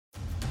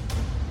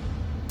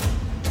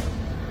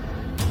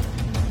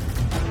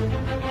Hey,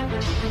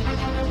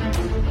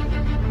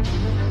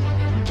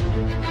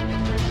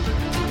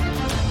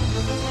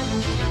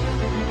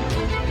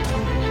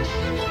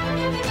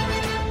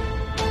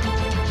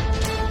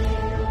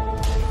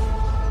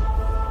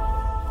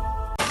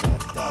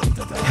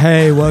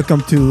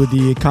 welcome to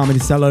the Comedy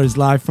Sellers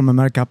Live from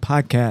America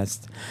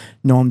podcast.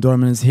 Noam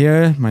Dorman is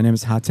here. My name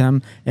is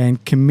Hatem.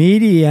 And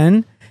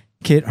comedian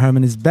Kate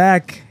Herman is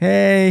back.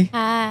 Hey.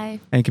 Hi.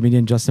 And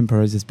comedian Justin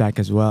Perez is back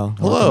as well.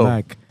 Hello. Welcome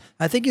back.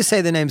 I think you say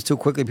the names too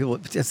quickly. People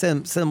just say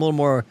them a little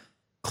more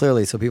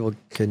clearly so people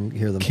can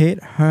hear them. Kate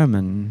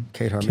Herman,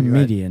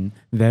 comedian,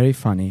 very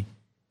funny,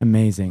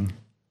 amazing.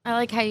 I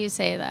like how you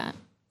say that.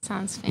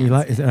 Sounds fancy. You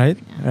like, is it right?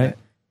 Yeah. Right.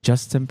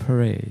 Justin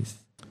Perez.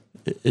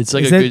 It's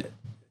like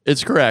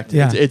It's correct.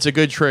 Yeah. It's a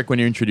good trick when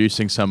you're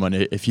introducing someone.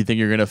 If you think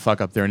you're gonna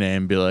fuck up their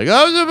name, be like,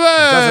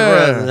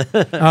 "Oh,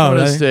 the Oh, on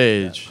the really?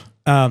 stage."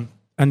 And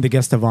the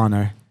guest of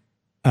honor,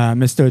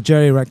 Mr.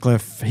 Jerry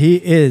Ratcliffe.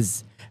 He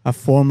is a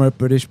former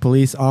British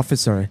police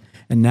officer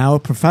and now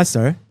a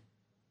professor,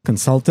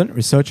 consultant,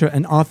 researcher,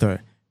 and author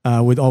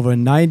with over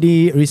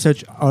 90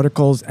 research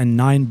articles and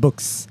 9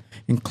 books,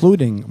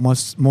 including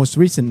most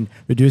recent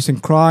Reducing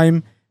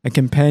Crime, a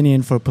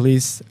companion for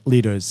police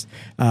leaders.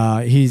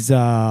 He's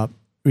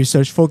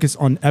research focused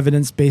on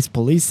evidence-based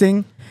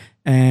policing,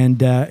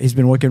 and he's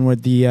been working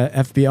with the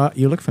FBI.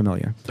 You look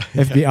familiar.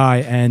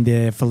 FBI and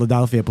the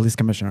Philadelphia Police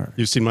Commissioner.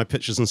 You've seen my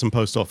pictures in some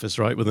post office,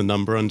 right, with a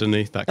number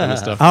underneath, that kind of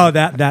stuff. Oh,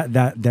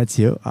 that's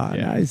you.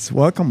 Nice.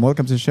 Welcome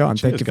to the show, and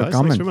Cheers, thank you guys. for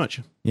coming. Thanks very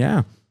much.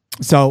 Yeah.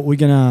 So we're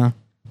gonna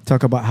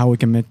talk about how we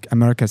can make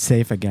America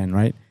safe again,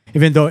 right?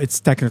 Even though it's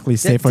technically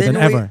safer than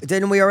ever.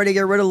 Didn't we already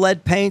get rid of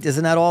lead paint?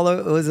 Isn't that all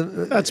it was?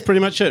 That's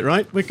pretty much it,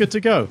 right? We're good to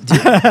go.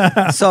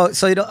 So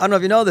you don't, I don't know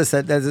if you know this,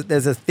 that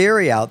there's a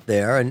theory out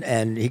there,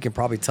 and he can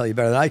probably tell you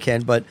better than I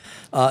can, but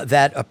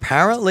that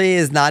apparently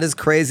is not as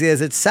crazy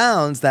as it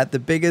sounds, that the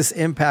biggest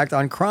impact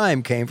on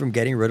crime came from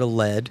getting rid of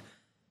lead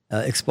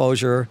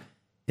exposure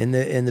in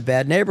the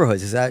bad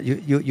neighborhoods. Is that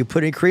you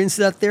put any credence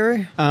to that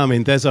theory? I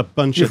mean, there's a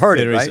bunch You've of heard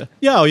it, theories. right?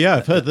 Yeah,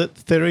 I've heard that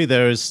theory.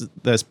 There's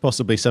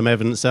possibly some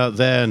evidence out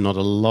there, not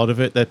a lot of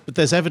it, but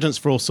there's evidence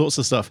for all sorts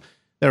of stuff.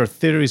 There are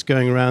theories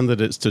going around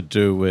that it's to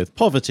do with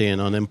poverty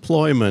and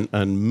unemployment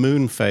and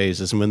moon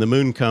phases. And when the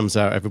moon comes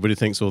out, everybody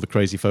thinks all the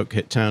crazy folk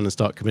hit town and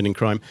start committing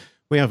crime.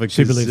 We have a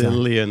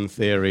gazillion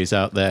theories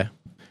out there.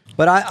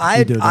 But I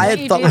had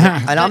thought,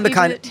 and I'm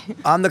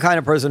the kind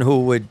of person who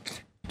would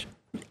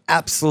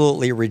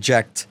absolutely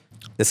reject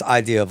this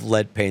idea of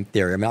lead paint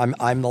theory. I mean,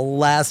 I'm the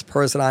last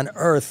person on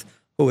earth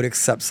who would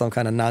accept some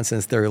kind of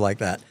nonsense theory like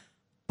that.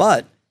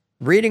 But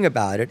reading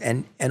about it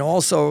and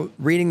also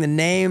reading the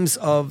names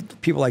of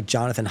people like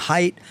Jonathan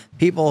Haidt,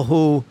 people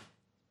who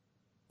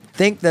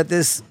think that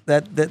this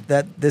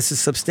is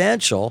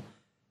substantial,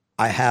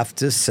 I have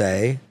to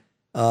say,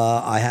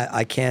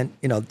 I can't,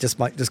 just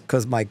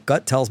because my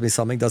gut tells me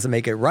something doesn't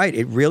make it right.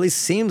 It really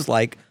seems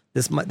like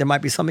there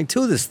might be something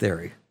to this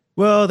theory.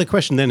 Well, the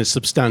question then is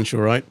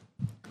substantial, right?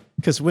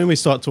 Because when we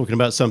start talking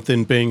about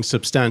something being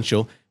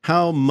substantial,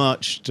 how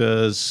much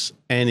does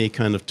any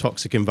kind of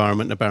toxic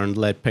environment around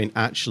lead paint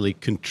actually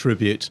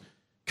contribute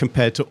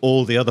compared to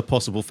all the other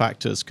possible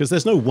factors? Because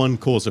there's no one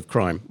cause of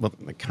crime. Well,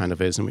 it kind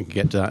of is, and we can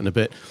get to that in a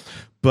bit.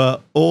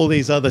 But all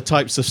these other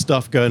types of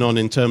stuff going on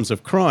in terms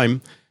of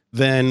crime,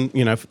 then,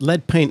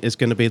 lead paint is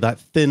going to be that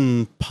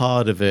thin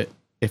part of it,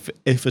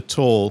 if at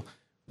all,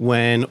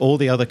 when all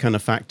the other kind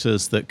of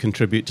factors that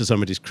contribute to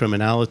somebody's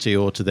criminality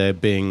or to there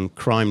being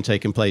crime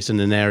taking place in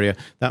an area,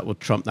 that will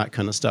trump that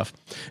kind of stuff.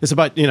 It's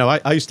about,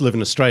 I used to live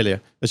in Australia.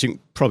 As you can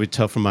probably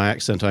tell from my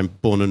accent, I'm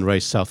born and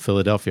raised South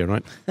Philadelphia,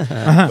 right?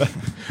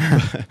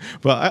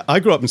 But I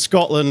grew up in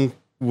Scotland,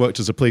 worked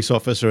as a police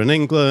officer in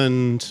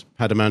England,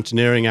 had a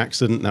mountaineering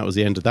accident. That was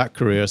the end of that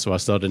career, so I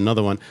started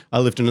another one. I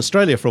lived in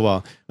Australia for a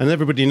while, and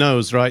everybody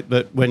knows, right,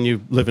 that when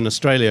you live in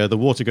Australia, the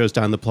water goes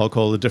down the plug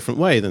hole a different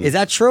way. Is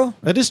that true?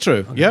 That is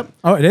true, okay. Yep.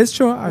 Oh, it is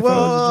true? I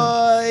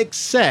thought it was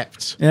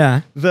except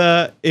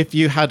that if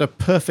you had a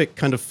perfect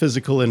kind of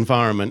physical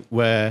environment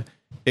where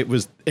it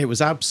was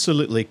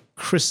absolutely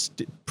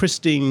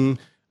pristine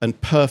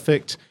and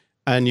perfect,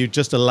 and you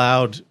just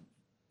allowed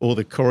all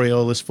the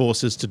Coriolis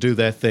forces to do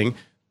their thing,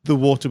 the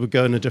water would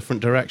go in a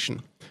different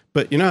direction.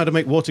 But you know how to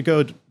make water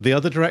go the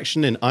other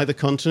direction in either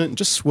continent?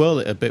 Just swirl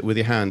it a bit with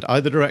your hand,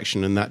 either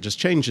direction, and that just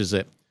changes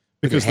it.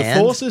 Because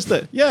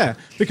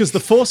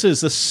the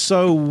forces are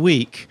so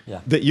weak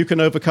that you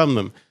can overcome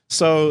them.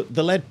 So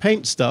the lead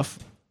paint stuff,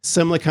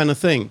 similar kind of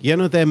thing.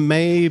 There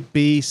may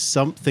be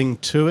something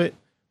to it,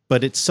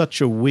 but it's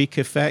such a weak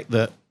effect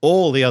that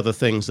all the other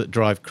things that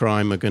drive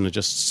crime are going to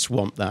just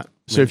swamp that.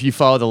 So if you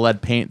follow the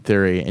lead paint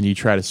theory and you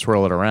try to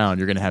swirl it around,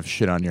 you're going to have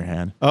shit on your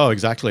hand. Oh,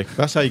 exactly.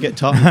 That's how you get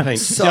tartan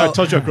paint. I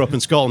told you I grew up in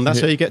Scotland. That's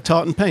how you get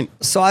tartan paint.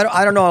 So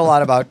I don't know a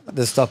lot about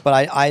this stuff,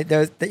 but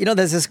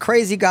there's this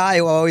crazy guy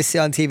who I always see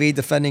on TV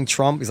defending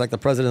Trump. He's like the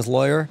president's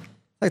lawyer.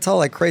 I tell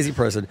like crazy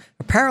person.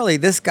 Apparently,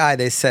 this guy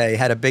they say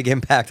had a big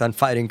impact on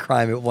fighting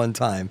crime at one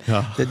time.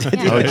 I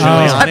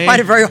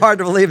find it very hard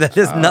to believe that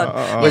this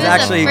nut was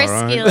actually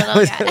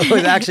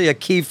was actually a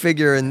key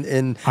figure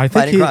in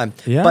fighting crime.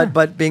 Yeah.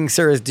 But being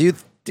serious,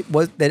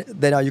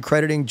 then are you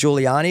crediting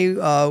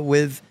Giuliani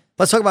with?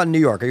 Let's talk about New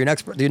York. Are you an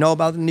expert? Do you know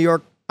about New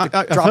York? I've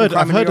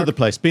heard of the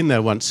place. Been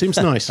there once. Seems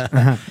nice.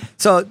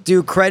 So, do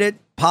you credit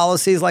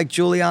policies like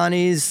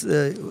Giuliani's,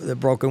 the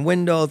broken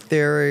window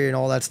theory, and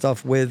all that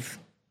stuff with?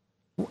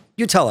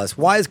 You tell us,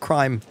 why is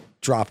crime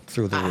dropped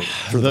through the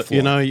roof? Through the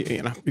floor?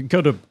 You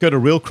go to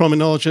real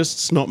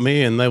criminologists, not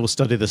me, and they will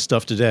study this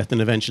stuff to death,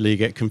 and eventually you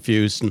get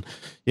confused, and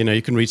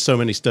you can read so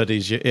many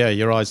studies,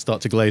 your eyes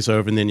start to glaze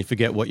over, and then you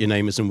forget what your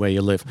name is and where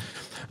you live.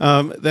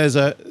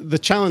 The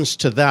challenge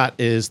to that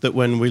is that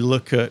when we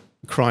look at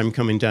crime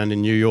coming down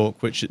in New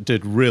York, which it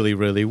did really,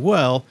 really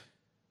well,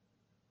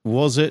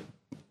 was it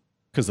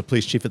because the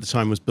police chief at the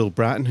time was Bill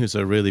Bratton, who's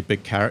a really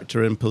big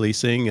character in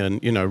policing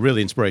and,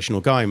 really inspirational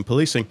guy in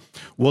policing.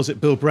 Was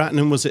it Bill Bratton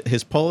and was it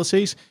his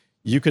policies?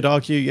 You could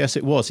argue, yes,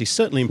 it was. He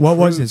certainly improved.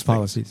 What was his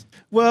policies?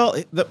 Well,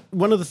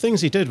 one of the things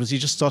he did was he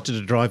just started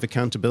to drive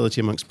accountability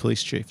amongst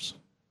police chiefs.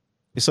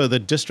 So the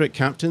district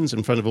captains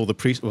in front of all the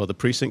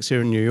precincts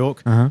here in New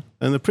York, and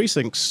the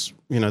precincts,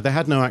 they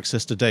had no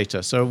access to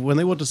data. So when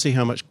they wanted to see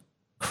how much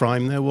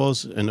crime there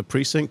was in a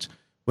precinct,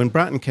 when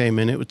Bratton came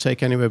in, it would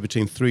take anywhere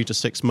between 3 to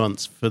 6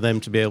 months for them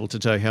to be able to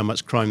tell you how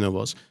much crime there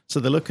was. So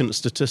they're looking at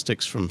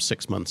statistics from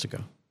 6 months ago.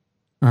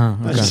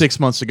 Okay. 6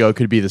 months ago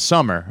could be the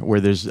summer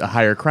where there's a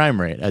higher crime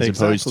rate as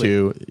opposed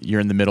to you're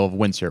in the middle of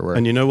winter where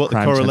and you know what the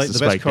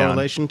best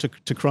correlation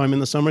to crime in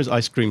the summer is?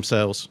 Ice cream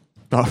sales.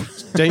 Oh.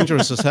 It's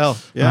dangerous as hell.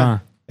 Yeah.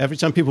 Every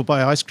time people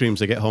buy ice creams,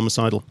 they get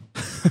homicidal.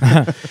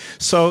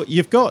 So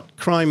you've got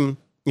crime,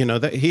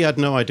 that he had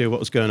no idea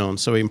what was going on.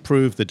 So he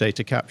improved the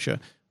data capture.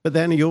 But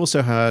then he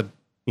also had,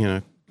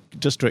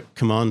 district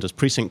commanders,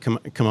 precinct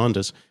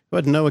commanders who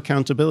had no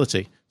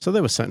accountability. So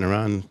they were sitting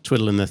around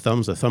twiddling their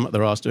thumb at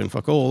their arse doing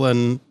fuck all,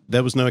 and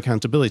there was no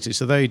accountability.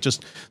 So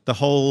the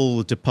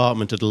whole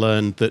department had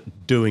learned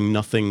that doing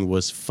nothing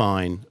was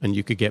fine and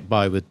you could get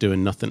by with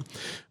doing nothing.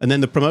 And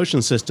then the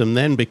promotion system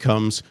then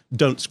becomes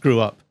don't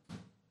screw up.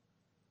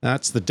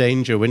 That's the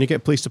danger. When you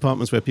get police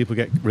departments where people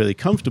get really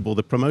comfortable,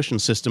 the promotion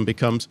system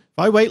becomes, if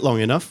I wait long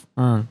enough,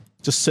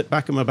 just sit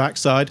back on my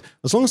backside,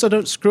 as long as I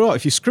don't screw up.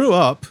 If you screw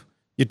up,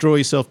 you draw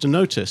yourself to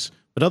notice.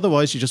 But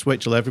otherwise, you just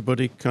wait till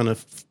everybody kind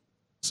of,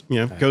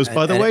 goes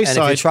by the wayside.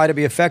 And if you try to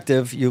be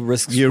effective, you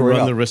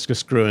run the risk of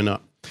screwing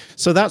up.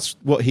 So that's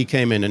what he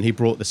came in and he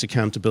brought this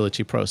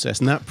accountability process.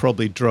 And that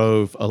probably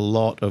drove a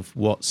lot of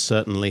what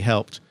certainly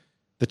helped.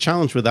 The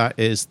challenge with that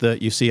is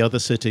that you see other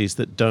cities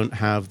that don't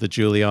have the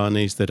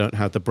Giulianis, they don't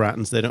have the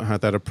Brattons, they don't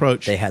have that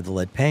approach. They had the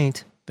lead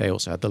paint. They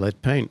also had the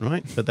lead paint,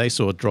 right? But they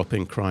saw a drop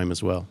in crime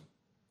as well.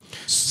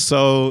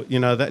 So,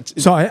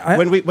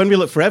 when we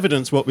look for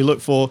evidence, what we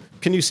look for,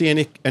 can you see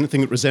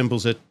anything that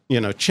resembles a,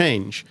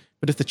 change?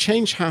 But if the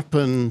change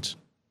happened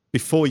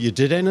before you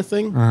did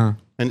anything and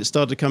it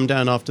started to come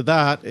down after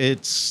that,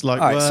 it's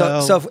like, all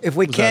right, so if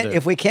we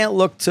can't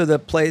look to the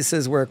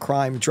places where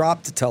crime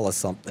dropped to tell us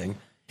something,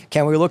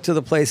 can we look to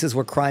the places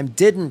where crime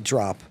didn't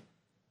drop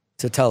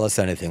to tell us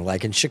anything,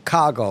 like in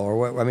Chicago or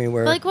what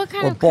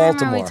kind of Baltimore.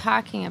 Crime are we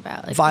talking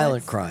about? Like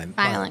violent crime.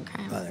 Violent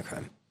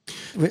crime.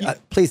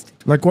 Please,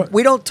 like what?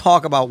 We don't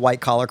talk about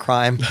white collar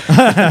crime. Just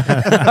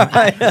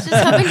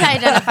hoping to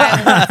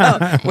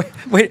identify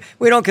with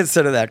we don't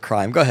consider that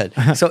crime. Go ahead.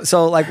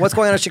 So like what's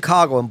going on in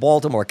Chicago and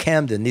Baltimore,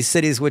 Camden, these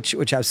cities which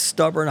have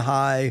stubborn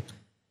high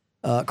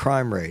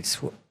crime rates.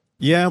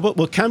 Yeah,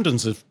 well,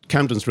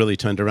 Camden's really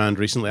turned around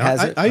recently.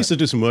 I used to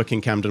do some work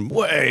in Camden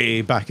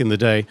way back in the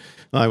day,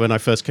 when I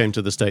first came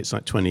to the States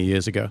 20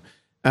 years ago.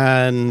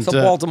 And so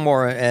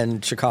Baltimore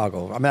and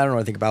Chicago. I don't know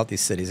anything about these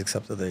cities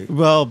except that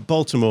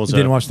Baltimore's. You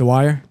didn't watch The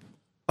Wire?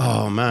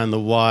 Oh man, The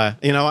Wire.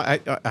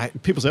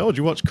 People say, "Oh, do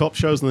you watch cop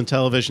shows on the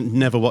television?"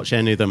 Never watch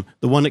any of them.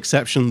 The one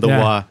exception, The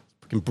Wire,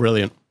 fucking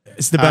brilliant.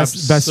 It's the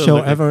best show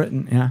ever.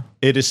 Yeah,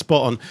 it is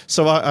spot on.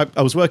 So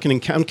I was working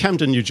in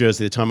Camden, New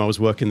Jersey. The time I was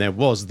working there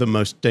was the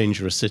most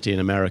dangerous city in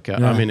America.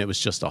 Yeah. It was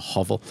just a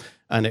hovel,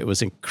 and it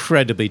was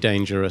incredibly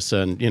dangerous.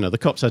 And the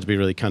cops had to be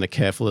really kind of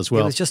careful as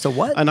well. It was just a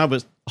what? And I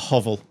was a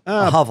hovel.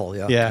 A hovel,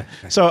 yeah. Yeah.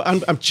 Okay. So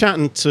I'm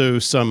chatting to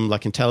some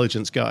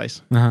intelligence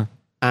guys,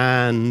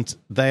 and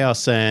they are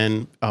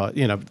saying,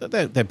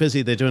 they're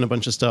busy. They're doing a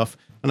bunch of stuff.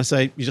 And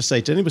you just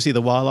say, did anybody see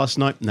The Wire last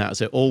night? No,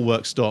 that's it. All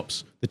work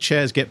stops. The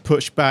chairs get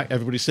pushed back.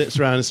 Everybody sits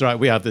around. It's right.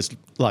 We have this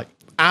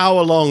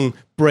hour-long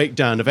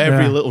breakdown of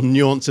every little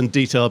nuance and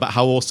detail about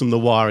how awesome The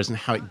Wire is and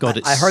how it got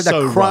it. I heard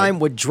that crime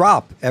would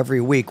drop every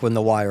week when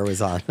The Wire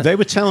was on. They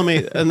were telling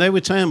me, they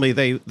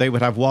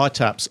would have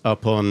wiretaps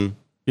up on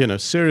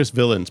serious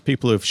villains,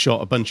 people who've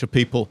shot a bunch of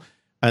people,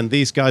 and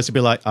these guys would be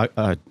like,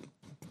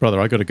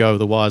 brother, I got to go.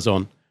 The Wire's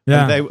on.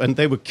 Yeah. And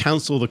they would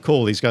cancel the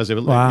call. These guys,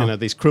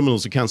 these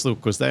criminals would cancel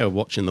because they were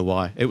watching The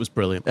Wire. It was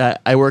brilliant.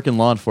 I work in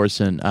law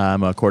enforcement.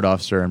 I'm a court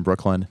officer in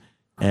Brooklyn,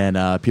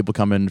 and people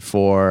come in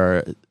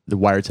for the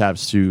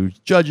wiretaps to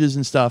judges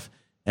and stuff.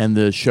 And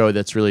the show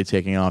that's really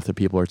taking off that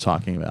people are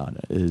talking about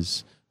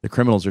is the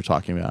criminals are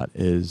talking about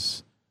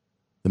is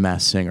The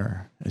Masked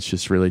Singer. It's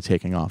just really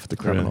taking off the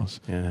criminals.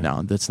 Really? Yeah.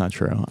 No, that's not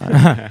true.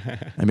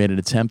 I made an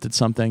attempt at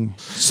something,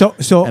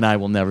 and I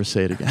will never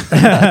say it again.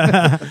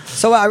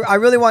 So I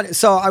really want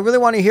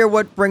to hear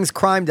what brings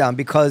crime down,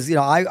 because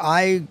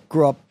I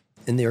grew up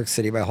in New York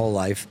City my whole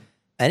life,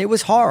 and it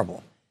was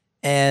horrible.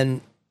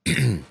 And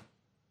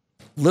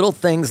little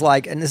things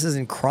like, and this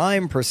isn't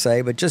crime per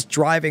se, but just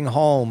driving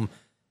home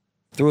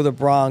through the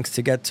Bronx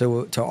to get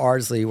to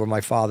Ardsley, where my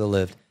father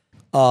lived.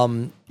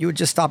 You would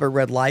just stop at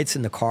red lights,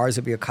 and the cars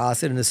would be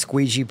accosted, and the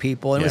squeegee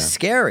people, and it was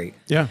scary.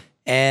 Yeah.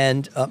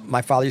 And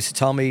my father used to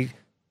tell me,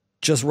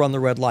 just run the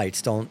red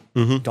lights, don't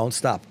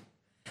stop.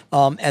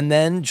 And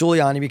then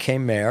Giuliani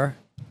became mayor,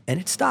 and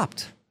it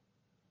stopped.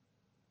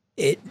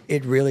 It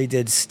really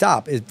did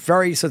stop. It's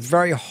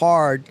very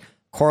hard.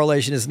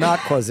 Correlation is not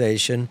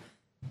causation,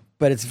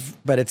 but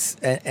it's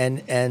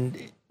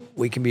and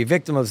we can be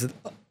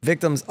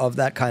victims of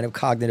that kind of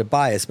cognitive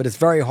bias, but it's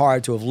very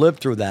hard to have lived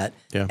through that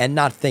and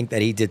not think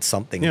that he did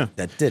something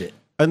that did it.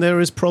 And there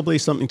is probably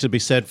something to be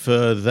said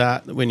for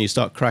that when you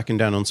start cracking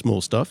down on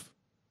small stuff.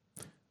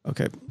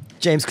 Okay.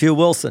 James Q.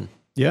 Wilson.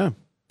 Yeah.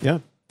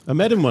 I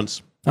met him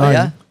once. Oh,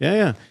 yeah?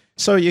 Yeah.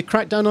 So you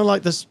crack down on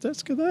like this.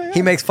 That's good. Yeah.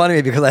 He makes fun of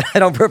me because I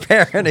don't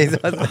prepare. And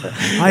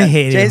I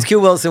hate him. James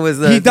Q. Wilson was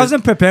he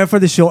doesn't prepare for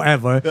the show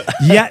ever.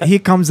 Yet he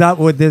comes out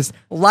with this.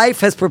 Life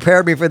has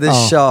prepared me for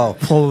this show.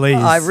 Please.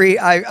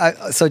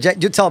 So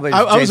you tell me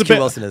James Q.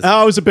 Wilson is.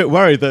 I was a bit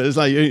worried that it's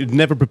like you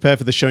never prepare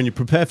for the show and you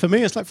prepare for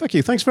me. It's like, fuck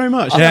you. Thanks very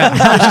much. Yeah.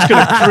 I'm just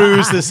going to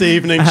cruise this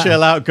evening,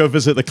 chill out, go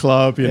visit the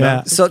club. You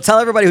know. So tell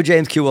everybody who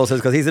James Q. Wilson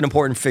is, because he's an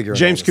important figure.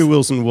 James Q.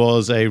 Wilson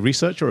was a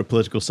researcher, a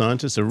political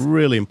scientist, a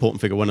really important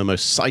figure, one of the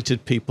most cited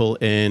people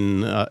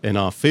in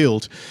our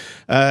field.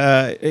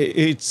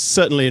 It's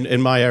certainly in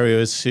my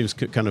area, he was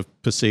kind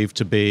of perceived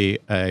to be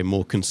a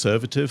more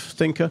conservative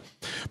thinker,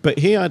 but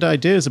he had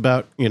ideas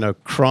about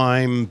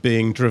crime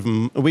being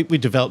driven. We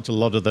developed a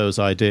lot of those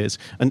ideas.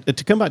 And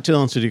to come back to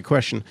answer your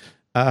question,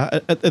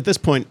 at this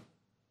point,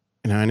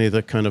 any of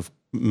the kind of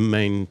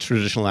main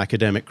traditional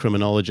academic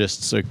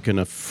criminologists are going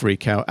to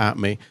freak out at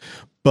me,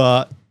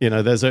 but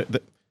there's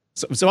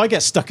So I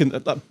get stuck in,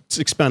 to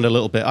expand a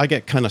little bit, I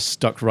get kind of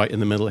stuck right in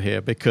the middle here,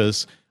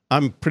 because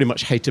I'm pretty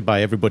much hated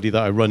by everybody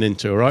that I run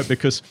into, all right?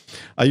 Because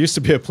I used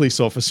to be a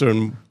police officer,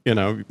 and,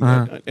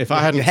 if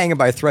I hadn't... You're hanging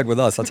by a thread with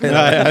us, I'll tell you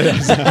that.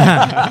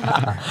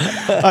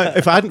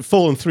 If I hadn't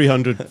fallen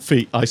 300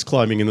 feet ice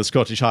climbing in the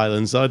Scottish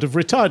Highlands, I'd have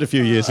retired a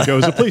few years ago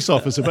as a police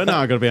officer, but now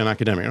I've got to be an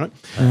academic, right?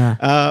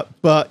 Yeah.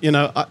 But,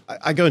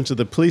 I go into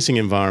the policing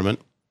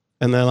environment,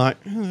 and they're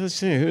like, who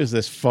is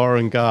this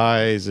foreign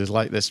guy? He's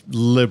like this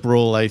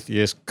liberal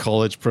atheist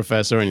college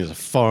professor, and he's a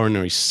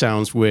foreigner. He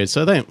sounds weird,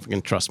 so they don't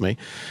fucking trust me.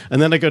 And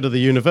then I go to the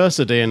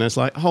university, and it's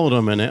like, hold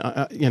on a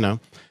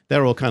minute,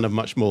 they're all kind of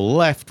much more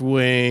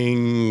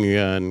left-wing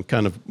and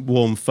kind of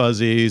warm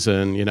fuzzies,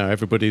 and,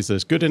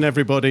 there's good in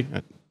everybody.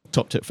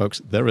 Top tip, folks,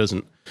 there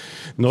isn't.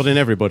 Not in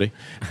everybody.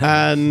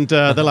 And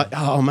they're like,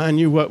 oh, man,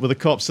 you work with the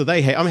cops. So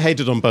I'm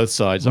hated on both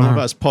sides. I'm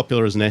about as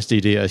popular as an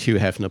STD at a Hugh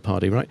Hefner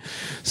party, right?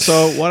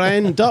 So what I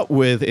end up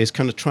with is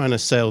kind of trying to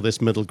sail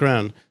this middle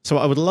ground. So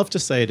I would love to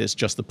say it's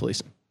just the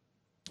policing.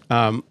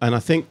 And I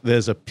think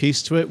there's a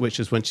piece to it, which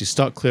is when you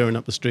start clearing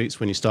up the streets,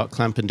 when you start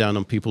clamping down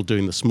on people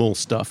doing the small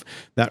stuff,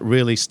 that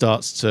really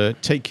starts to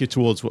take you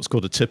towards what's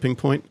called a tipping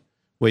point,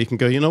 where you can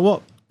go, you know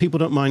what? People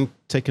don't mind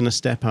taking a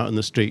step out in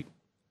the street.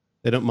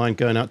 They don't mind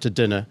going out to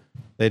dinner.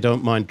 They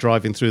don't mind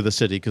driving through the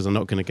city because they're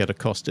not going to get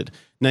accosted.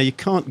 Now, you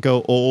can't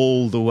go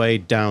all the way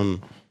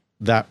down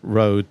that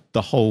road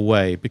the whole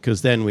way,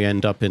 because then we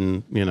end up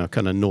in,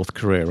 kind of North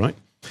Korea, right?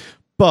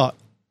 But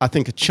I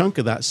think a chunk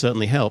of that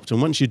certainly helped.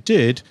 And once you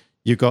did,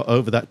 you got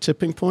over that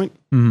tipping point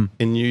in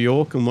New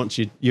York, and once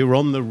you're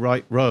on the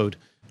right road.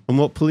 And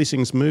what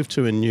policing's moved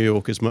to in New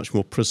York is much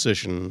more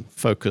precision,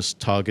 focused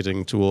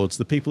targeting towards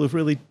the people who've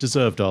really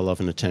deserved our love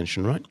and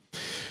attention, right?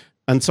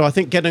 And so I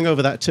think getting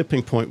over that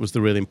tipping point was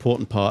the really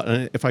important part.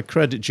 And if I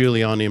credit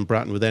Giuliani and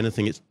Bratton with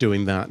anything, it's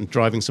doing that and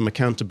driving some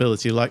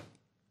accountability. Like,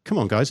 come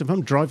on, guys, if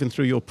I'm driving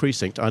through your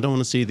precinct, I don't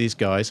want to see these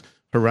guys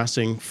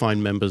harassing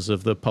fine members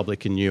of the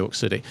public in New York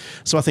City.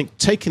 So I think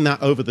taking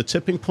that over the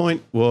tipping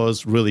point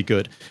was really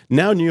good.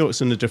 Now New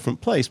York's in a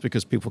different place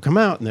because people come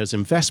out and there's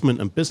investment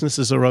and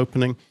businesses are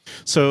opening.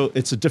 So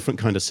it's a different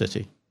kind of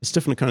city. It's a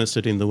different kind of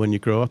city than the one you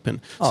grow up in.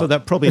 So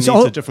that probably needs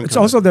a different It's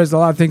also, there's a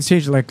lot of things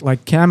changed,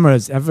 like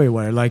cameras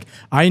everywhere. Like,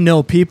 I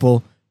know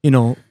people,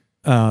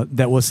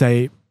 that will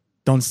say,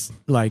 don't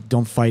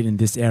fight in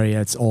this area.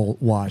 It's all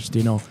washed,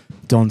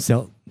 don't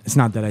sell. It's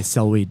not that I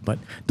sell weed, but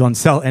don't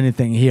sell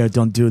anything here.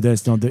 Don't do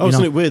this. Don't do.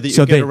 Isn't it weird that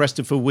you get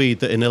arrested for weed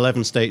that in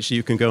 11 states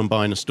you can go and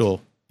buy in a store?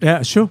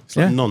 Yeah, sure. It's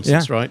like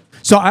nonsense, right?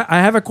 So I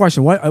have a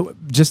question. What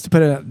just to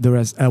put it the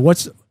rest?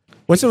 What's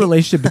the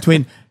relationship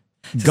between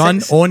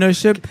gun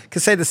ownership.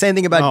 Could say the same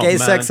thing about gay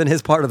sex in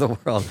his part of the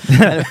world.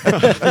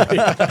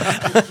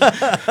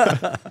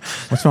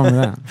 What's wrong with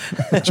that?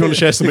 Do you want to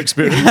share some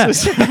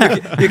experiences?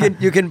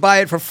 you can buy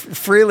it for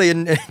freely.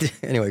 And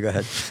anyway, go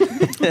ahead.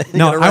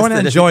 No, I want to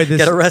enjoy this.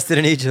 Get arrested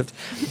in Egypt.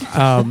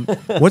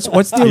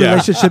 What's the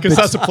relationship? Because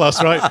that's a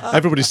plus, right?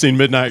 Everybody's seen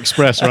Midnight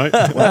Express, right?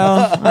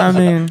 Well, I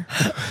mean,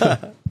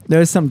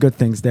 there's some good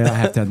things there, I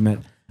have to admit.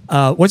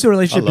 What's the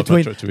relationship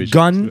between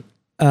gun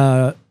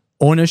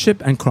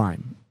ownership and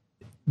crime?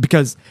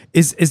 Because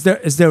is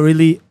there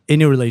really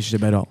any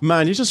relationship at all?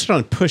 Man, you're just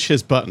trying to push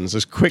his buttons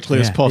as quickly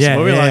as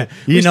possible. Yeah.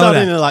 You know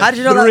that. How did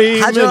you know that?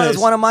 How did you know that was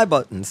one of my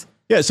buttons?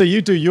 Yeah, so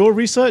you do your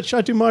research,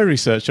 I do my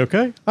research,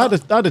 okay? I had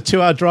a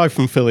 2-hour drive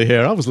from Philly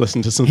here. I was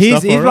listening to some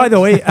stuff. He's by the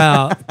way,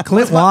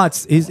 Clint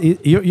Watts.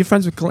 You're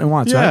friends with Clint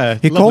Watts, right?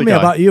 He called me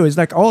about you. He's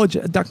like, "Oh,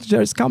 Dr.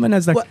 Jerry's coming." I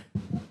was like,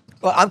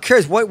 well, I'm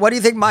curious. What do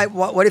you think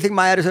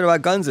my attitude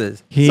about guns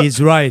is?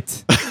 He's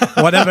right.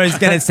 Whatever he's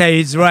gonna say,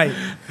 he's right.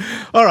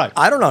 All right.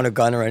 I don't own a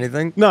gun or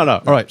anything. No.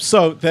 All right.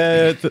 So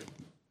the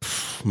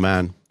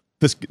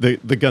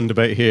gun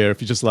debate here.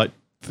 If you just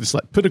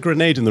put a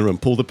grenade in the room,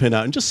 pull the pin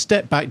out, and just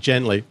step back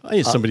gently. I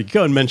need somebody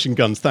go and mention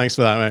guns. Thanks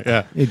for that, mate.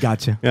 Yeah, you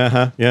gotcha.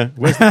 Yeah.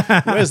 Where's the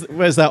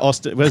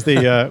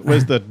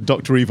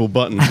Dr. Evil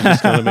button?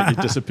 Just gonna make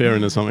you disappear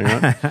into something,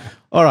 right?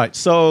 All right.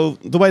 So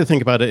the way to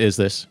think about it is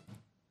this: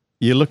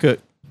 you look at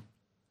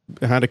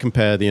how to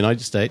compare the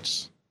United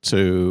States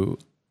to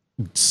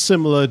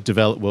similar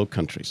developed world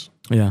countries.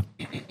 Yeah.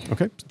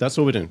 Okay, that's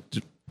what we're doing.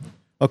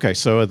 Okay,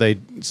 so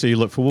you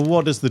look for, well,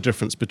 what is the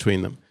difference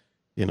between them?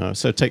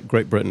 So take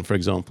Great Britain, for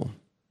example.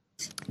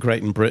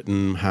 Great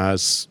Britain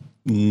has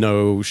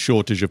no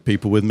shortage of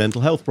people with mental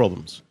health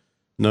problems,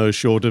 no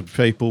shortage of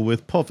people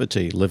with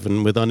poverty,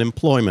 living with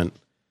unemployment.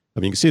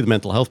 I mean, you can see the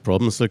mental health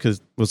problems. Look at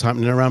what's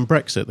happening around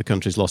Brexit. The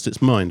country's lost its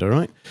mind, all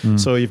right?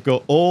 So you've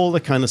got all the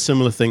kind of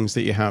similar things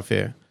that you have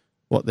here.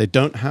 What they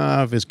don't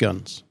have is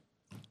guns.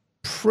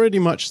 Pretty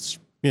much,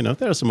 there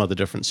are some other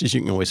differences. You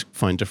can always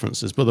find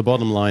differences. But the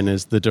bottom line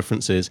is the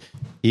difference is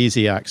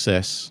easy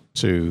access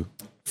to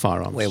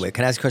firearms. Wait.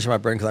 Can I ask a question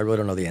about Britain? Because I really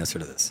don't know the answer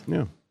to this.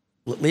 Yeah.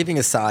 Leaving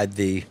aside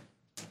the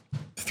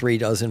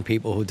 36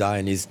 people who die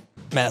in these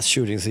mass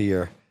shootings a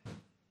year,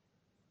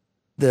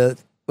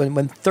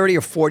 when 30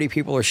 or 40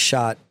 people are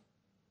shot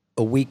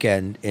a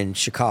weekend in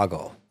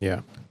Chicago,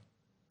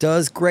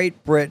 does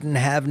Great Britain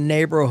have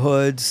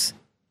neighborhoods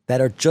that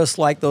are just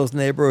like those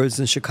neighborhoods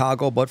in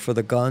Chicago, but for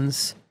the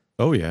guns?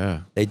 Oh,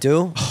 yeah. They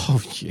do?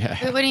 Oh, yeah.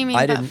 Wait, what do you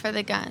mean but for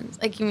the guns?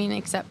 Like, you mean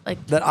except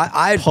like... That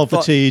I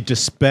poverty,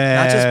 despair.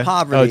 Not just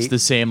poverty. Oh, it's the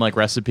same like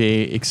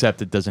recipe,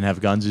 except it doesn't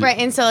have guns. Right,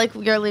 and so like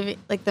you're leaving,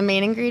 like the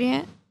main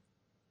ingredient?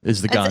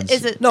 Is the guns.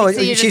 Is it, no, like,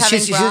 so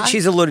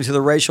she's alluding to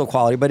the racial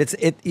quality, but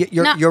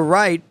you're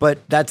right, but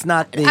that's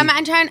not the...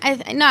 I'm trying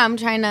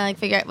to like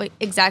figure out what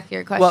exactly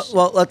your question.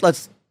 Well,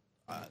 let's...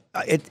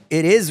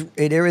 There is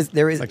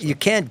you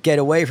can't get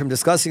away from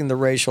discussing the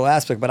racial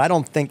aspect, but I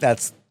don't think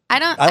that's I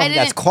don't think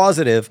that's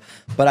causative,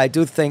 but I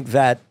do think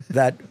that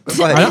go ahead.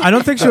 I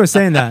don't think she was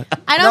saying that.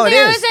 I don't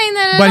think I was saying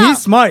that at but all.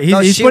 He's smart.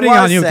 He's putting it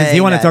on you because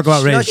he want to talk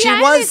about race. No, she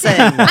was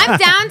saying that. I'm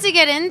down to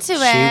get into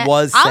it. She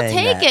was I'll saying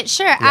take that. it,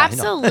 sure,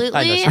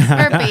 absolutely,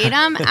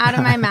 verbatim out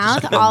of my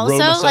mouth.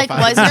 Also, like,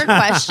 was your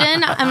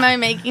question, am I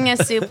making a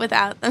soup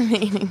without the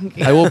main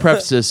ingredient? I will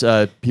preface this,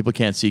 people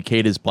can't see,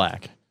 Kate is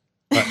black.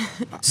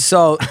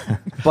 So,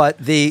 but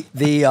I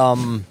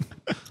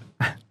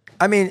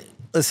mean,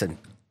 listen,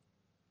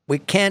 we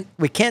can't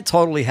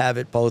totally have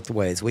it both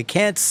ways. We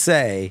can't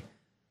say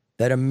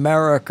that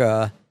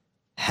America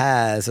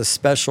has a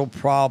special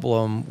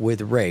problem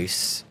with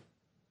race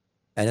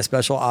and a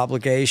special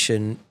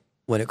obligation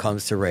when it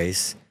comes to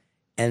race.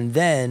 And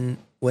then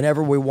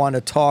whenever we want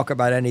to talk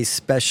about any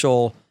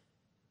special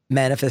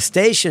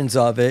manifestations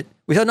of it,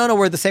 we say, no,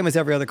 we're the same as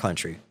every other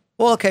country.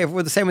 Well, okay, if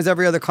we're the same as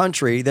every other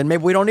country, then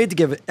maybe we don't need to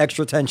give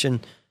extra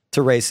attention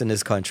to race in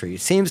this country.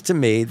 It seems to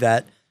me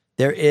that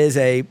there is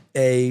an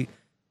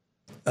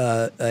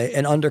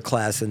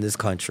underclass in this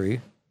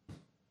country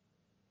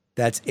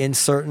that's in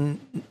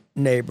certain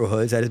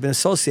neighborhoods that has been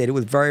associated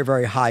with very,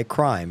 very high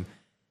crime.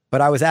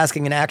 But I was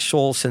asking an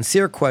actual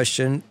sincere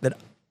question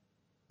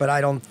but I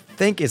don't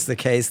think it's the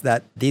case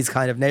that these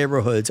kind of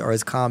neighborhoods are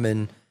as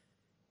common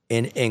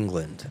in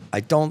England.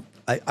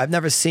 I've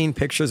never seen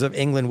pictures of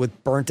England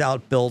with burnt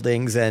out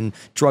buildings and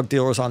drug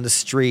dealers on the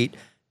street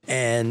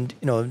and,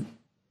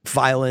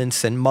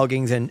 violence and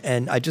muggings.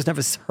 And I just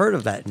never heard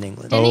of that in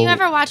England. Didn't you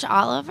ever watch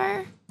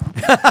Oliver?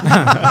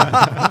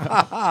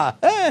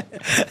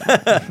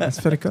 That's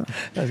pretty cool.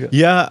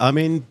 Yeah, I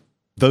mean,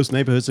 those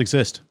neighborhoods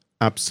exist.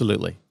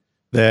 Absolutely.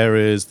 There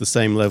is the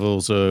same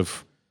levels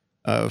of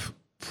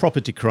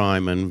property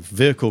crime and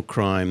vehicle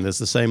crime. There's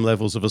the same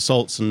levels of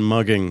assaults and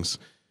muggings.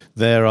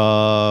 There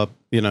are,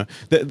 like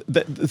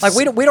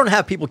we don't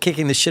have people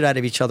kicking the shit out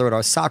of each other at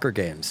our soccer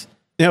games.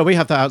 Yeah, we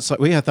have that outside.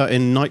 We have that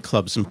in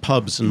nightclubs and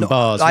pubs and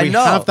bars. I we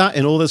know. have that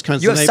in all those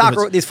kinds You of have neighborhoods.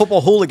 soccer, these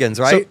football hooligans,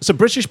 right? So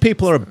British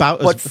people are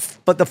about as...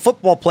 But the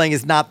football playing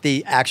is not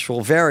the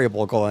actual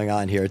variable going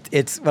on here.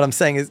 It's what I'm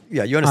saying is,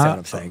 yeah, you understand what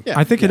I'm saying. Yeah.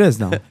 I think it is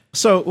now.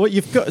 So what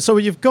you've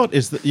got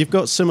is that you've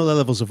got similar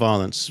levels of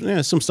violence.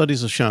 Yeah, some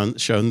studies have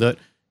shown that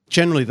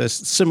generally there's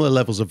similar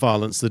levels of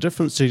violence. The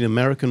difference between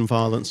American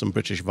violence and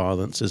British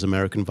violence is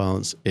American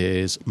violence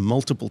is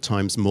multiple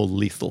times more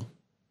lethal.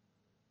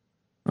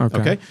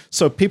 Okay.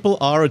 So people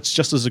are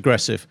just as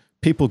aggressive.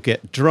 People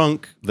get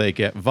drunk, they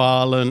get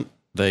violent,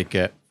 they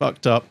get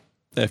fucked up,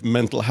 they have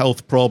mental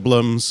health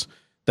problems,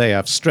 they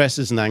have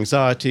stresses and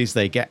anxieties,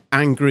 they get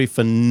angry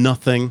for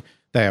nothing,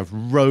 they have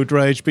road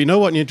rage. But you know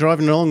what? When you're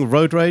driving along with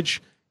road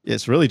rage,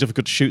 it's really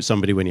difficult to shoot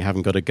somebody when you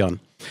haven't got a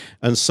gun.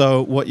 And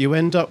so what you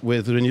end up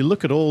with, when you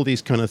look at all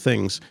these kind of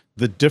things,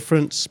 the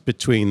difference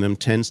between them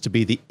tends to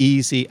be the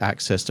easy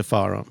access to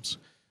firearms.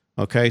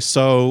 Okay,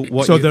 so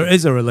there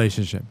is a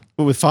relationship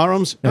with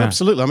firearms? Yeah.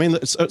 Absolutely. I mean,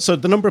 so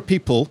the number of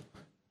people,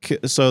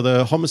 so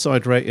the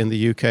homicide rate in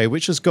the UK,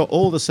 which has got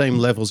all the same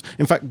levels.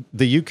 In fact,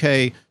 the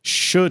UK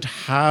should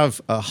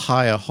have a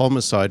higher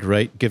homicide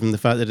rate given the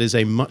fact that it is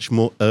a much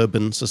more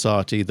urban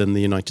society than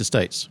the United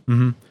States.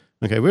 Mm-hmm.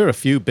 Okay, we're a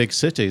few big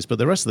cities, but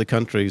the rest of the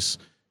country's,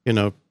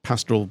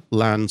 pastoral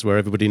lands where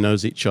everybody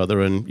knows each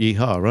other and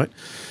yeehaw, right?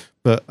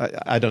 But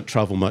I don't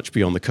travel much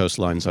beyond the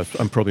coastlines.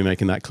 I'm probably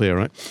making that clear,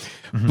 right?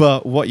 Mm-hmm.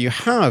 But what you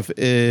have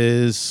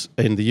is,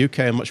 in the UK,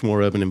 a much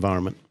more urban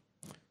environment.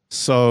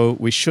 So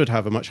we should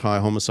have a much higher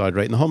homicide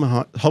rate. And the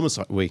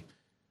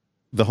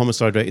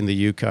homicide rate in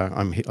the UK,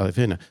 I live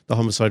here now, the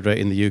homicide rate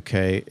in the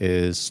UK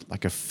is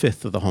like a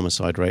fifth of the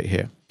homicide rate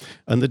here.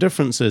 And the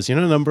difference is, the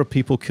number of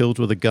people killed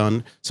with a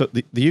gun. So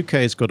the UK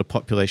has got a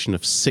population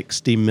of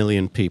 60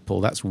 million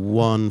people. That's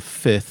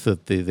 1/5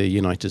 of the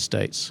United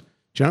States.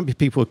 Do you know how many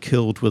people were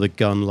killed with a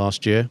gun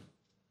last year?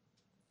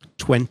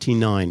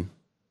 29.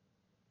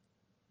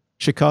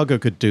 Chicago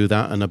could do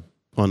that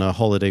on a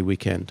holiday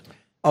weekend.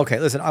 Okay,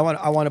 listen, I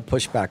want to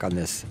push back on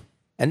this.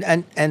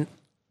 And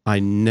I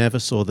never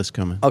saw this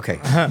coming. Okay.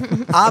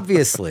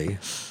 Obviously,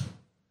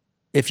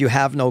 if you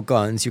have no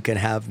guns, you can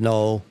have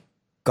no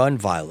gun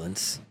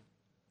violence.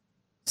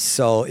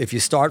 So if you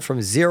start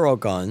from 0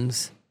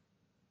 guns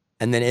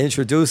and then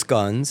introduce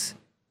guns,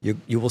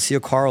 you will see a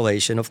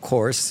correlation, of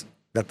course,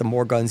 that the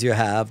more guns you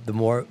have, the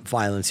more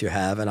violence you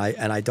have, and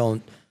I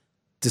don't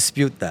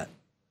dispute that.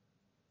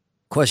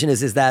 Question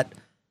is that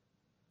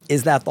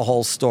the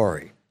whole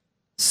story?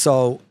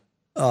 So,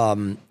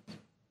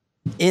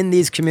 in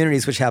these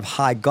communities which have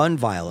high gun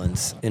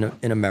violence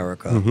in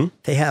America, mm-hmm.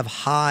 they have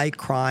high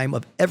crime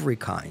of every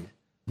kind: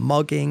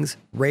 muggings,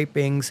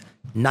 rapings,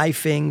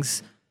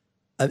 knifings.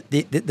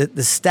 The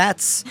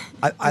stats,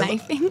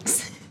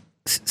 knifings,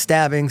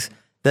 stabbings.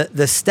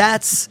 The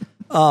stats.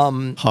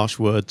 Harsh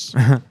words.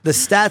 The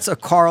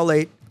stats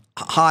correlate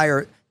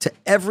higher to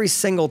every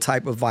single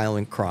type of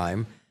violent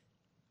crime.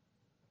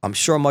 I'm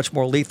sure much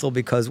more lethal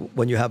because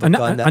when you have a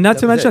gun, and not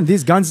to mention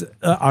these guns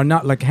are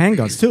not like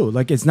handguns too.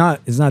 Like it's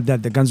not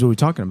that the guns we were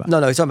talking about. No,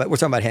 we're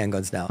talking about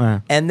handguns now.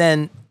 Yeah. And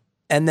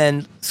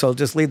then so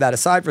just leave that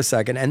aside for a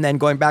second. And then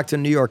going back to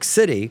New York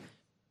City,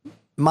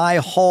 my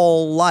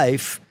whole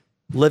life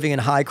living in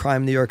high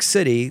crime New York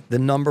City, the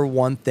number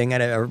one thing out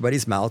of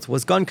everybody's mouth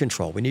was gun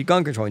control. We need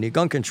gun control. We need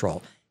gun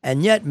control.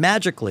 And yet,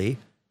 magically,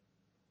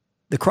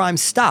 the crime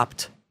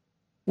stopped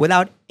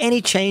without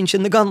any change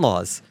in the gun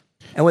laws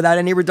and without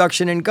any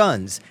reduction in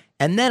guns.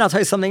 And then I'll tell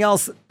you something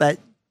else that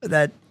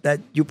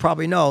you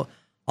probably know.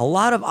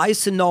 I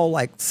used to know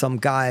like some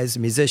guys,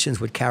 musicians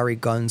would carry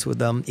guns with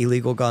them,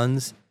 illegal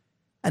guns,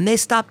 and they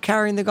stopped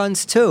carrying the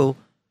guns too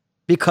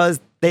because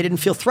they didn't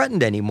feel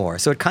threatened anymore.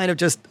 So it kind of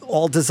just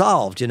all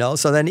dissolved,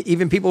 So then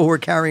even people who were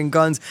carrying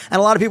guns, and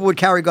a lot of people would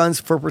carry guns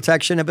for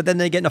protection, but then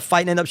they get in a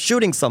fight and end up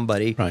shooting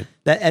somebody. Right.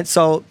 It's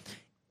a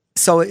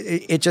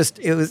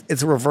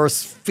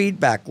reverse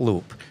feedback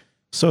loop.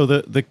 So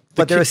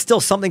but there is still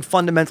something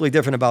fundamentally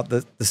different about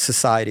the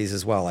societies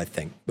as well, I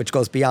think, which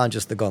goes beyond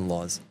just the gun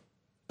laws.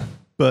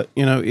 But,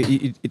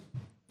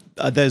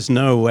 there's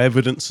no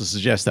evidence to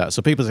suggest that.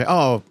 So people say,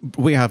 oh,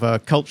 we have a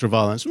culture of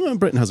violence. Well,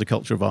 Britain has a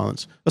culture of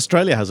violence.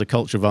 Australia has a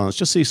culture of violence.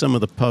 Just see some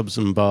of the pubs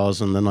and bars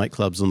and the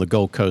nightclubs on the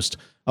Gold Coast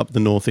up the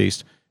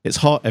northeast. It's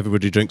hot.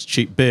 Everybody drinks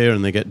cheap beer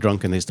and they get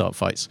drunk and they start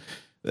fights.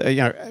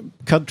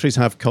 Countries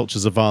have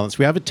cultures of violence.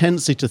 We have a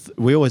tendency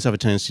we always have a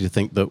tendency to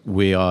think that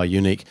we are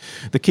unique.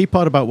 The key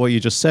part about what you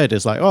just said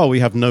is like, oh, we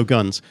have no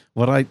guns.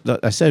 What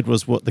I said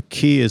was what the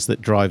key is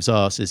that drives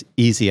us is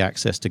easy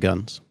access to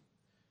guns.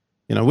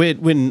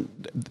 We're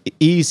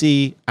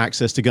easy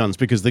access to guns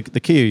because the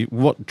key,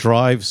 what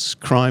drives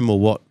crime or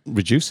what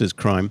reduces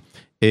crime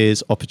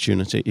is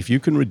opportunity. If you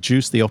can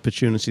reduce the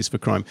opportunities for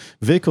crime,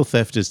 vehicle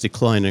theft is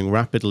declining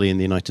rapidly in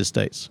the United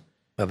States.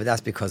 But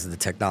that's because of the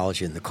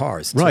technology in the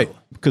cars, too. Right,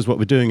 because what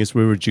we're doing is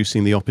we're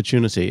reducing the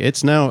opportunity.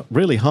 It's now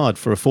really hard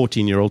for a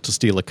 14-year-old to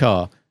steal a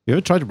car. You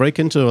ever tried to break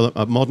into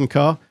a modern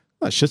car?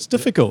 That shit's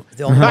difficult.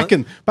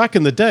 The Back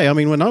in the day, I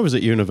mean, when I was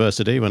at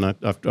university, when I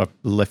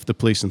left the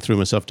police and threw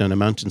myself down a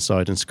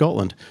mountainside in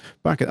Scotland,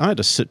 I had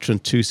a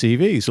Citroen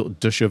 2CV, sort of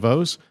de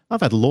chevaux.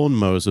 I've had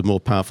lawnmowers with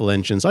more powerful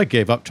engines. I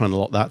gave up trying to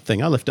lock that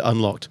thing. I left it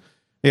unlocked.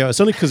 Yeah, it's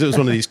only because it was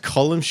one of these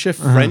column shift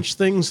French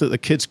things that the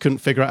kids couldn't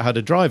figure out how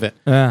to drive it.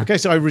 Okay,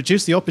 so I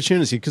reduced the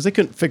opportunity because they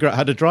couldn't figure out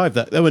how to drive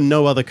that. There were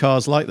no other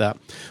cars like that.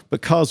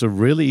 But cars are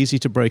really easy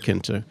to break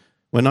into.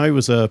 When I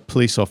was a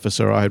police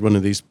officer, I had one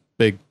of these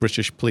big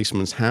British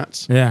policeman's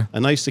hats. Yeah.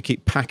 And I used to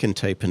keep packing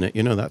tape in it,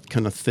 you know, that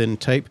kind of thin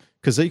tape,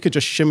 because you could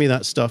just shimmy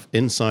that stuff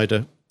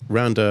inside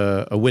around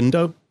a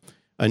window,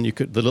 and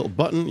the little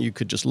button, you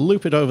could just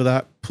loop it over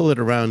that, pull it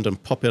around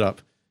and pop it up.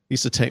 It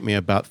used to take me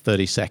about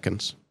 30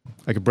 seconds.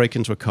 I could break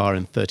into a car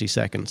in 30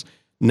 seconds.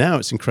 Now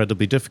it's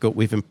incredibly difficult.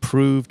 We've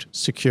improved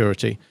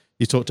security.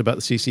 You talked about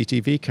the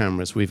CCTV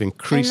cameras. We've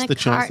increased the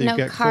chance that you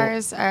get caught. No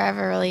cars are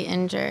ever really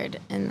injured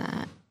in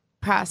that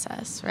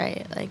process,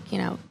 right? Like, you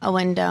know, a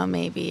window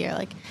maybe, or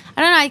like,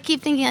 I don't know, I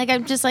keep thinking, like,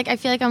 I'm just like, I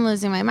feel like I'm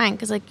losing my mind,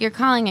 because like you're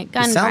calling it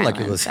gun violence. You sound like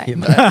you're losing your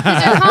mind.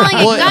 Because you're calling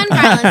it gun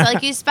violence,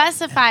 like you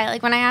specify,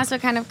 like when I asked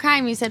what kind of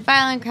crime, you said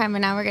violent crime,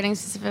 and now we're getting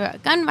specific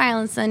about gun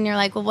violence, and you're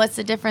like, well, what's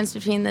the difference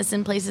between this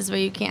and places where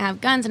you can't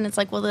have guns? And it's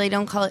like, well, they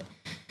don't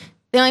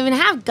even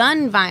have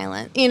gun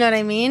violence, you know what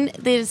I mean?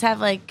 They just have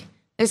like,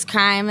 there's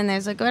crime and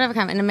there's like whatever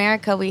crime. In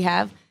America, we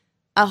have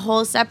a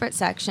whole separate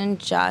section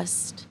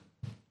just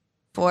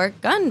for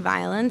gun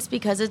violence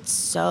because it's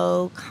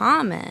so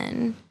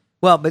common.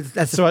 Well, but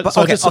that's so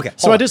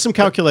I did some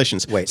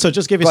calculations. Wait, so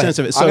just give you a sense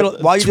of it. So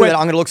while you do that,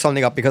 I'm going to look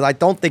something up because I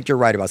don't think you're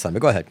right about something.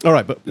 Go ahead. All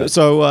right, but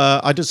so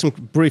I did some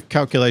brief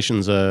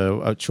calculations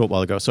a short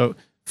while ago. So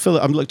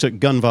I looked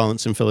at gun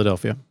violence in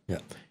Philadelphia. Yeah,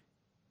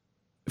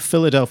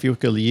 Philadelphia, we've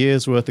got a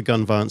year's worth of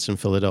gun violence in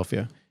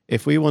Philadelphia.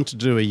 If we want to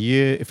do a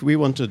year, if we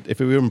were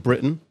in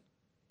Britain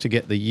to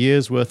get the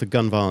year's worth of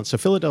gun violence. So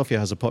Philadelphia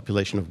has a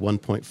population of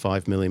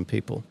 1.5 million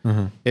people.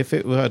 Mm-hmm. If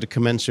it were at a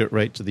commensurate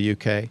rate to the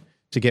UK,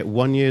 to get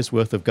 1 year's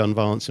worth of gun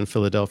violence in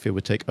Philadelphia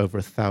would take over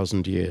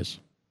 1,000 years.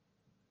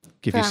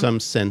 Give you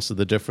some sense of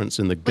the difference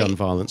in the gun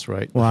violence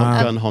rate,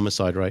 gun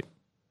homicide rate.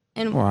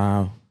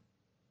 Wow.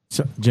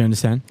 So, do you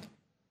understand?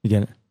 You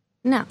get it?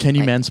 No. Can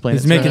you mansplain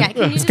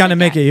it? It's kind of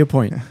make it your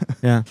point.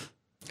 Yeah.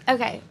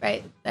 Okay,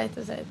 right. That's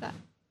what I thought.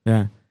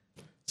 Yeah.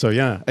 So,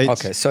 yeah.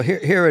 Okay, so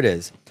here it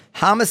is.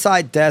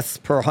 Homicide deaths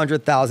per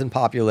 100,000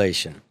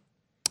 population.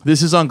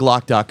 This is on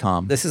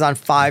Glock.com. This is on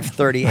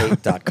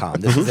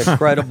 538.com. This is a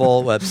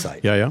credible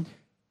website. Yeah.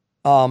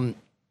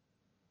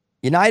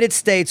 United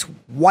States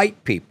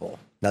white people.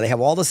 Now, they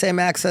have all the same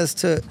access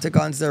to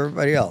guns as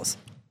everybody else.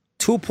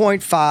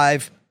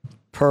 2.5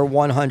 per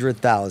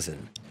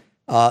 100,000.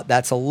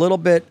 That's a little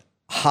bit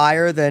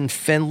higher than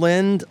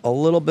Finland, a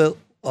little bit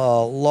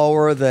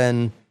lower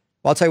than,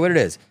 well, I'll tell you what it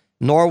is.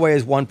 Norway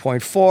is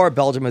 1.4,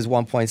 Belgium is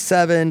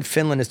 1.7,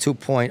 Finland is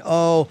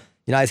 2.0,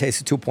 United States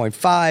is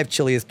 2.5,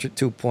 Chile is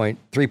 3.3,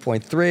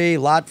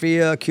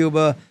 Latvia,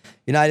 Cuba,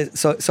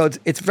 so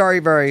it's very,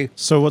 very.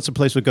 So what's a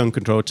place with gun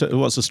control?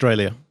 What's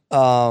Australia?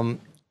 Trying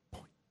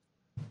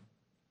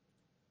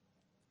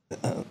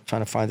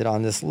to find it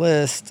on this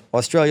list.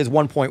 Australia is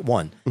 1.1.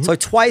 Mm-hmm. So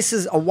twice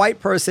as a white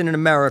person in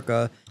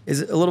America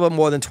is a little bit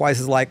more than twice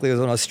as likely as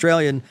an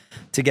Australian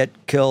to get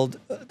killed,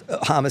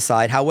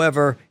 homicide.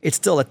 However, it's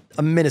still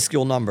a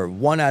minuscule number.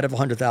 1 out of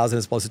 100,000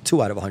 as opposed to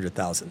 2 out of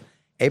 100,000.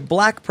 A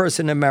black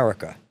person in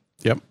America,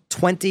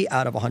 20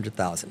 out of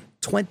 100,000.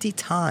 20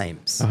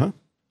 times. Uh-huh.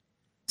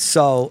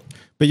 So,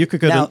 but you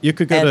could go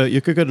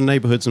to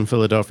neighborhoods in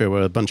Philadelphia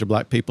where a bunch of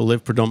black people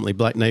live, predominantly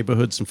black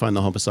neighborhoods, and find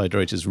the homicide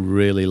rate is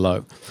really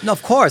low. No,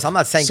 of course, I'm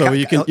not saying. So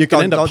you can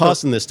end up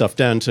passing this stuff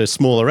down to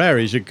smaller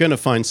areas. You're going to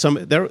find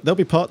there'll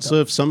be parts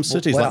of some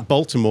cities like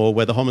Baltimore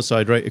where the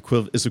homicide rate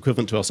is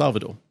equivalent to El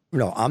Salvador.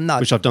 No, I'm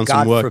not. Which I've done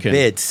God some work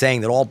forbid,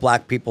 saying that all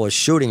black people are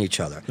shooting each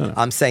other. No.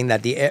 I'm saying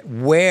that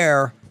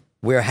where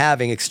we're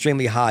having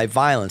extremely high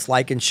violence,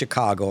 like in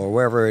Chicago or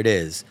wherever it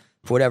is,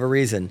 for whatever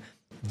reason,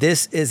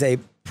 this is a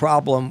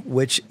problem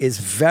which is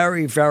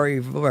very, very,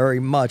 very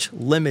much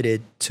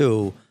limited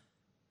to,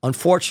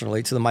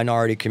 unfortunately, to the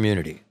minority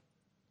community.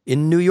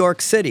 In New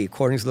York City,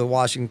 according to the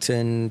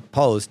Washington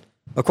Post,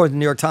 according to the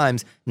New York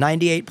Times,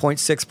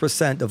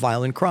 98.6% of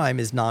violent crime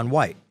is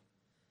non-white.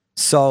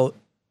 So,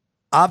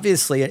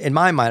 obviously, in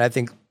my mind, I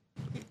think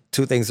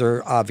two things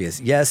are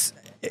obvious. Yes,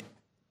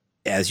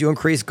 as you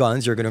increase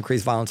guns, you're going to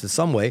increase violence in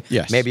some way.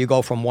 Yes. Maybe you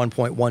go from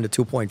 1.1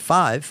 to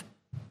 2.5.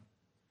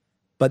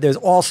 But there's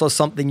also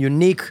something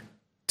unique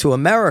to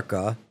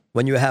America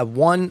when you have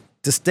one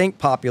distinct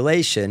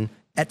population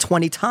at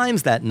 20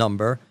 times that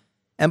number.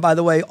 And by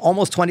the way,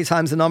 almost 20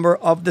 times the number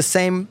of the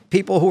same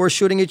people who are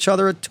shooting each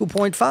other at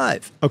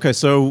 2.5. Okay,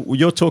 so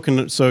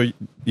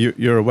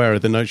you're aware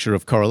of the nature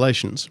of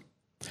correlations.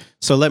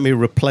 So let me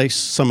replace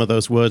some of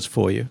those words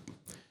for you.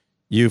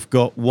 You've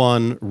got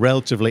one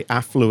relatively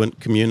affluent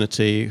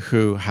community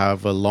who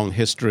have a long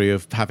history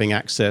of having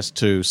access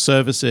to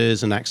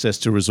services and access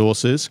to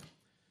resources,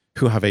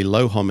 who have a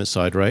low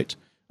homicide rate.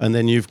 And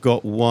then you've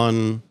got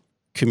one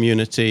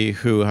community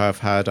who have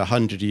had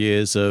 100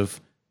 years of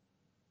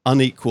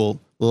unequal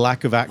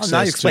lack of access.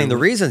 Now you explain the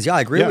reasons. Yeah,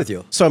 I agree with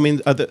you. So, I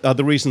mean, are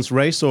the reasons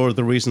race, or are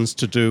the reasons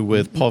to do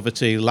with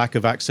poverty, lack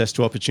of access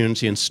to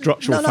opportunity, and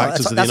structural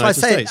factors of the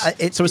United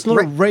States? So it's not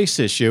a race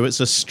issue; it's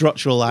a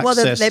structural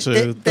access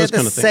to those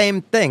kind of things.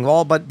 Same thing.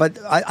 Well, but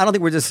I don't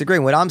think we're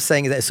disagreeing. What I'm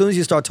saying is that as soon as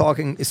you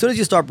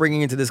start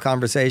bringing into this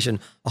conversation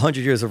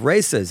 100 years of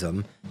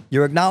racism,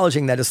 you're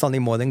acknowledging that there's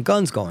something more than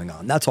guns going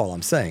on. That's all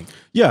I'm saying.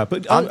 Yeah,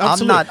 but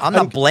I'm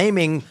not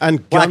blaming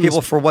black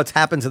people for what's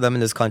happened to them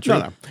in this country.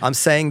 No. I'm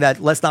saying that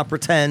let's not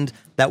pretend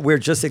that we're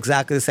just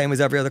exactly the same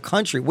as every other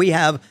country. We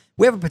have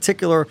a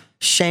particular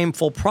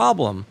shameful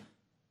problem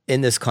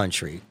in this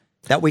country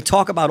that we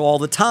talk about all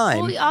the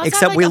time,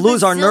 except we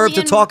lose our nerve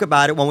to talk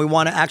about it when we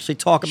want to actually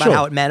talk about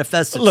how it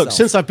manifests itself. Look,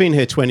 since I've been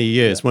here 20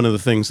 years, one of the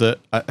things that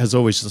has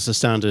always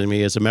astounded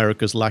me is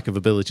America's lack of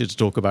ability to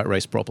talk about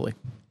race properly.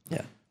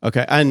 Yeah.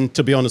 Okay, and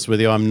to be honest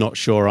with you, I'm not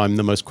sure I'm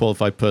the most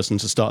qualified person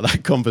to start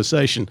that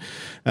conversation.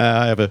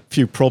 I have a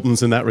few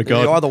problems in that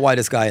regard. You are the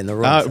whitest guy in the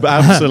room.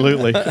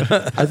 Absolutely.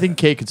 I think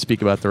Kay could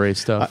speak about the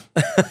race stuff.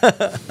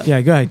 Yeah,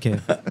 go ahead,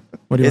 Kay.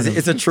 What do you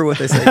is it true what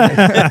they say?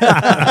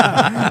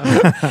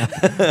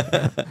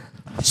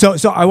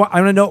 So I want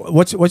to know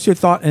what's your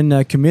thought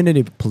in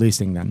community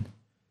policing then?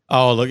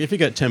 Oh, look, if you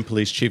get 10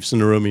 police chiefs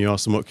in a room and you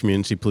ask them what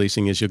community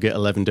policing is, you'll get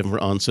 11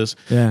 different answers.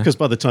 Yeah. Because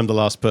by the time the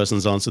last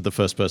person's answered, the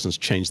first person's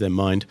changed their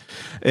mind.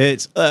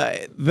 It's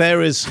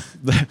there is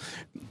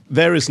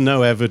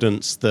no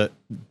evidence that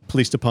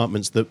police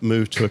departments that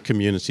move to a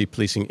community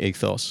policing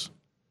ethos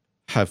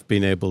have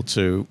been able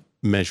to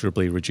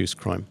measurably reduce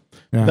crime.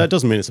 Yeah. That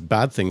doesn't mean it's a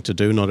bad thing to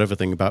do. Not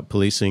everything about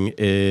policing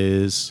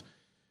is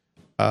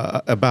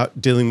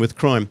about dealing with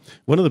crime.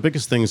 One of the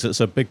biggest things that's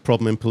a big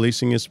problem in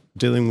policing is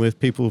dealing with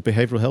people with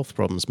behavioral health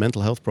problems,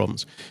 mental health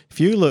problems. If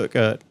you look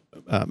at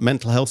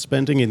mental health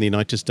spending in the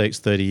United States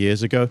 30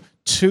 years ago,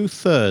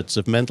 2/3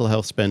 of mental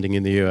health spending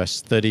in the US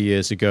 30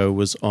 years ago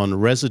was on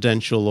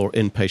residential or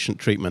inpatient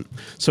treatment.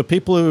 So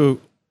people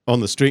who on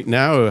the street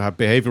now who have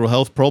behavioral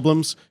health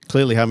problems,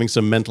 clearly having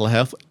some mental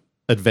health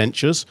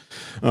adventures,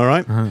 all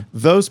right?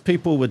 Those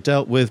people were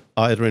dealt with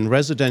either in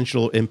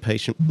residential or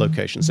inpatient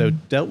locations. They were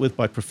dealt with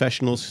by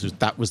professionals who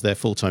that was their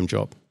full-time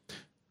job.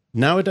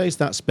 Nowadays,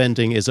 that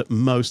spending is at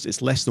most, it's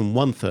less than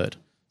 1/3.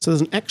 So there's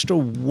an extra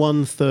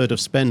 1/3 of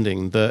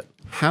spending that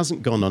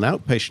hasn't gone on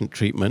outpatient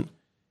treatment,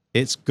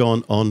 it's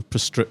gone on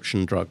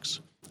prescription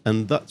drugs.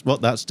 And that's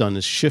what that's done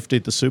is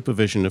shifted the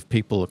supervision of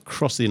people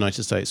across the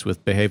United States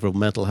with behavioral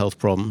mental health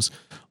problems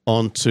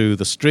onto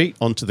the street,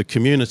 onto the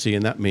community,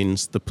 and that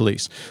means the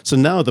police. So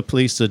now the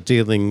police are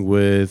dealing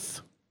with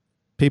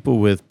people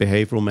with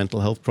behavioral mental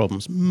health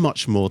problems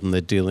much more than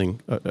they're dealing,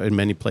 in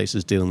many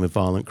places, dealing with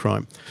violent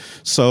crime.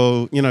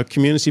 So,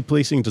 community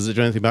policing, does it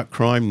do anything about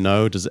crime?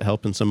 No. Does it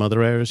help in some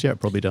other areas? Yeah,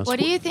 it probably does. What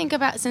do you think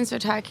about, since we're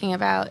talking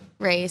about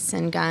race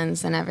and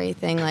guns and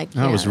everything, like,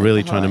 I was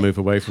really trying to move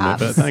away from it,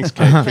 but thanks,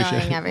 Kate.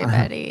 Killing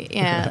everybody.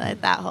 Yeah,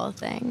 like that whole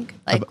thing.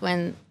 Like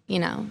when,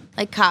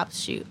 like cops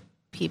shoot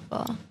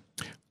people.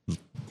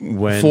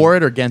 For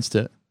it or against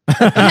it?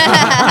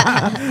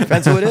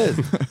 Depends who it is.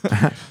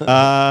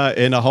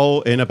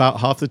 In about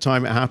half the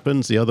time it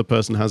happens, the other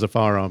person has a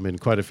firearm. In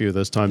quite a few of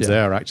those times, they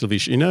are actually,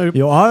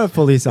 You are a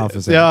police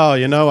officer. Yeah,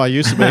 I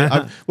used to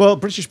be. Well,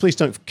 British police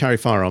don't carry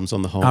firearms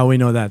on the whole. Oh, we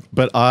know that.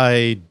 But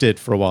I did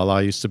for a while. I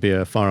used to be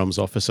a firearms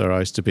officer. I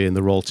used to be in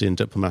the Royalty and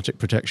Diplomatic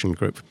Protection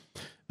Group.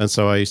 And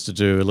so I used to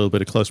do a little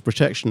bit of close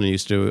protection. I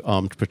used to do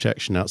armed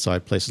protection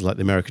outside places like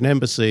the American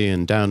Embassy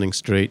and Downing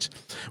Street,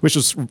 which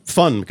was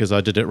fun because I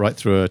did it right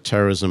through a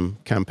terrorism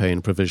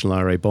campaign, provisional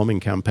IRA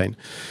bombing campaign.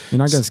 You're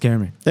not going to scare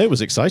me. It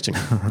was exciting,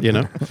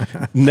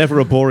 Never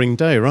a boring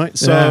day, right?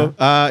 So,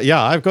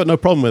 I've got no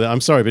problem with it. I'm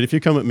sorry, but if you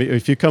come at me,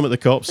 if you come at the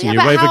cops and you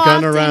wave a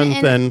gun around,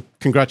 then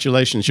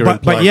congratulations, you're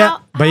implied.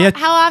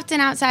 How often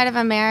outside of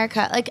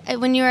America, like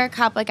when you were a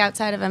cop, like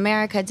outside of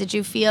America, did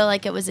you feel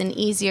like it was an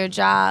easier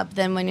job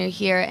than when you're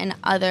here and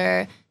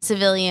other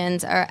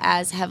civilians are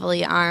as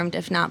heavily armed,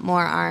 if not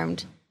more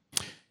armed,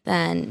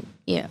 than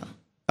you?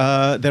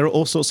 There are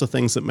all sorts of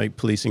things that make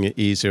policing an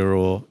easier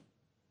or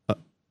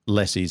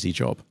less easy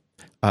job.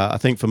 I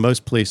think for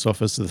most police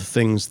officers, the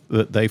things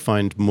that they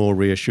find more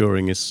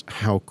reassuring is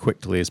how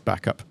quickly is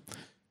backup.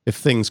 If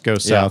things go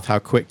south, how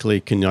quickly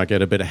can I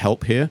get a bit of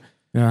help here?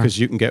 Because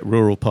you can get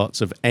rural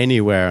parts of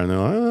anywhere, and they're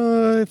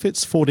like, if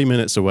it's 40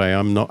 minutes away,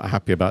 I'm not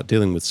happy about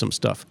dealing with some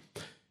stuff.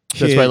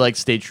 That's why like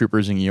state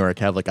troopers in New York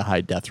have like a high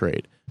death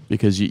rate,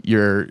 because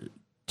you're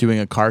doing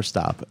a car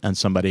stop on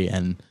somebody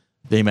and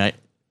they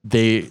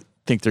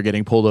think they're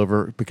getting pulled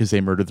over because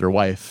they murdered their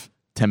wife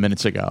 10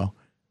 minutes ago.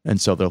 And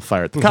so they'll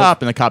fire at the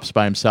cop, and the cop's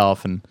by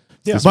himself. And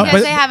because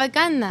they have a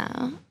gun,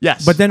 though.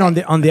 Yes, but then on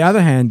the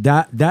other hand,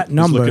 that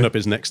number. He's looking up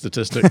his next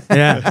statistic.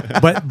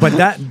 but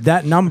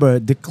that number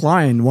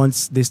declined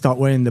once they start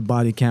wearing the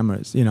body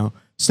cameras.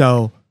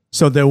 So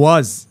there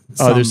was.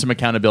 There's some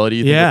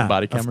accountability. With the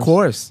body cameras. Of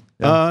course.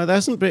 There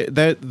hasn't been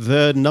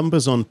the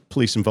numbers on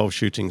police-involved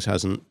shootings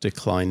hasn't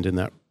declined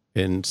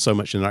in so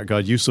much in that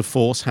regard. Use of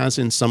force has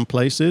in some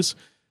places.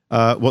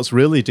 What's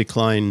really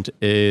declined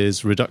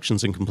is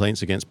reductions in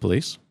complaints against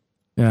police.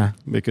 Yeah.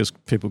 Because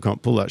people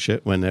can't pull that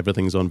shit when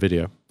everything's on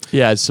video.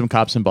 Yeah, as some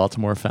cops in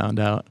Baltimore found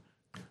out.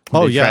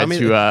 Oh, They yeah. tried I mean,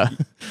 to,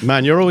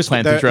 man, you're always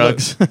plant the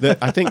drugs.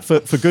 I think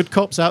for good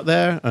cops out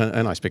there,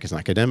 and I speak as an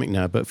academic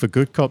now, but for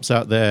good cops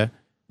out there,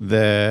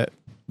 there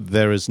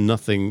is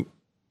nothing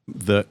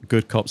that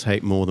good cops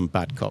hate more than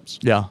bad cops.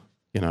 yeah.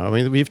 You know, I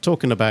mean, we've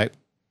talking about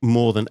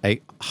more than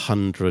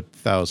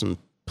 800,000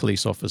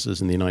 police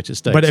officers in the United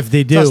States. But if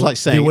they do, That's like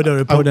saying, they would have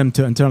reported them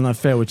to internal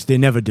affairs, which they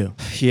never do.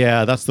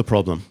 Yeah, that's the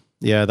problem.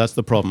 Yeah, that's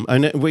the problem.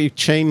 And we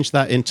changed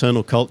that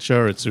internal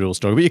culture. It's a real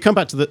story. But you come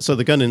back to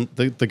the gun in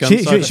the gun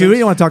side. She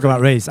really want to talk about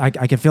race. I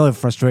can feel her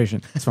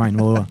frustration. It's fine.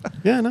 We'll,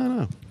 Yeah,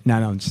 no.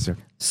 no, I'm just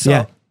joking. So,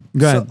 yeah,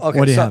 go ahead. Okay,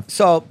 What do you have?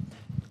 So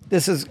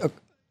this is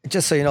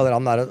just so you know that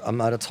I'm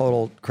not a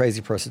total crazy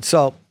person.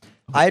 So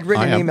I had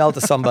written I an am. email to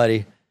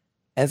somebody,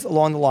 and it's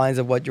along the lines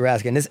of what you're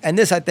asking.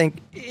 This I think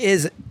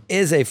is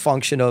a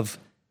function of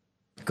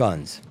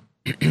guns.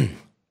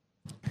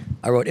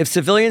 I wrote, if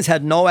civilians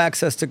had no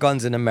access to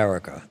guns in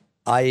America,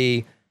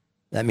 i.e.,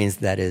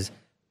 that is,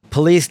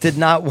 police did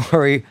not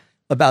worry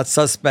about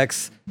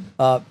suspects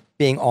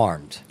being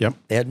armed. Yep.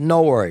 They had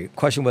no worry.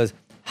 Question was,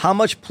 how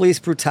much police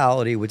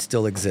brutality would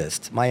still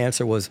exist? My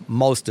answer was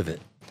most of it.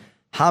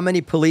 How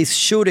many police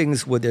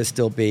shootings would there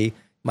still be?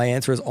 My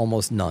answer is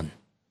almost none.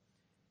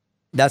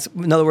 That's,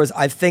 in other words,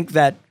 I think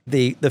that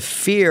the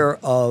fear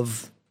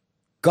of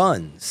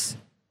guns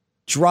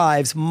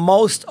drives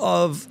most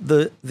of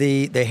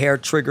the hair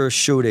trigger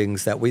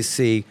shootings that we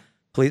see,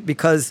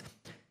 because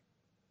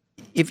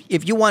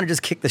if you want to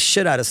just kick the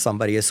shit out of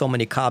somebody, as so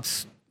many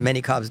cops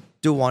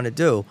do want to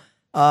do,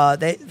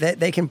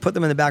 they can put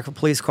them in the back of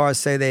police cars,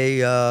 say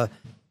they were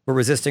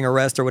resisting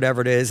arrest or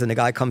whatever it is, and the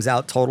guy comes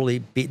out totally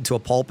beaten to a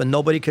pulp, and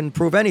nobody can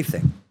prove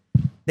anything.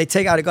 They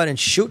take out a gun and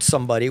shoot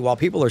somebody while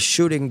people are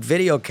shooting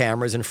video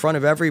cameras in front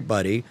of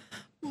everybody.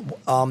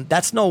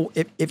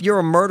 If you're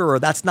a murderer,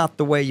 that's not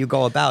the way you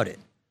go about it.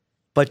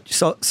 But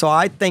so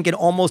I think in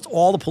almost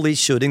all the police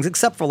shootings,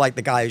 except for like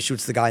the guy who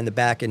shoots the guy in the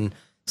back in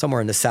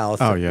somewhere in the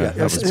South. Oh, yeah.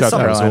 That was South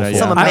Carolina,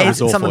 yeah.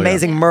 Some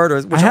amazing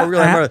murders, which are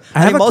really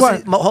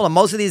murders.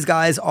 Most of these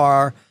guys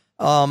are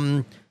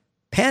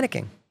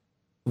panicking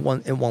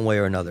in one way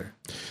or another.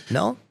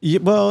 No? Yeah,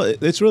 well,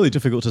 it's really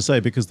difficult to say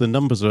because the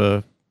numbers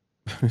are.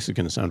 This is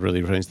going to sound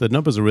really strange. The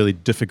numbers are really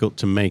difficult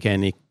to make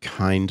any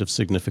kind of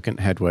significant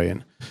headway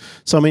in.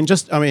 So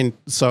just common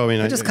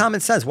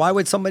sense. Why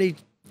would somebody?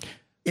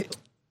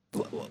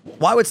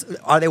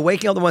 Are they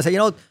waking up and say,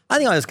 I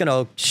think I'm just going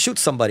to shoot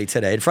somebody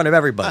today in front of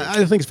everybody?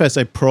 I think it's fair to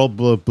say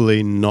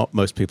probably not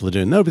most people are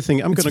doing. Nobody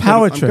think I'm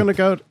going to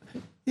go.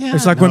 Yeah,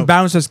 it's like when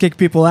bouncers kick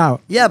people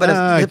out. Yeah,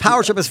 but the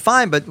power trip is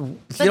fine, but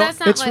that's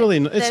not it's really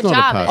it's not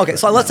a power. Okay,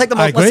 so let's take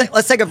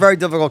let's take a very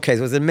difficult case.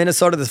 It was in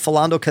Minnesota, this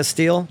Philando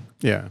Castile.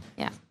 Yeah.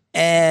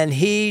 And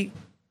he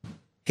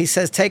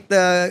says,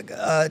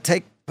 let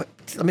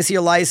me see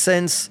your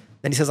license.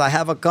 Then he says, I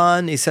have a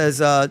gun. He says,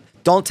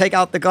 don't take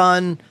out the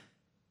gun.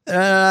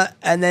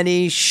 And then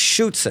he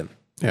shoots him.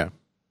 Yeah.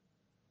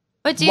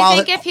 But do you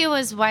think if he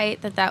was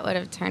white that would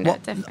have turned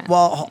out different?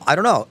 Well, I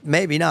don't know.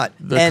 Maybe not.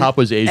 The cop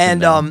was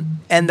Asian.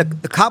 And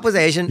the cop was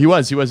Asian. He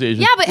was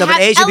Asian. Yeah, but,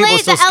 Asian people are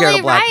still scared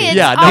of black people.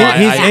 Yeah,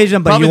 he's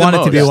Asian, but you want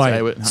it to be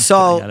white.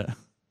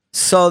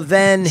 So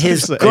then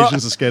his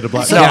Asians are scared of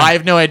black people. No, I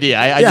have no idea.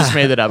 I just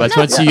made that up. I just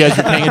want to see you guys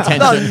were paying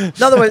attention.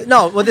 In other words,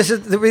 well, this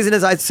is the reason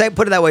is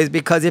put it that way is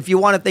because if you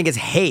want to think it's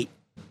hate,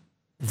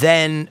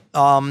 then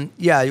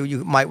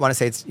you might want to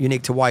say it's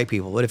unique to white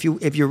people. But if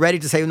you're ready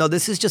to say no,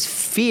 this is just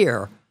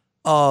fear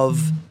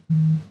of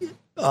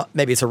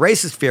maybe it's a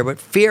racist fear, but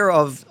fear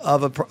of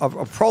a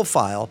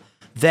profile,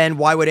 then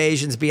why would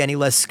Asians be any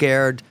less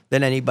scared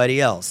than anybody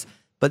else?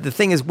 But the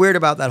thing is weird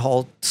about that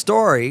whole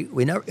story,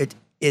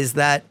 is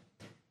that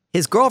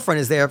his girlfriend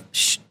is there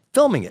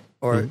filming it,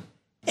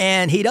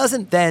 and he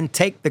doesn't then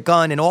take the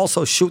gun and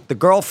also shoot the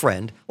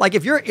girlfriend. Like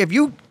if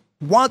you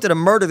wanted to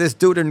murder this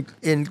dude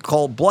in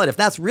cold blood, if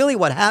that's really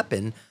what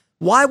happened,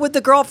 why would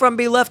the girlfriend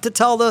be left to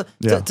tell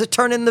to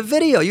turn in the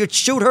video? You'd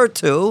shoot her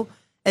too,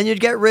 and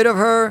you'd get rid of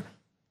her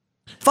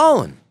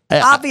phone.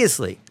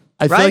 Obviously.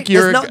 I feel like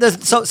you're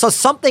so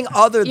something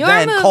other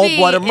than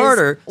cold-blooded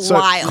murder.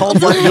 Wild.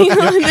 Cold-blooded.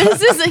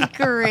 This is a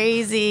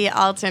crazy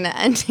alternate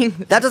ending.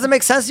 That doesn't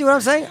make sense to you. What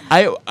I'm saying?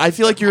 I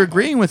feel like you're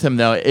agreeing with him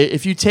though.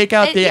 If you take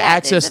out the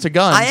access to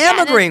guns, I am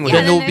agreeing with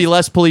then him. there will be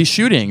less police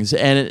shootings,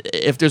 and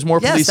if there's more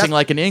policing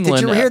like in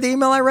England, did you hear the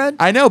email I read?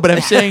 I know, but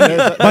I'm saying,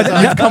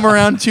 but you've come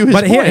around to his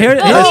point.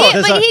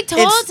 But he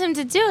told him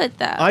to do it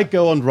though. I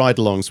go on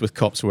ride-alongs with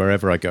cops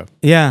wherever I go.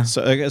 Yeah.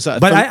 So,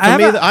 but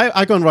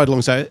I go on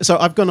ride-alongs. So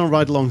I've gone on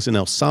ride-alongs in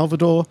El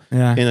Salvador,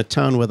 in a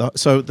town where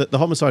the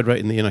homicide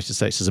rate in the United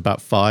States is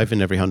about 5 in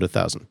every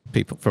 100,000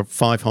 people. For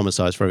 5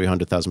 homicides for every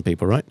 100,000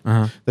 people, right?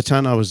 Uh-huh. The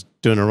town I was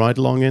doing a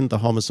ride-along in, the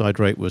homicide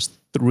rate was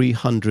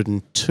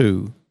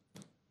 302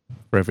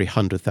 for every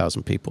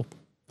 100,000 people.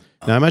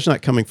 Now imagine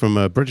that coming from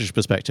a British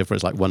perspective, where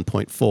it's like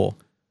 1.4.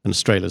 And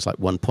Australia's like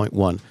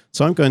 1.1.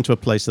 So I'm going to a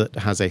place that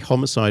has a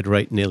homicide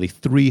rate nearly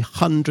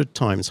 300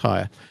 times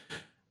higher.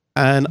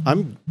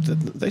 And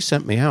they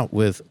sent me out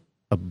with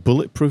a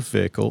bulletproof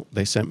vehicle.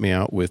 They sent me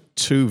out with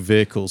 2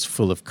 vehicles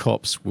full of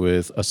cops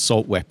with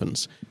assault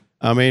weapons.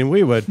 I mean,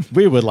 we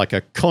were like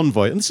a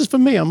convoy. And this is for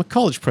me. I'm a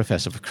college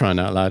professor, for crying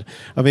out loud.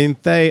 I mean,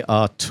 they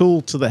are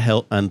tooled to the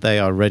hilt and they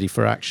are ready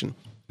for action.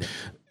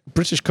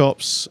 British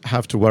cops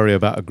have to worry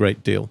about a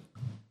great deal,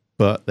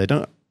 but they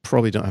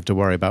probably don't have to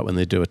worry about when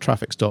they do a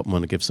traffic stop and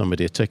want to give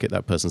somebody a ticket,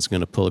 that person's going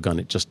to pull a gun.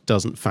 It just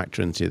doesn't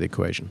factor into the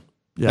equation.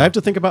 Yeah. They have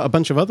to think about a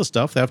bunch of other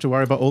stuff. They have to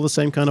worry about all the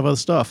same kind of other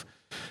stuff,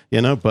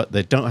 but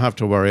they don't have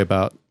to worry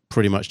about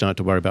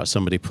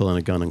somebody pulling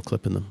a gun and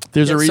clipping them.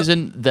 There's a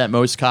reason that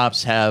most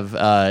cops have,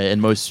 in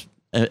most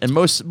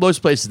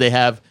places, they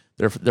have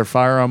their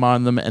firearm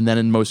on them, and then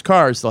in most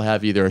cars, they'll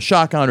have either a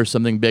shotgun or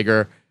something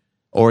bigger,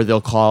 or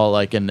they'll call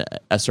like an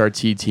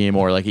SRT team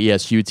or like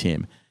ESU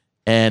team.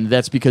 And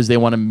that's because they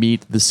want to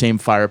meet the same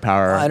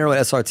firepower. I don't know what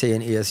SRT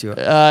and ESU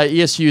are.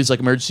 ESU is like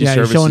Emergency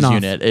Services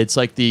Unit. It's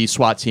like the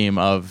SWAT team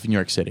of New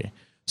York City.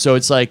 So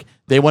it's like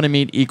they want to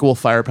meet equal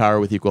firepower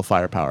with equal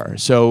firepower.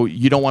 So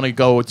you don't want to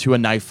go to a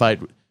knife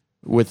fight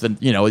with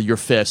your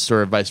fists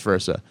or vice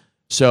versa.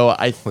 So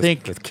I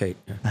think with Kate,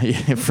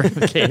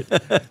 with Kate.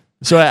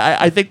 So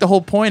I think the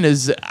whole point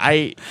is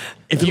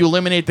if you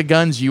eliminate the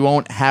guns, you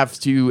won't have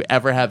to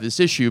ever have this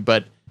issue.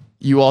 But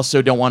you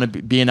also don't want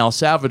to be in El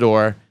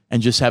Salvador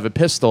and just have a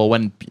pistol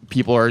when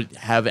people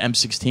have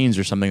M16s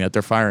or something that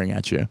they're firing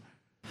at you.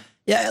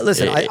 Yeah,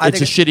 listen, I it's think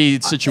a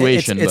shitty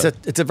situation.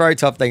 It's a very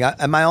tough thing.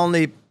 And my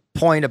only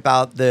point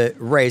about the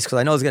race, because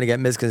I know it's going to get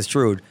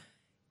misconstrued,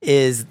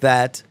 is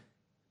that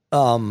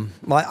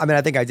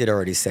I think I did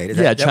already say it.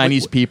 Yeah,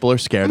 Chinese people are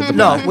scared of the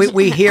No,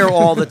 we hear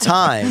all the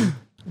time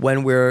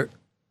when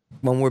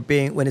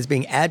it's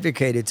being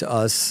advocated to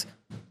us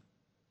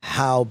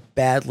how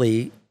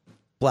badly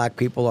black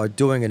people are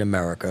doing in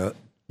America.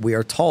 We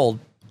are told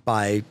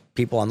by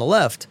people on the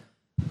left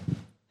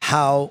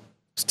how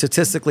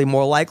statistically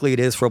more likely it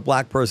is for a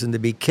black person to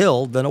be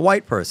killed than a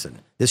white person.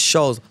 This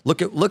shows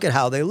look at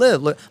how they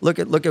live. Look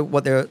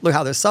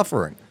how they're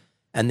suffering,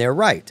 and they're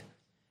right.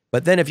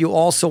 But then if you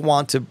also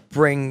want to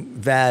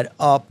bring that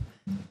up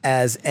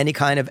as any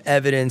kind of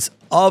evidence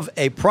of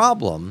a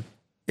problem,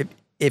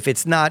 if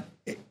it's not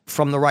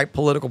from the right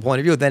political point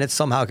of view, then it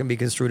somehow can be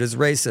construed as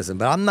racism.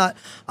 But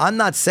I'm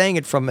not saying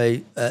it from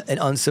an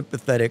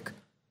unsympathetic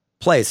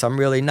place. I'm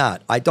really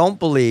not. I don't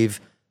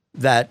believe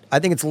that. I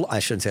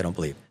shouldn't say I don't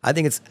believe. I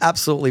think it's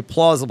absolutely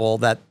plausible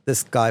that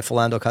this guy,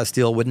 Philando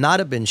Castile, would not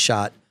have been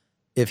shot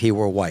if he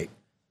were white.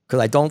 Because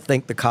I don't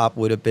think the cop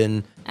would have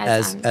been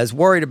as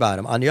worried about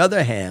him. On the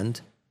other hand,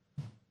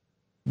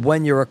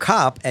 when you're a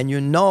cop and you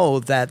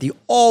know that the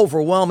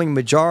overwhelming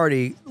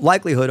majority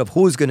likelihood of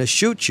who's going to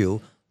shoot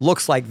you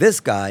looks like this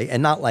guy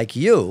and not like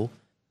you,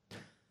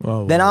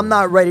 then I'm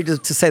not ready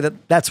to say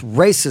that that's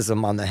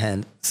racism on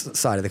the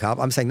side of the cop.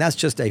 I'm saying that's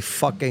just a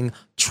fucking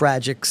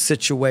tragic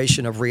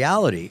situation of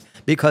reality.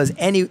 Because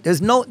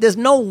there's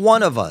no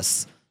one of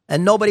us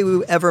and nobody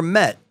we've ever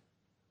met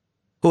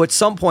who at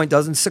some point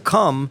doesn't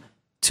succumb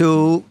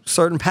to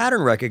certain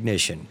pattern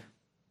recognition.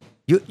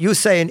 You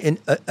say in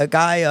a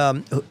guy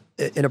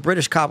in a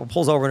British cop who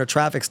pulls over in a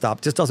traffic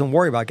stop just doesn't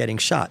worry about getting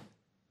shot.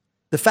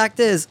 The fact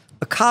is,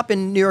 a cop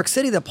in New York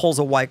City that pulls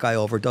a white guy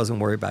over doesn't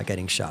worry about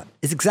getting shot.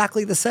 It's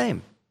exactly the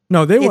same.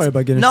 No, they worry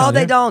about getting shot. No,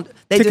 they don't.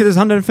 Ticket is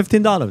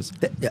 $115.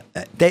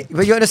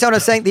 But you understand what I'm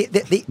saying?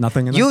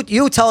 Nothing in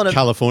you telling them.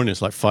 California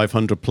is like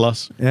 500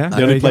 plus. Yeah.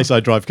 The only place I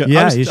drive.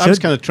 Yeah, I was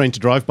kind of trained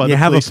to drive by the police.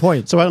 You have a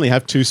point. So I only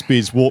have 2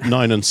 speeds, warp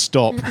 9 and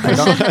stop.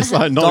 It's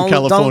like not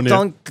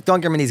California.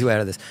 Don't give me an easy way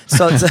out of this.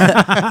 So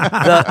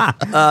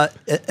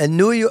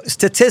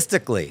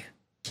statistically,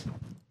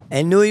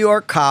 a New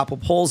York cop who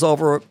pulls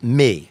over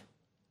me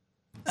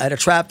at a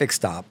traffic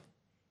stop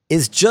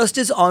is just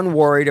as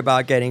unworried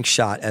about getting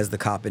shot as the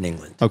cop in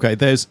England. Okay,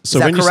 is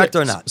that correct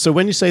or not? So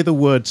when you say the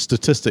word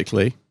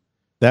statistically,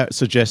 that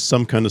suggests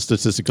some kind of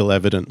statistical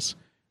evidence.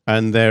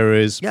 And there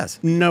is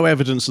no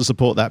evidence to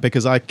support that,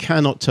 because I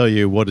cannot tell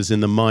you what is in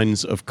the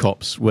minds of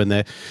cops when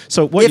they're...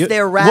 If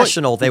they're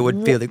rational, they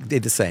would feel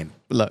the same.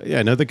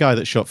 The guy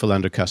that shot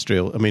Philando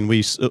Castile, I mean,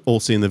 we all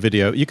seen the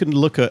video. You can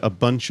look at a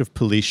bunch of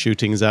police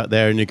shootings out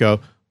there and you go,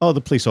 oh, the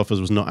police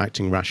officer was not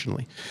acting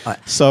rationally.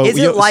 So is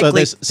it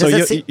likely?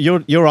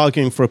 You're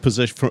arguing for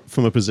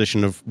from a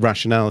position of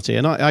rationality,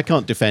 and I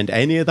can't defend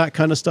any of that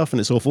kind of stuff, and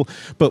it's awful.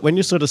 But when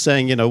you're sort of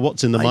saying,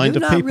 what's in the mind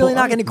of people, you're really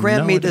not going to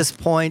grant me this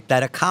point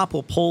that a cop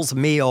who pulls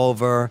me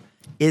over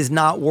is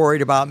not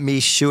worried about me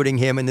shooting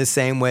him in the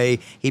same way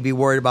he'd be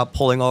worried about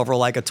pulling over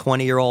like a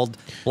 20-year-old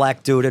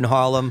black dude in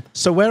Harlem.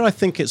 So where I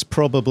think it's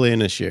probably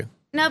an issue.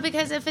 No,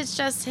 because if it's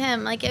just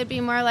him, like it'd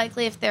be more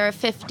likely if there are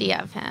 50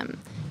 of him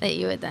that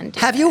you would then do.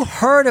 Have you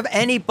heard of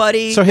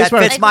anybody that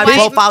fits my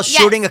profile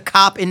shooting a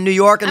cop in New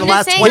York in the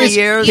last 20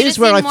 years? Here's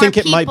where I think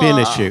it might be an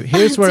issue.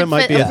 Here's where it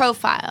might be a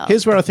profile.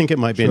 Here's where I think it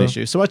might be an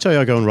issue. So I tell you,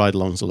 I go on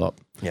ride-alongs a lot.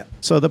 Yeah.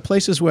 So the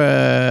places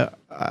where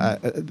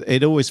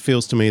it always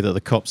feels to me that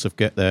the cops have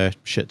get their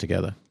shit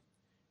together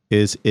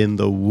is in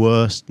the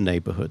worst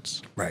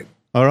neighborhoods. Right.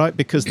 All right,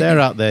 because they're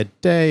out there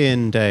day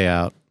in, day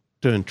out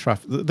doing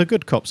traffic. The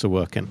good cops are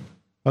working.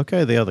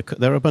 Okay, there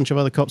are a bunch of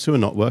other cops who are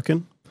not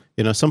working.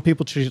 Some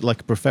people treat it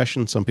like a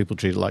profession, some people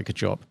treat it like a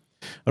job.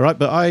 All right,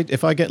 but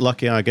if I get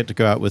lucky, I get to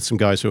go out with some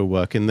guys who are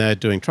working. They're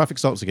doing traffic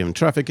stops, they're giving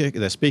traffic,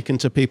 they're speaking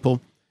to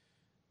people.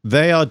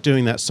 They are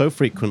doing that so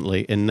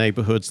frequently in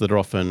neighborhoods that are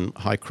often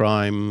high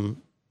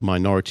crime,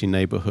 minority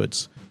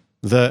neighborhoods,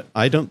 that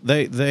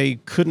they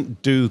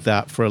couldn't do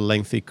that for a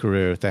lengthy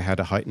career if they had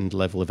a heightened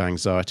level of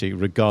anxiety,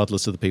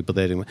 regardless of the people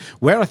they're dealing with.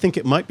 Where I think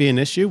it might be an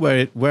issue,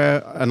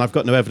 where and I've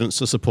got no evidence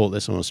to support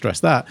this, I want to stress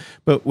that,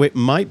 but it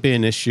might be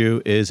an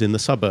issue is in the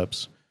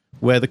suburbs,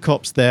 where the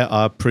cops there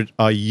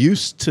are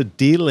used to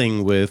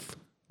dealing with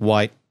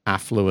white,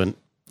 affluent,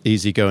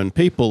 easygoing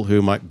people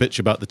who might bitch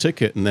about the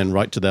ticket and then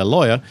write to their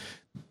lawyer.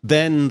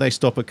 Then they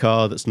stop a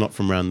car that's not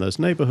from around those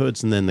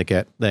neighborhoods, and then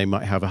they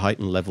might have a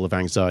heightened level of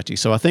anxiety.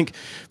 So I think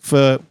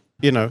for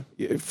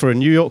a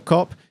New York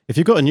cop, if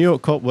you've got a New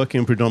York cop working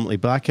in a predominantly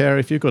black area,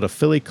 if you've got a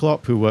Philly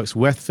cop who works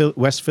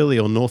West Philly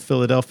or North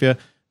Philadelphia,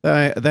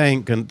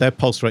 their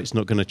pulse rate's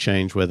not going to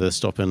change whether they're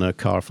stopping a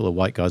car full of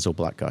white guys or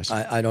black guys.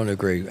 I don't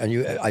agree,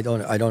 and I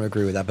don't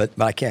agree with that. But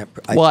I can't.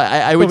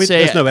 I would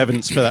say there's no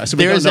evidence for that. So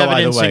there is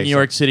evidence in New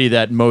York City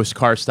that most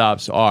car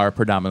stops are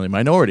predominantly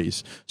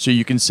minorities. So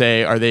you can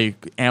say, are they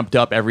amped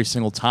up every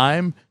single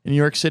time in New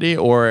York City,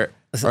 or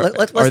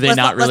are they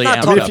not really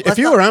amped up? If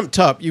you were amped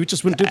up, you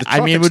just wouldn't do the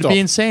traffic stop. It would be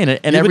insane.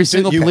 And every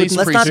single police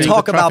precinct. Let's not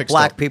talk about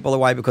black stop. people or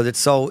white because it's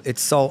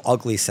so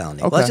ugly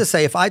sounding. Okay. Let's just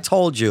say if I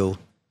told you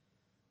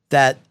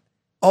that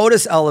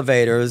Otis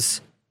elevators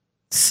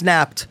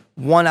snapped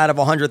 1 out of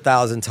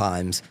 100,000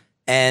 times,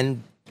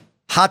 and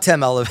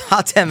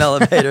Hatem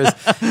elevators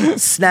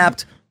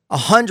snapped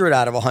 100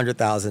 out of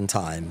 100,000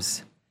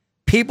 times.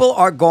 People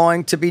are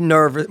going to be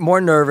more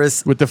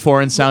nervous with the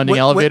foreign sounding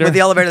elevator. With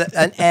the elevator,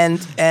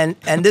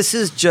 and this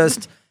is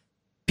just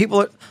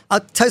people.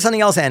 I'll tell you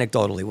something else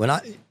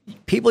anecdotally.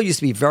 People used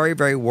to be very,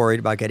 very worried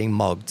about getting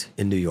mugged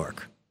in New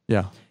York.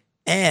 Yeah.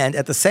 And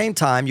at the same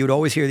time, you would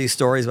always hear these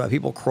stories about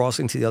people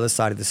crossing to the other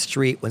side of the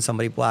street when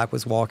somebody black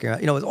was walking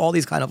around. It was all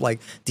these kind of like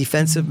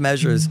defensive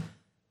measures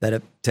that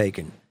have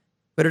taken.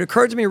 But it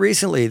occurred to me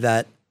recently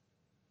that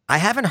I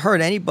haven't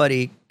heard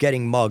anybody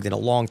getting mugged in a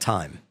long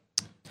time.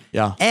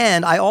 Yeah.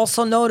 And I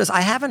also noticed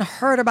I haven't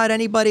heard about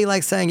anybody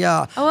like saying,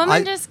 yeah. A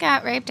woman just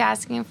got raped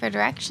asking for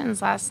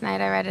directions last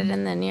night. I read it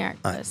in the New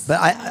York Post.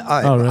 But I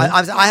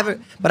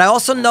haven't. But I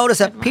also noticed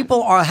that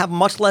people have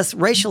much less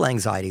racial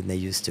anxiety than they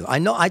used to.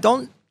 I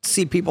don't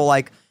see people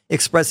like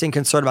expressing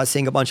concern about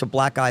seeing a bunch of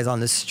black guys on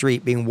the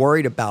street being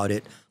worried about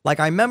it. Like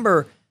I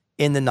remember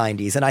in the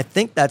 90s, and I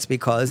think that's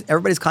because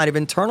everybody's kind of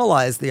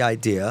internalized the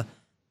idea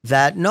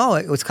that no,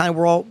 it was kind of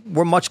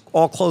we're much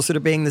all closer to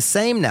being the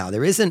same now.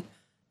 There isn't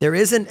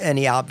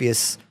any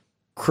obvious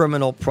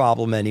criminal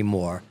problem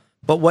anymore.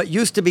 But what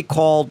used to be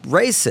called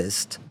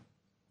racist,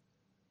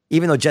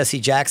 even though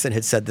Jesse Jackson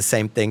had said the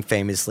same thing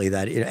famously,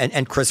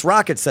 and Chris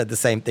Rock had said the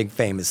same thing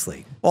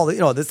famously, all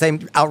the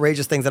same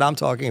outrageous things that I'm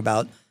talking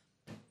about.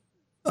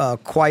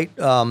 Black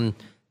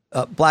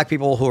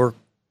people who are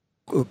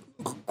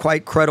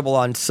quite credible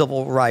on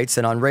civil rights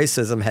and on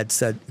racism had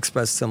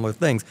expressed similar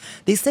things.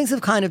 These things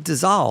have kind of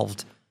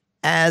dissolved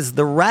as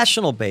the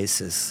rational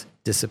basis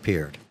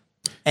disappeared.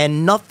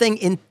 And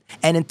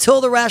until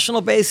the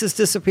rational basis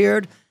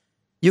disappeared,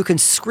 you can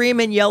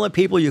scream and yell at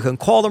people. You can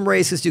call them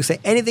racist. You can say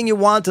anything you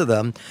want to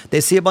them.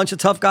 They see a bunch of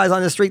tough guys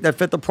on the street that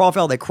fit the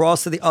profile. They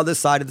cross to the other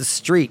side of the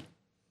street.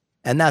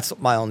 And that's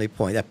my only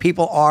point, that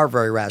people are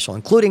very rational,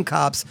 including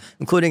cops,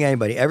 including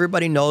anybody.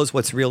 Everybody knows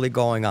what's really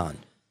going on.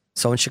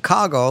 So in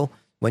Chicago,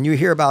 when you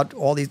hear about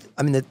all these,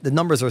 the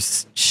numbers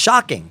are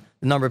shocking,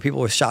 the number of people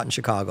who were shot in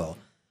Chicago.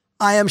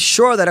 I am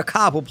sure that a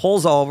cop who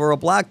pulls over a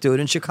black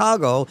dude in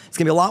Chicago is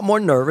going to be a lot more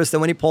nervous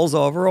than when he pulls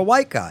over a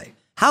white guy.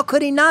 How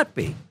could he not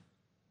be?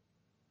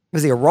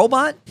 Was he a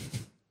robot?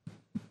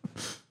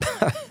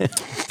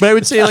 But I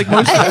would say like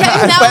most.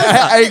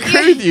 I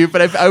agree with you,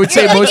 but I would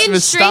say most of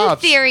his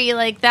stops. Theory,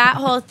 like that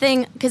whole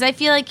thing, because I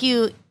feel like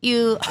you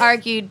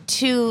argued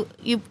too.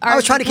 I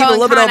was trying to keep a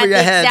little bit over your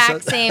head.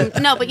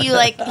 No, but you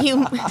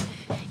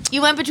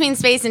went between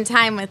space and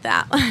time with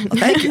that one.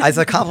 Thank you. As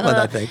a compliment,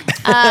 I think.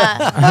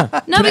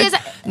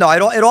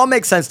 It all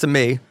makes sense to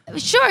me.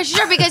 Sure,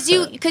 because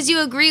you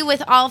agree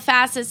with all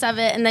facets of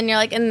it, and then you're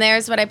like, and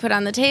there's what I put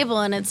on the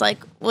table, and it's like,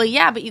 well,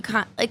 yeah, but you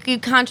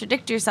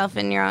contradict yourself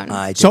in your own.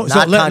 So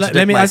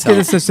let me ask you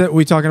this: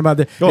 we're talking about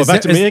the. Oh,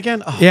 back to me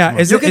again? Oh, yeah,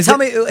 you can tell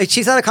me.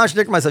 She's not a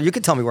contradicting myself. You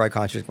can tell me where I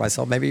contradict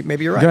myself. Maybe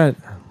you're right. Go ahead.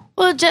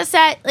 Well, just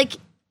that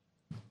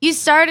you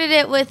started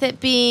it with it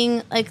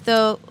being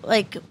the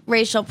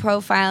racial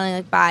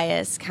profiling,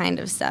 bias kind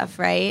of stuff,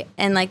 right?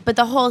 And but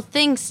the whole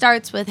thing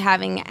starts with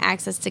having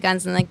access to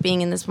guns and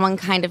being in this one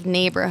kind of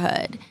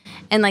neighborhood.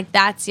 And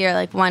that's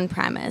your one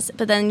premise.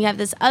 But then you have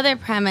this other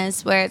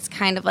premise where it's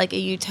kind of like a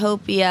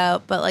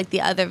utopia, but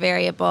the other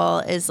variable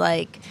is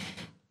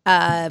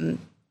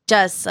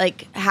just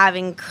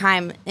having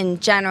crime in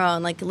general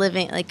and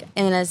living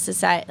in a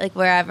society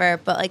wherever,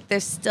 but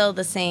there's still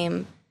the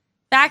same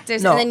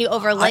factors, and then you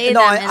overlay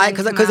them.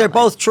 Because they're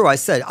both true. I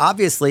said,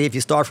 obviously, if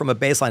you start from a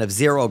baseline of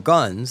 0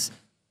 guns,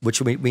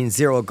 which means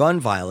zero gun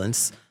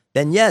violence,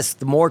 then yes,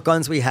 the more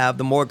guns we have,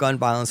 the more gun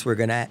violence we're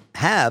going to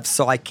have.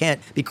 So I can't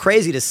be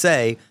crazy to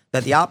say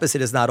that the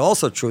opposite is not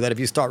also true, that if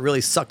you start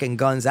really sucking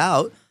guns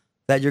out,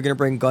 that you're going to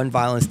bring gun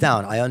violence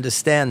down. I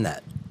understand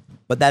that.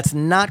 But that's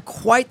not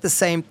quite the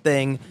same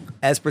thing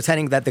as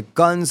pretending that the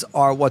guns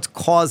are what's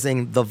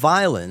causing the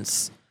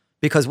violence,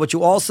 because what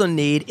you also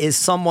need is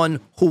someone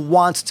who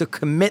wants to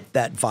commit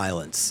that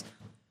violence,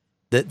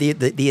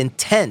 the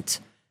intent.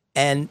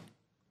 And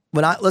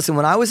when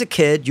I was a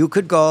kid, you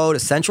could go to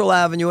Central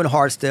Avenue in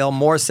Hartsdale,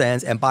 Moore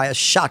Sands, and buy a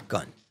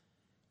shotgun.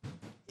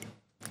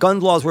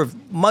 Gun laws were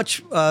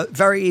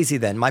very easy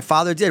then. My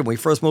father did. When we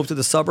first moved to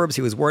the suburbs,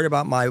 he was worried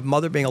about my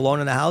mother being alone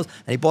in the house,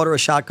 and he bought her a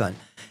shotgun.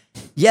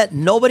 Yet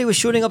nobody was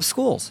shooting up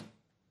schools.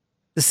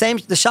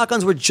 The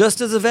shotguns were just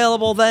as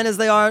available then as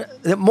they are,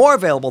 more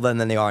available then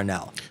than they are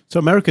now. So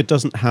America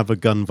doesn't have a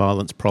gun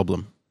violence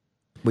problem.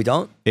 We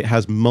don't? It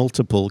has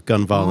multiple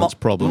gun violence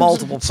problems.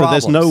 Multiple so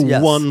problems. So there's no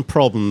yes. one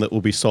problem that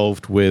will be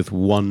solved with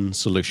one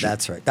solution.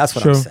 That's right. That's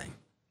what I'm saying.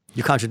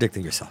 You're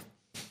contradicting yourself.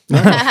 So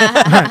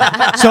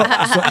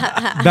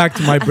back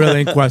to my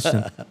brilliant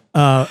question.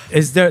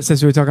 Is there,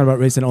 since we were talking about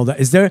race and all that,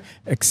 is there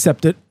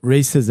accepted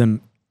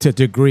racism to a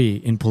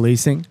degree in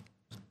policing?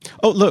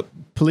 Oh, look,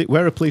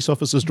 where are police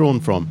officers drawn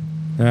from?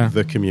 Yeah.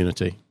 The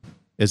community.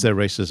 Is there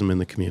racism in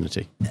the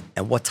community?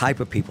 And what type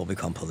of people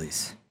become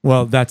police?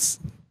 Well, that's...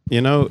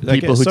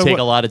 people who take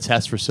a lot of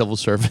tests for civil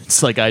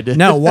servants like I did.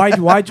 No, why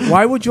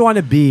would you want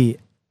to be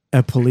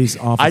a police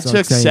officer? I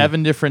took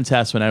 7 different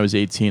tests when I was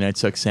 18. I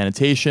took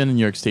sanitation,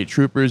 New York State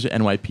Troopers,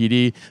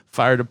 NYPD,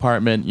 Fire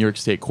Department, New York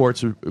State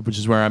Courts, which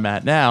is where I'm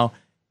at now.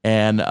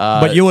 And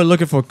but you were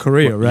looking for a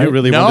career, right? You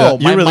really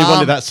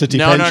wanted that city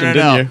pension,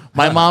 didn't you?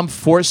 My mom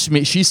forced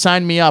me. She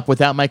signed me up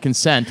without my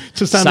consent.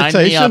 To signed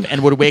me up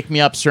and would wake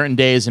me up certain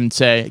days and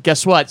say,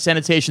 "Guess what?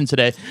 Sanitation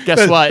today.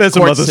 Guess what? There's Courts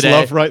a mother's today."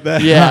 love right there.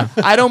 Yeah,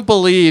 I don't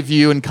believe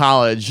you in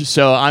college,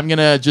 so I'm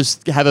gonna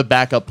just have a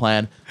backup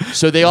plan.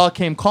 So they all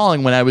came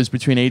calling when I was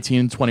between 18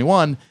 and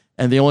 21.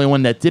 And the only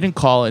one that didn't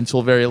call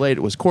until very late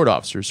was court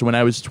officers. So when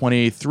I was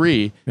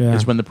 23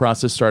 is when the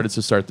process started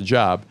to start the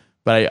job.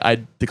 But I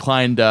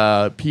declined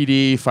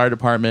PD, fire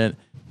department,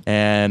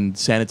 and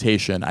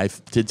sanitation. I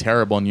did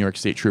terrible in New York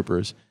State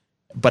Troopers.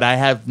 But I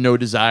have no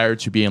desire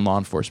to be in law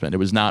enforcement. It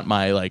was not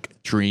my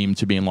dream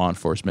to be in law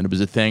enforcement. It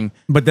was a thing.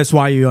 But that's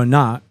why you're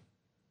not.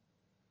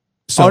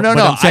 So, no.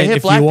 I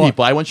hate black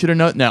people. I want you to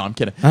know. No, I'm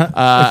kidding.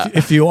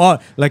 If you are,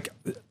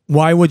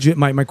 why would you?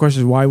 My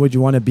question is, why would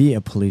you want to be a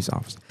police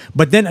officer?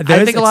 But then I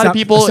think a lot of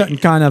people, a certain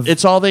kind of,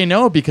 it's all they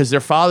know because their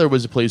father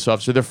was a police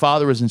officer. Their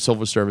father was in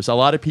civil service. A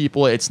lot of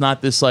people, it's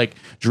not this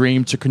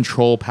dream to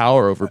control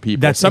power over people.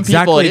 That's some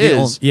exactly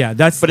people it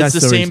is. But it's the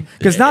same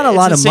because not a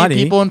lot of money.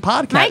 People in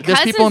podcast.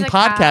 There's people in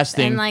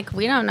podcasting, and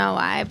we don't know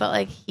why,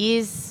 but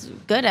he's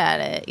good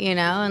at it,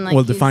 and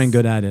well, define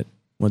good at it.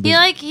 He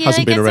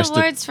gets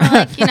awards for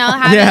having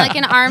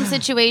an armed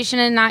situation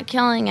and not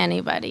killing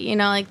anybody,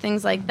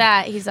 things like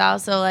that. He's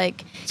also he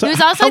was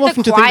also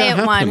the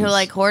quiet one who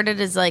hoarded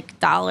his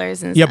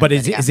dollars and yeah. stuff But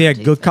is he a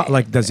good cop?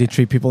 Does he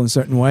treat people in a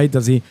certain way?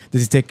 Does he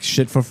take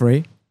shit for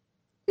free?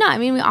 No, I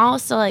mean we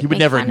also he would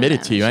never admit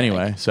it to you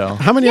anyway. So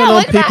how many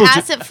unarmed people?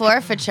 Asset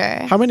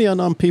forfeiture. How many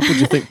unarmed people do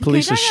you think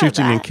police are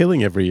shooting and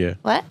killing every year?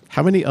 What?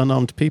 How many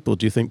unarmed people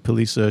do you think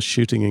police are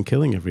shooting and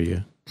killing every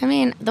year? I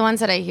mean, the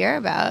ones that I hear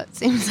about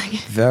seems like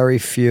very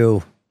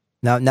few.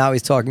 Now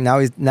he's talking. Now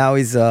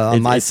he's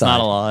on my side. It's not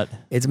a lot.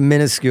 It's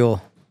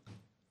minuscule.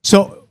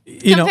 So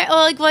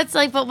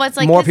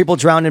what's more people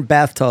drown in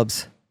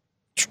bathtubs.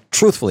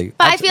 Truthfully,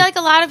 but I feel like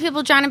a lot of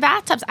people drown in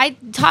bathtubs. I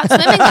taught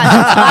swimming lessons.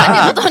 A lot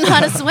of people don't know how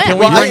to swim. Can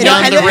we bring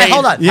down the rate?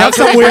 Hold on. You have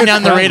some weird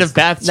down the rate of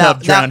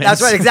bathtub drowning.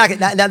 That's right. Exactly.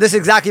 Now this is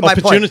exactly my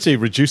point. Opportunity.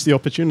 Reduce the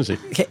opportunity.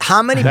 Okay,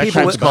 how many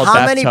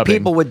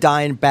people would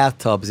die in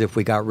bathtubs if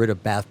we got rid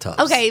of bathtubs?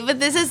 Okay, but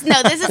this is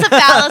a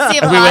fallacy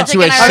of If we went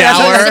to a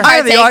shower, part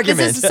of the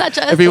argument.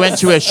 If we went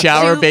to a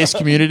shower-based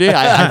community,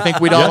 I think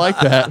we'd all like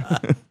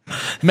that.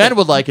 Men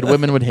would like it.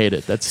 Women would hate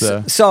it. That's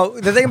so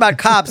the thing about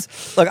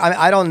cops. Look,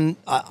 I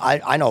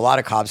know a lot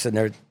of cops in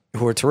there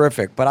who are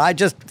terrific, but I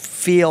just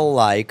feel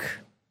like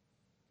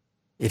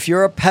if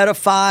you're a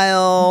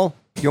pedophile,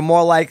 you're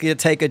more likely to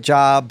take a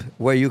job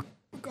where you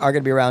are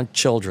going to be around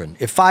children.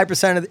 If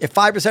 5%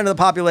 of the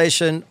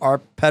population are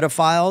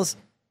pedophiles,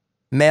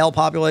 male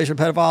population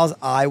pedophiles,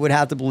 I would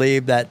have to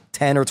believe that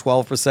 10 or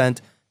 12%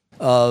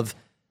 of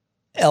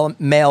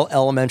male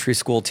elementary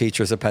school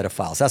teachers are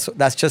pedophiles.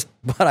 That's just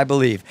what I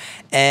believe,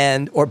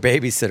 or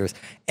babysitters.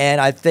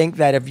 And I think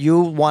that if you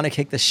want to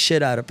kick the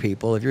shit out of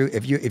people, if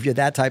you're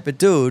that type of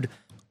dude,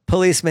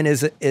 policeman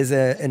is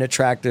an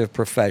attractive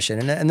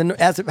profession, and then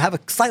have a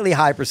slightly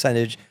higher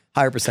percentage.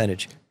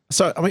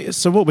 So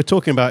what we're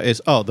talking about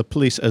is the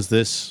police as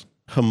this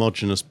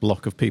homogenous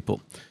block of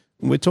people.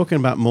 We're talking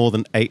about more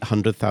than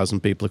 800,000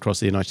 people across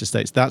the United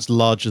States. That's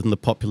larger than the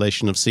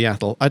population of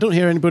Seattle. I don't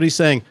hear anybody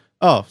saying,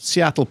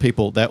 Seattle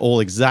people, they're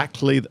all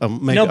exactly...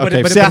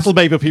 Seattle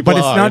Baby people but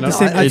it's not the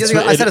same. I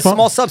said a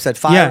small subset.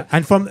 5. Yeah,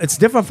 and it's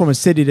different from a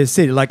city to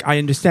city. I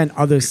understand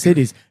other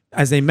cities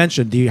as they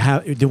mentioned, do you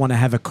want to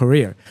have a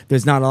career?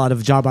 There's not a lot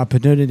of job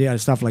opportunity and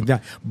stuff like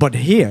that. But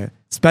here,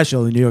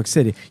 especially in New York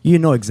City, you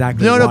know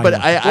exactly. No, why but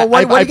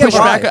I push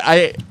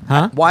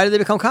back. Why did they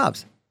become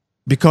cops?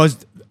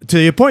 Because to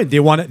your point, they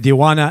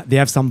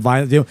have some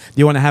violence.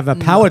 They want to have a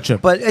power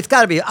trip. But it's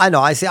got to be. I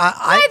know. I see.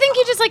 I think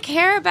you just like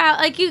care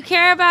about you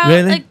care about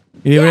Really? like.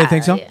 You really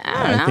think so? I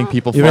don't know. I think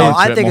people You fall really- into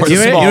I it think more. it's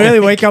a You small- really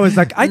wake up. It's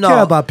like I No, care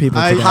about people.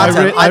 I today.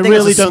 I think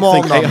really it's a don't small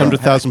think number.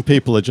 800,000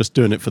 people are just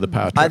doing it for the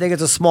power trip. I think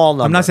it's a small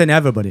number. I'm not saying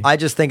everybody. I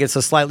just think it's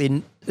a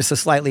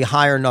slightly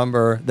higher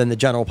number than the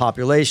general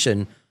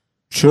population.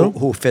 True.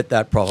 Who fit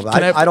that profile?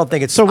 Can I don't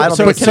think it's. So, I don't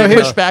so, think it's so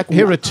super- here, back?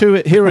 here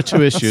are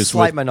two issues.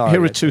 Slight minority.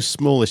 Here are two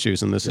small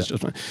issues, and this is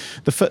just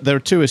there are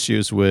two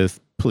issues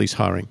with police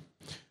hiring.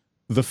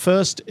 The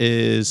first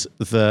is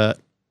that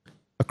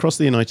across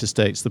the United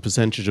States, the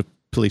percentage of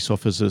police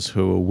officers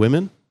who are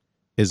women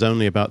is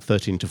only about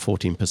 13 to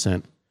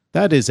 14%.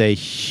 That is a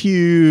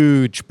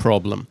huge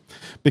problem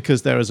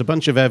because there is a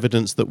bunch of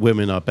evidence that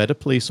women are better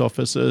police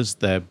officers.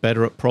 They're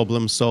better at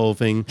problem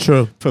solving.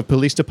 True. For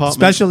police departments.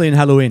 Especially in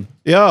Halloween.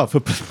 Yeah.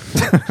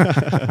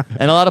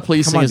 And a lot of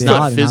policing on, is they're not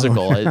hot in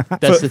physical.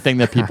 That's the thing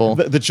that people.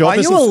 The job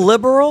Are you a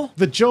liberal?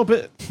 The job.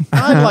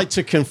 I like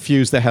to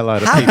confuse the hell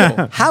out of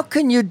people. How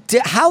can you?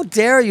 How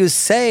dare you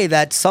say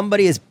that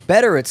somebody is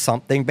better at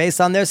something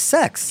based on their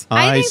sex?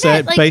 I I think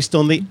said that, like, based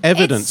on the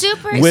evidence.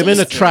 Women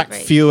attract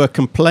fewer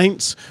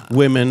complaints.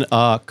 Women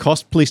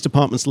cost police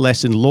departments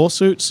less in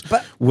lawsuits.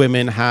 But-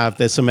 women have.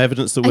 There's some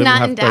evidence that women Not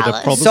have in better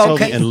Dallas. problem So,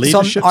 solving and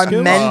leadership are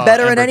skills. men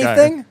better at Amber Guy.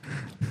 anything?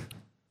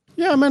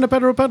 Yeah, men are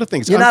better at better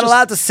things. You're I'm not just-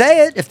 allowed to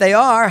say it. If they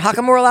are, how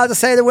come we're allowed to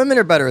say that women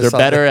are better at They're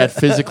something? better at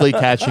physically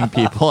catching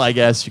people, I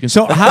guess. You can.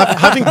 So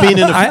Having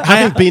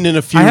been in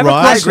a few I have a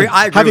riots, question.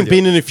 I agree having with you.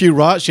 been in a few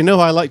riots, you know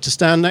who I like to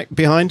stand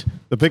behind?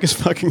 The biggest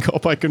fucking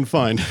cop I can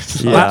find.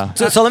 yeah.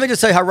 So let me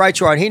just tell you how right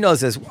you are, and he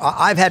knows this.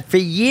 I've had for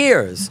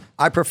years,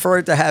 I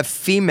prefer to have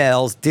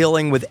females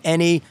dealing with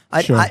any.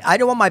 Sure. I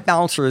don't want my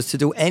bouncers to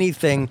do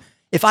anything.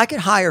 If I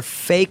could hire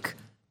fake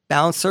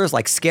bouncers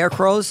like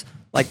scarecrows,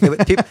 like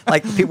people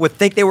would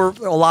think they were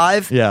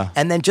alive, Yeah.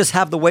 and then just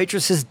have the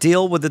waitresses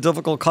deal with the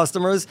difficult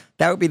customers,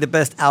 that would be the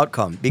best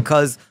outcome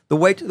because the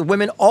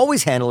women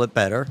always handle it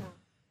better.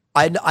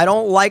 I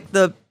don't like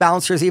the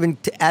bouncers even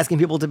asking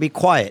people to be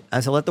quiet.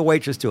 I said, let the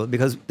waitress do it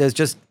because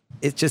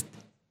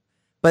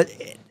but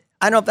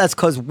I don't know if that's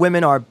because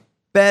women are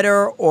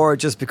better or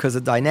just because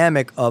of the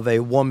dynamic of a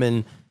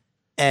woman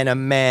and a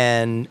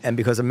man, and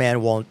because a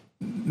man won't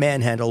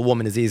manhandle a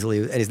woman as easily,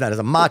 and he's not as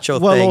a macho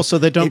Well, thing. also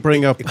they don't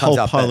bring up a it comes whole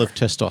out pile better. of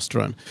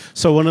testosterone.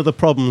 So one of the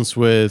problems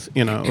with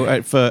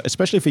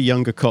especially for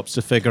younger cops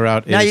to figure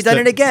out Now is you've done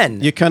that it again.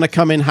 You kind of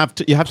come in you have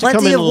to come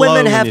Plenty in of low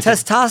women when have you do-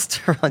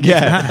 testosterone.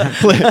 Yeah,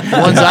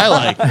 Ones I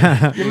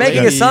like. You're making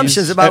Ladies.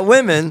 assumptions about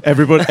women.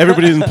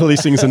 everybody in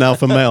policing is an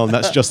alpha male, and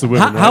that's just the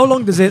women. How right?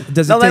 long does it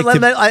No, take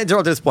to? I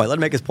interrupted this point. Let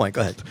me make his point.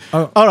 Go ahead.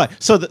 All right.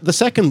 So the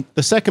second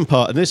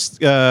part, and this,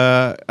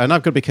 and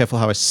I've got to be careful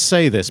how I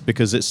say this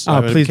because it's Oh,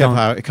 I've got to be please careful don't.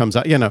 how it comes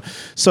out.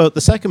 So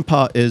the second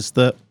part is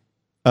that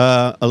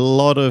a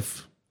lot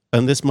of,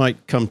 and this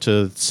might come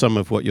to some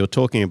of what you're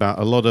talking about.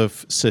 A lot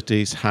of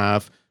cities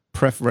have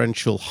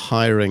preferential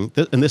hiring,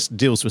 and this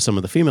deals with some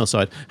of the female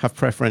side. Have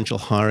preferential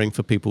hiring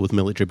for people with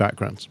military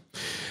backgrounds.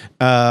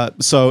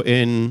 So,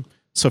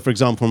 for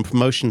example, in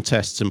promotion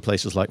tests in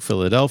places like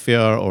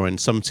Philadelphia, or in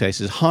some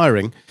cases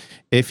hiring,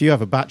 if you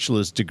have a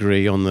bachelor's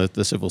degree on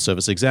the civil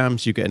service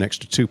exams, you get an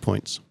extra 2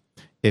 points.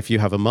 If you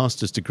have a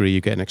master's degree, you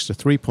get an extra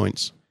 3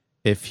 points.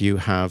 If you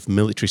have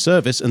military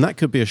service, and that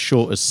could be as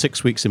short as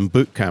 6 weeks in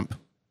boot camp,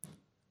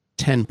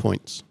 10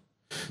 points.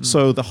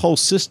 So the whole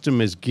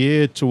system is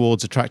geared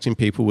towards attracting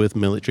people with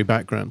military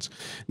backgrounds.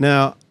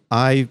 Now,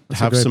 I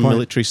have great some point.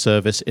 military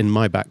service in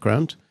my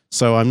background.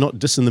 So I'm not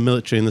dissing the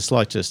military in the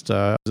slightest.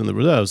 I was in the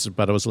reserves,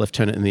 but I was a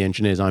lieutenant in the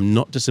engineers. I'm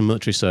not dissing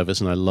military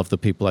service, and I love the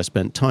people I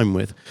spent time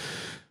with.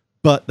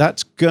 But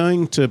that's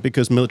going to,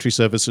 because military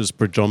service is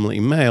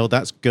predominantly male,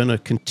 that's going to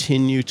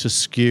continue to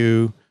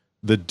skew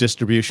the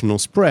distributional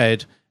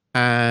spread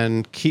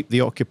and keep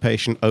the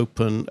occupation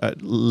open,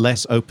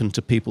 less open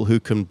to people who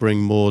can bring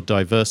more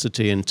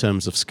diversity in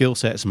terms of skill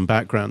sets and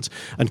backgrounds.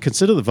 And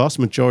consider the vast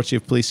majority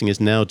of policing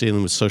is now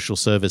dealing with social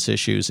service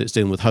issues. It's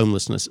dealing with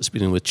homelessness. It's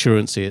dealing with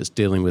truancy. It's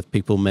dealing with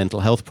people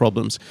mental health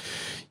problems.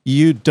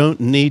 You don't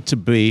need to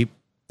be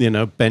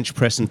bench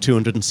pressing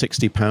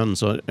 260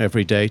 pounds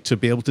every day to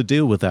be able to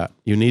deal with that.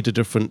 You need a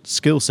different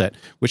skill set,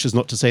 which is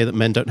not to say that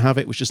men don't have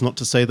it, which is not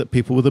to say that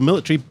people with a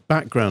military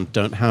background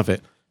don't have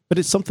it. But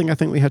it's something I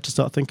think we have to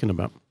start thinking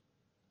about.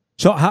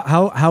 So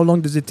how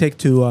long does it take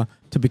to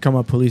become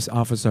a police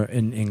officer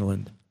in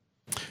England?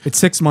 It's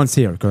 6 months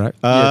here, correct?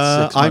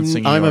 Yeah, it's 6 months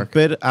in New I'm a York.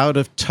 bit out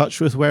of touch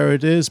with where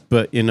it is,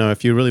 but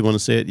if you really want to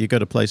see it, you go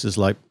to places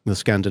like the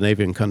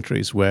Scandinavian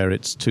countries where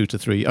it's 2 to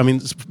 3. I mean,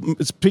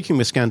 speaking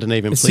with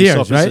Scandinavian It's police years,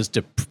 officers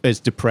is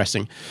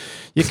depressing.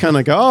 You kind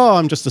of go, oh,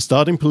 I'm just a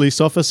starting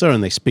police officer,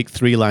 and they speak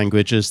 3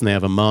 languages, and they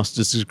have a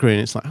master's degree,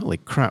 and it's like, holy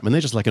crap, and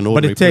they're just like an But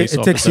ordinary police it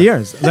takes officer.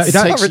 years. That's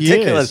That- not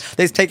ridiculous. years.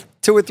 They take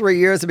 2 or 3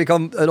 years to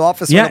become an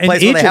officer Yeah, in a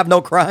place in where they Egypt- have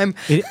no crime.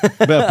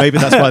 Well, maybe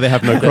that's why they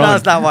have no crime.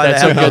 That's not why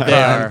That's they have how no good they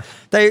crime. are.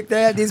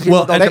 They these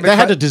people don't They commit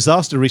had a crime.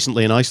 disaster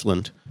recently in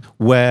Iceland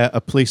where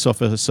a police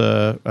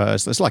officer,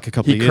 it's like a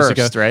couple He of years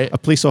cursed, ago, right? a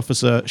police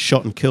officer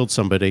shot and killed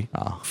somebody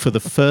for the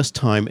first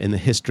time in the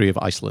history of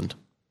Iceland.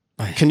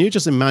 Can you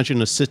just imagine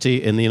a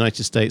city in the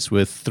United States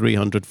with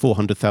 300,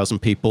 400,000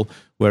 people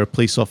where a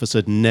police officer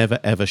had never,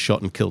 ever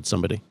shot and killed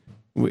somebody?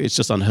 It's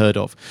just unheard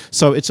of.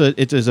 So it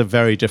is a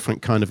very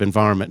different kind of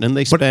environment. And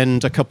they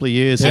spend a couple of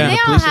years in And the they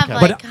all police have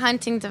academy. like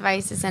hunting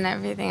devices and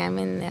everything. I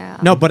mean,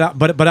 No, but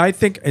I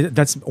think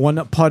that's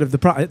one part of the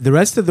problem. The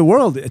rest of the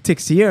world, it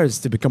takes years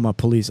to become a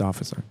police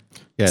officer.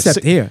 Yeah,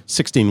 Except here.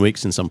 16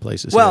 weeks in some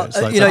places. Well, yeah.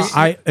 It's like you know,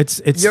 that.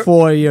 It's You're-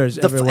 4 years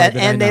everywhere.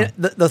 And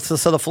the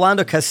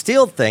Philando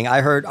Castile thing, I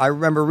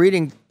remember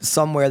reading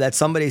somewhere that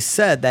somebody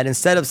said that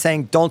instead of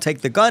saying don't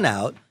take the gun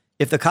out,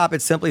 if the cop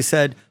had simply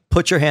said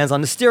put your hands on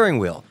the steering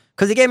wheel.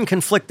 Because he gave him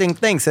conflicting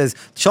things. Says,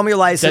 show me your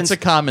license. That's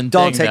a common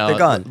don't thing. take the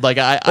gun. Like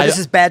But this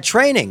is bad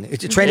training.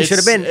 Training should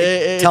have been.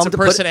 It's tell him a to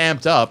person put,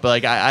 amped up.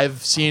 Like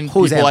I've seen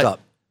Who's people amped up?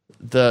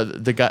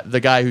 the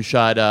guy who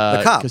shot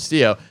cop.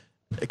 Castillo,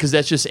 because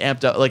that's just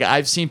amped up. Like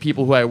I've seen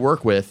people who I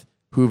work with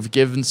who've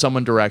given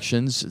someone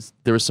directions.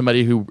 There was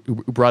somebody who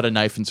brought a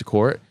knife into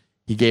court.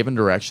 He gave him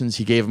directions.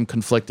 He gave him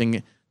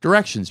conflicting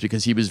directions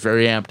because he was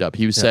very amped up.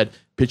 He said,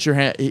 "Put your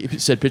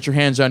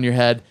hands on your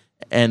head."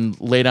 And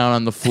lay down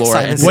on the floor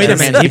and Wait put a your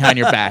hands minute. behind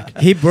your back.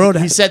 He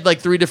said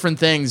like 3 different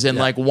things in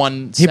like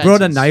one He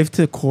brought a sentence. knife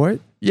to court.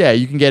 Yeah,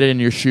 you can get it in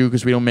your shoe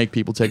because we don't make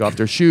people take off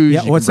their shoes.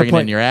 Yeah, You what's can the bring it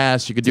point? in your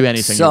ass. You could do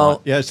anything you So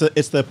want. Yeah,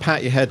 it's the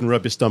pat your head and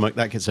rub your stomach.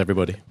 That gets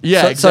everybody.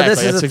 Yeah, So exactly. this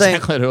is That's the thing.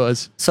 exactly what it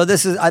was. So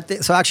this is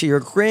so actually you're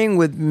agreeing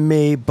with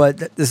me, but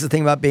this is the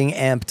thing about being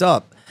amped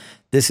up.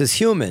 This is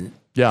human.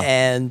 Yeah.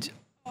 And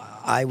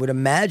I would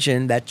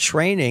imagine that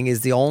training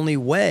is the only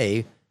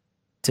way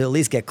to at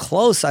least get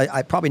close.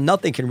 I probably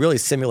nothing can really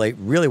simulate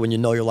really when you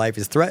know your life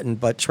is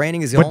threatened, but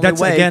training is the But only that's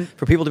way again-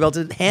 for people to be able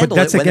to handle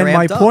But that's it when again they're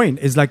my amped up. point.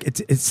 Is like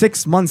it's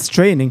 6 months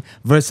training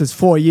versus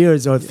 4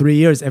 years or 3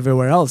 years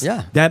everywhere else.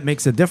 Yeah. That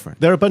makes a difference.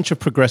 There are a bunch of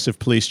progressive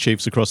police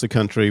chiefs across the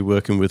country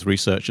working with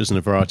researchers in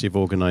a variety of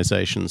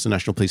organizations. The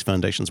National Police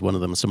Foundation is one of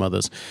them, and some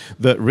others,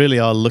 that really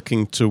are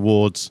looking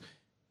towards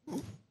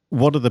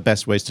what are the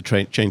best ways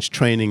to change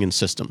training and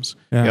systems.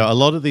 Yeah. A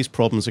lot of these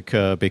problems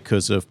occur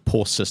because of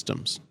poor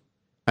systems.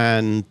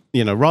 And,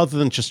 rather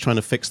than just trying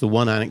to fix the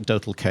one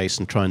anecdotal case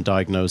and try and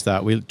diagnose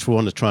that, we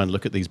want to try and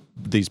look at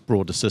these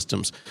broader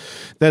systems.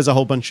 There's a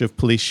whole bunch of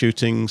police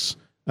shootings,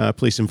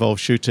 police-involved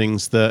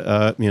shootings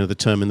that, the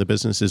term in the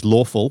business is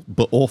lawful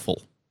but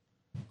awful.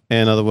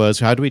 In other words,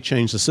 how do we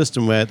change the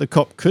system where the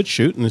cop could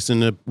shoot and is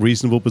in a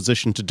reasonable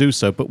position to do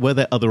so, but were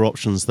there other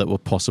options that were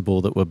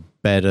possible, that were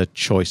better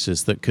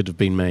choices that could have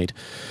been made?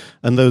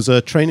 And those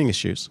are training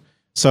issues.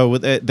 So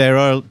there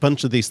are a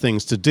bunch of these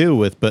things to deal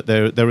with, but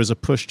there is a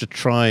push to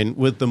try and,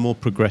 with the more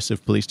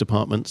progressive police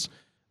departments,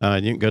 you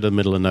can go to the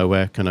middle of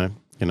nowhere, kind of,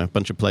 a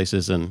bunch of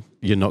places, and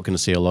you're not going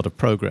to see a lot of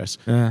progress.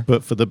 Yeah.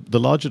 But for the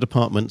larger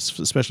departments,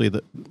 especially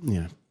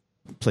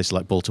places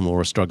like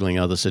Baltimore are struggling,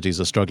 other cities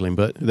are struggling,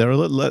 but there are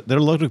a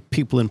lot of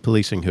people in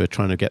policing who are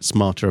trying to get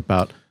smarter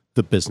about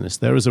the business.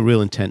 There is a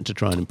real intent to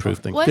try and improve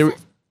things.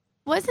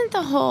 Wasn't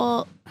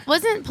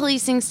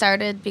policing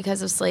started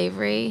because of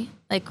slavery?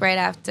 Like right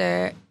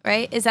after,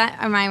 right?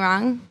 Am I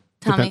wrong?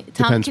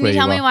 Depends Can where you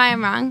tell you me are. why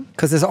I'm wrong?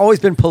 Because there's always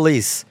been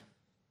police.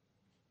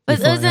 But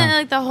Before, isn't yeah. it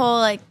like the whole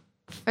like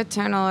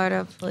fraternal order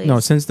of police? No,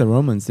 since the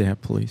Romans they have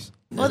police.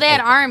 Well, they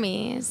had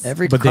armies.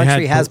 Every But they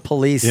country had has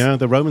police. Yeah,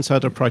 the Romans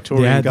had a They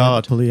Praetorian had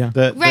Guard. yeah.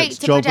 Right, That's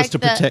to job was protect to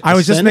the- protect I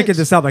was the just making Senate.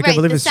 this up. I can't Right,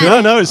 believe the it's true.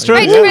 Senate. No, it's true.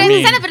 Right, Yeah. right,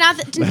 mean- the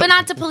Senate, but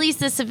not to police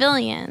the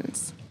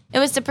civilians. It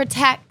was to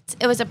protect.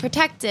 It was a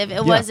protective.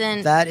 It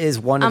wasn't. That is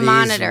one of A these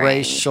monitoring.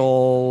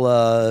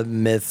 racial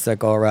myths that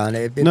go around.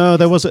 No,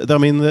 there was.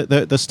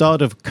 The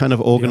start of kind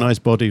of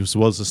organized bodies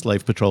was the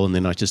slave patrol in the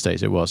United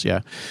States. It was, yeah,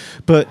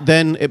 but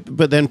then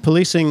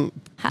policing.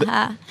 So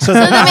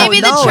then maybe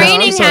no, the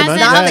training sorry, man.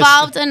 hasn't Yes.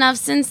 evolved enough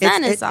since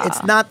then. Is all.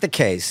 It's not the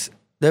case.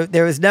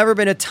 There has never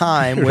been a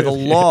time where the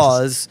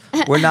laws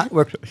were not.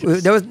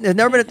 There's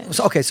never been.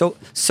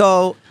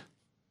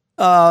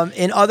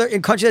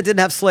 In countries that didn't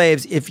have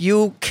slaves, if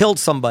you killed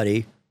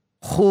somebody,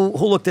 who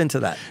looked into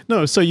that?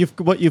 No, so I can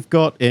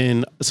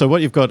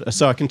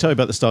tell you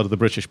about the start of the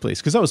British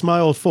police, because that was my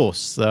old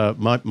force. The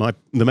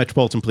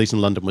Metropolitan Police in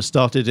London was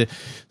started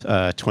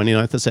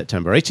 29th of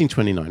September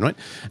 1829, right?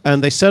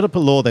 And they set up a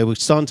law. They were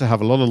starting to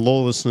have a lot of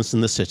lawlessness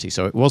in the city.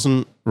 So it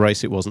wasn't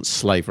race, it wasn't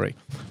slavery,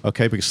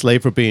 okay? Because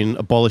slavery being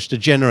abolished a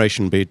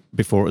generation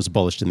before it was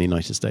abolished in the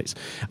United States.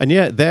 And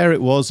yet there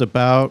it was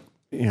about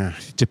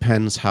it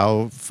depends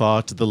how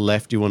far to the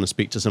left you want to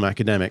speak to some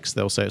academics.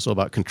 They'll say it's all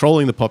about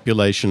controlling the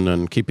population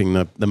and keeping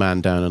the man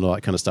down and all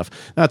that kind of stuff.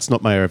 That's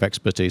not my area of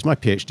expertise. My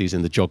PhD's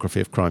in the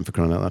geography of crime, for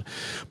crying out loud.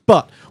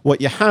 But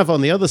what you have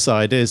on the other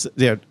side is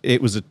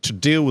it was to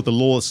deal with the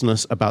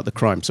lawlessness about the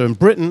crime. So in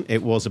Britain,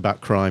 it was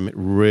about crime. It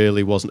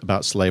really wasn't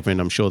about slavery.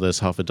 And I'm sure there's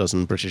half a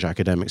dozen British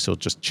academics who'll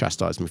just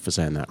chastise me for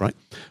saying that, right?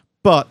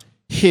 But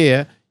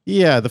here,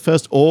 the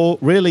first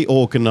really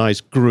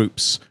organized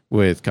groups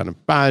with kind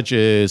of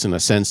badges and a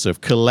sense of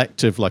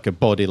collective, like a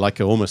body,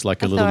 almost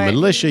like a little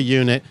militia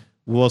unit,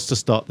 was to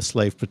start the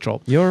slave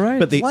patrol. You're right.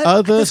 But the What?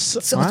 other, So-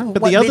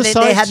 but what, the other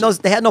side,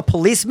 they had no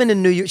policemen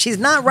in New York. She's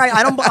not right.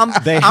 I'm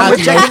had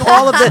rejecting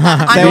all of this.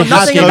 I know they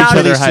nothing had about no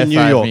it. police in New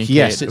High-five York. me,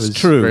 Yes, Kate. It it's was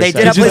true. very They did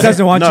He have just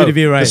doesn't want you to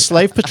be right. The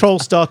slave patrol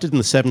started in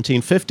the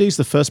 1750s.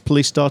 The first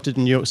police started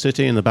in New York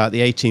City in about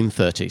the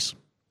 1830s.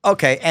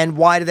 Okay, and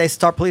why did they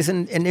start police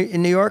in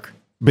New York?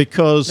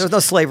 Because There was no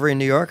slavery in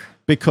New York.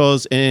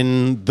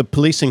 the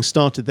policing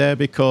started there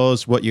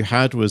because what you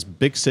had was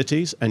big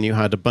cities and you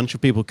had a bunch of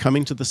people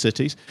coming to the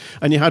cities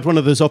and you had one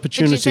of those Did you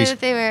opportunities. say that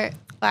they were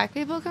black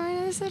people coming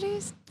to the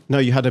cities? No,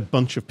 you had a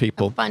bunch of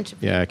people. A bunch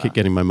of Yeah, I people. keep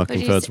getting my muck What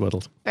and did you furs say?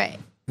 whittled. Right.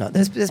 No,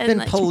 there's been And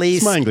like- police.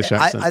 It's my English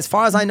accent. As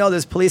far as I know,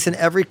 there's police in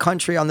every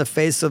country on the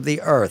face of the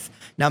earth.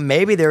 Now,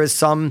 maybe there is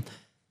some.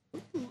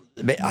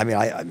 I mean,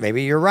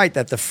 maybe you're right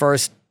that the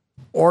first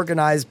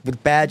organized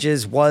with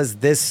badges was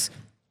this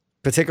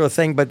particular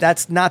thing, but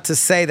that's not to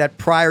say that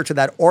prior to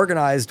that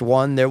organized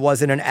one, there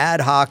wasn't an ad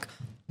hoc,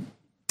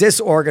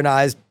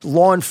 disorganized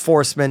law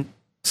enforcement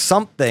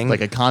something.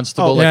 Like a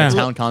constable, yeah. like a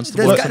town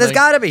constable. There's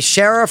got to be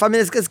sheriff. I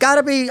mean, it's got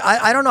to be.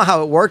 I don't know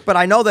how it worked, but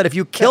I know that if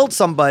you killed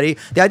somebody,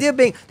 the idea of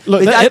being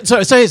Look, the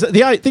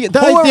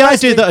idea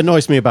arrested- that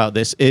annoys me about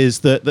this is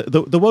that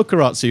the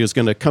wokerazzi is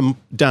going to come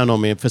down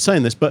on me for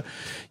saying this, but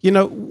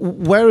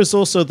where is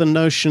also the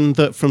notion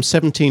that from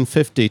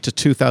 1750 to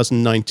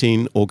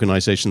 2019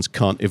 organizations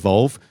can't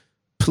evolve?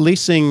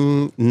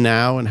 Policing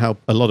now and how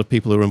a lot of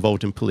people who are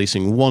involved in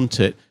policing want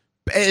it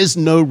bears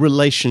no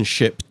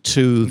relationship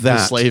to that.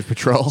 The slave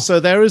patrol. So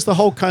there is the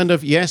whole kind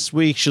of, yes,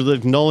 we should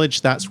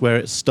acknowledge that's where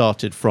it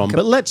started from,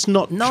 but let's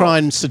not try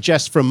and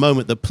suggest for a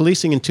moment that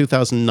policing in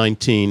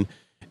 2019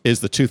 is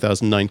the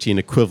 2019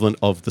 equivalent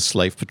of the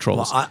slave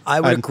patrols. Well, I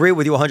would agree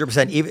with you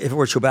 100%, even if it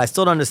were true, but I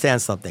still don't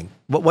understand something.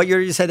 What year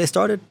did you say they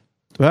started?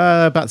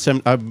 About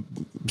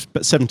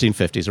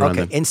 1750s, around Okay,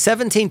 then. in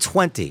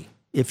 1720,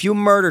 if you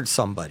murdered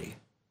somebody,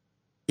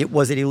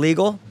 was it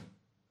illegal?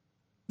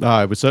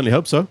 I would certainly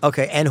hope so.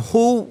 Okay, and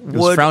who was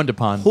would frowned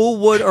upon. Who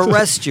would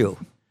arrest you?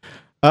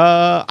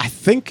 I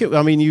think,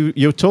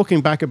 you're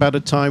talking back about a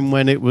time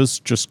when it was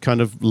just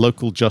kind of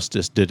local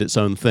justice did its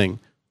own thing.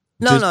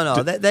 No.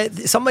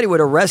 Somebody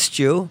would arrest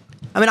you.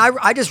 I mean,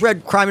 I just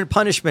read Crime and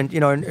Punishment.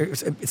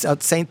 It's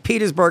at St.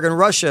 Petersburg in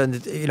Russia in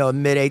the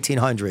mid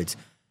 1800s,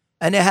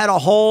 and they had a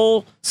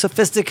whole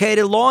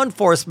sophisticated law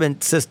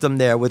enforcement system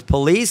there with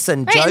police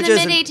and Right, judges. in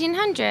the mid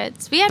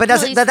 1800s. We had But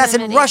police that's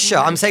in in the Russia.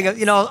 I'm mid-1800s.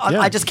 saying,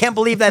 I just can't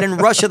believe that in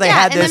Russia they Yeah,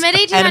 had in the this,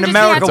 mid-1800s and in we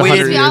America had we police.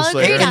 didn't. We all years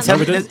agreed later. on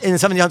that. In the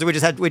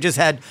 1700s we just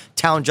had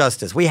town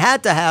justice. We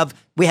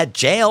had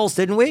jails,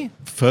 didn't we?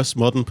 First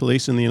modern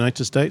police in the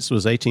United States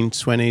was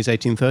 1820s,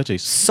 1830s.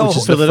 So which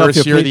is The Philadelphia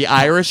first year police- the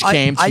Irish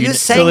came Are to you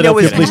saying there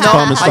Philadelphia was Police no?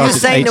 Department Are you started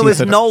saying there was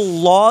 1830. no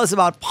laws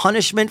about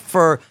punishment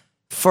for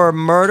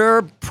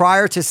murder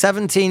prior to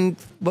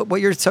what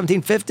year?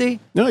 1750?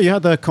 No, you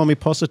had the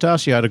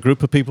commipositas. You had a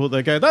group of people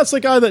that go, that's the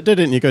guy that did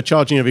it. And you go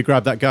charging him. You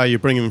grab that guy, you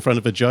bring him in front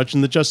of a judge,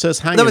 and the judge says,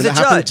 hang There him. was a That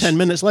happened judge. 10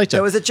 minutes later.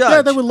 There was a judge.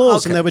 Yeah, there were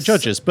laws and Okay. there were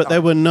judges, but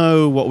there were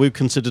no what we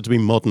consider to be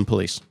modern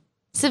police.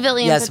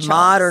 Civilian Yes, patrols.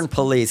 modern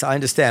police. I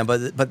understand,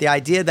 but the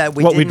idea that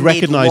we What didn't we'd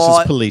recognize need law,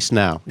 as police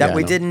now. that Yeah,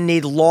 we no. didn't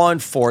need law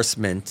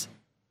enforcement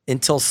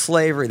until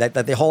slavery. That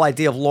the whole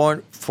idea of law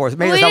enforcement.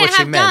 Maybe Well, we that's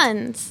not didn't what she have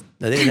meant. guns.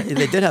 No,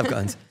 they did have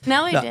guns.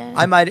 No, we No, did.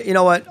 I might, you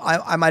know what?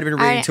 I might have been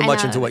reading too I much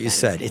know into what you that.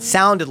 said. It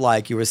sounded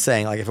like you were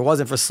saying, like, if it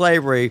wasn't for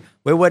slavery,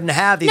 we wouldn't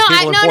have these No,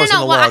 people enforcing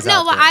the laws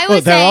out What there. I Well,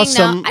 was there are saying,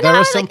 some- no, there I are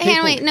was some like, hey,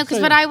 people- wait, no,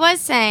 because what I was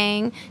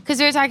saying, because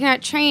we were talking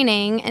about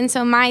training, and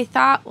so my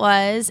thought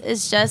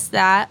is just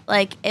that,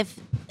 like, if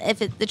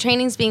the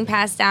training's being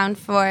passed down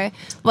for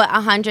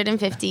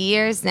 150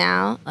 years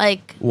now,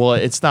 like. Well,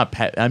 it's not.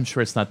 I'm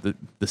sure it's not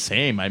the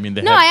same. I mean,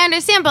 No, I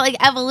understand, but like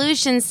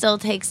evolution still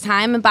takes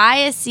time, and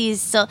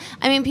biases still.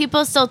 I mean,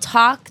 people still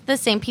talk the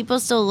same. People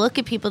still look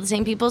at people the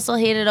same. People still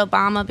hated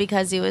Obama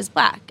because he was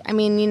black. I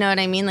mean, you know what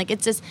I mean? Like,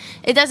 it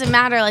doesn't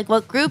matter like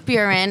what group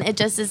you're in. It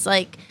just is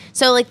like.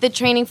 So like the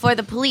training for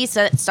the police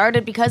that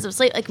started because of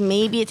slavery. Like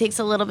maybe it takes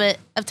a little bit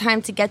of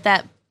time to get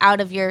that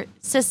out of your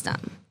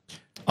system.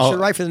 You should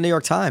write for the New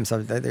York Times.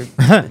 I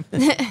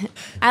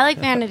like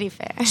Vanity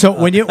Fair. So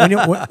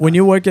when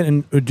you work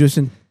in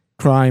reducing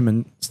crime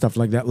and stuff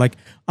like that, like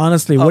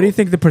honestly, what do you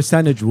think the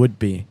percentage would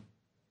be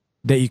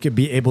that you could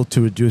be able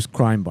to reduce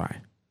crime by?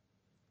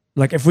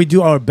 Like if we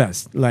do our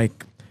best,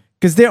 like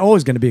because there's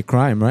always going to be a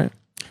crime, right?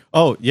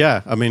 Oh,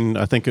 yeah. I mean,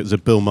 I think it was a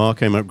Bill Maher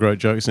came up great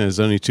jokes, and there's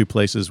only two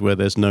places where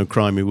there's no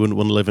crime. You wouldn't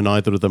want to live in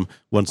either of them.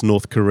 One's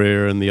North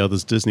Korea and the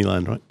other's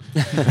Disneyland, right?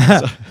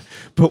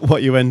 But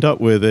what you end up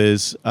with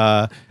is,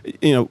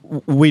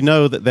 we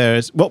know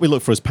that what we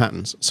look for is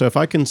patterns. So if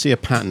I can see a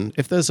pattern,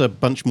 if there's a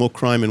bunch more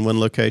crime in one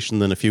location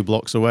than a few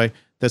blocks away,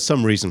 there's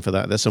some reason for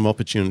that. There's some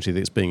opportunity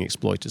that's being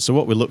exploited. So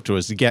what we look to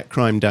is to get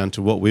crime down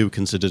to what we would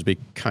consider to be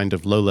kind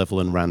of low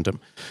level and random.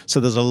 So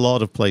there's a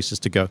lot of places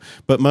to go.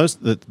 But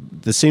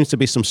there seems to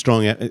be some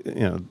strong,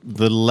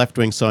 the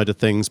left-wing side of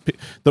things.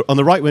 On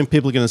the right wing,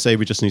 people are going to say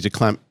we just need to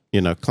clamp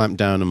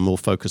down and more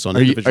focus on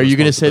individual Are you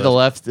going to say the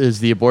left is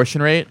the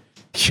abortion rate?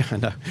 Yeah,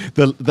 no.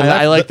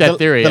 I like that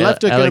theory. The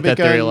left are I like that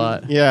theory going, a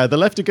lot. Yeah, the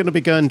left are going to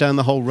be going down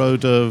the whole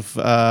road of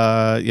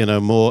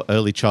more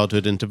early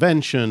childhood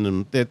intervention,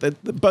 and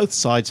both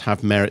sides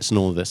have merits in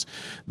all of this.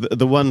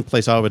 The one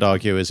place I would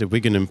argue is if we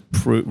can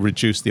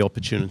reduce the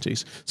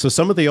opportunities. So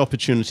some of the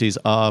opportunities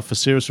are for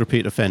serious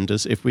repeat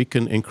offenders if we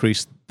can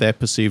increase their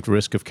perceived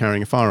risk of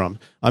carrying a firearm.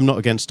 I'm not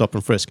against stop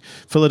and frisk.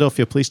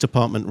 Philadelphia Police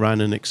Department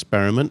ran an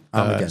experiment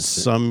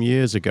some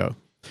years ago,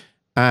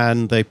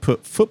 and they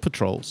put foot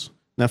patrols.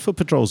 Now, foot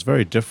patrol is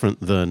very different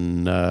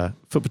than a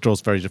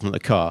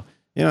car.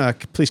 A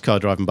police car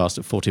driving past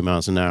at 40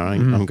 miles an hour,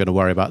 I'm going to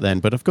worry about then.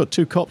 But I've got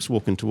two cops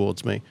walking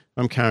towards me.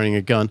 I'm carrying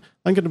a gun.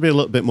 I'm going to be a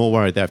little bit more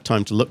worried. They have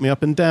time to look me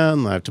up and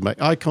down. They have to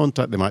make eye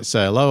contact. They might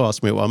say hello,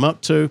 ask me what I'm up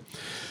to.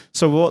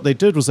 So what they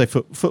did was they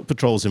put foot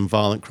patrols in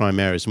violent crime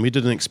areas. And we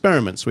did an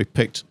experiment. So we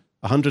picked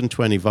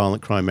 120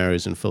 violent crime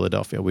areas in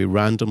Philadelphia. We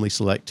randomly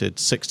selected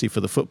 60 for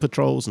the foot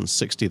patrols and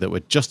 60 that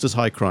were just as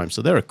high crime.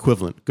 So they're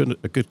equivalent,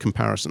 a good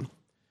comparison.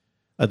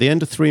 At the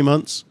end of 3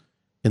 months,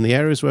 in the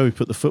areas where we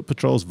put the foot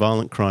patrols,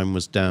 violent crime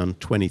was down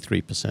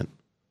 23%.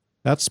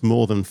 That's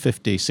more than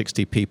 50,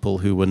 60 people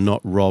who were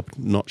not robbed,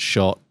 not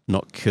shot,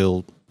 not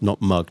killed,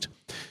 not mugged.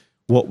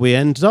 What we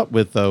ended up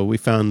with, though, we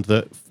found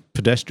that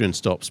pedestrian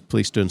stops,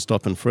 police doing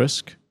stop and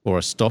frisk, or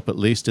a stop at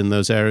least in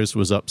those areas,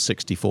 was up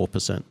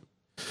 64%.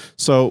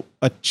 So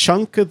a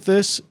chunk of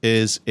this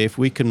is if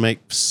we can make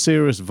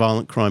serious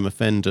violent crime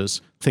offenders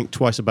think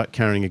twice about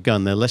carrying a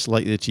gun, they're less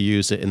likely to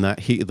use it in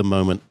that heat of the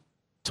moment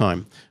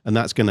time, and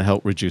that's going to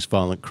help reduce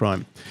violent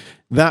crime.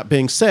 That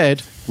being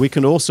said, we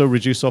can also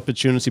reduce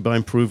opportunity by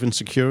improving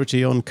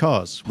security on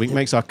cars. We can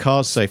make our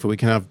cars safer. We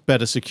can have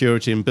better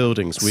security in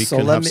buildings. We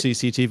can have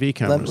CCTV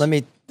cameras. Let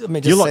me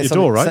just you lock your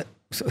door, right?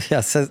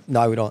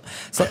 No, we don't.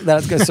 So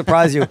that's going to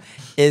surprise you.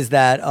 Is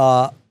that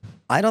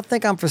I don't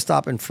think I'm for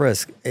stop and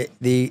frisk.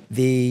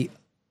 The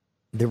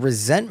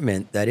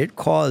resentment that it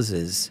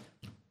causes,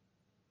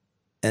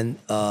 and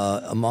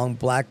among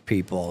black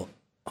people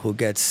who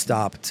get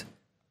stopped,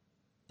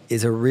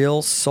 is a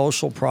real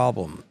social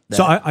problem.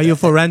 So are you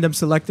for random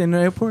selecting in the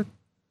airport?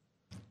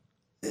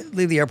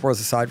 Leave the airports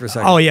aside for a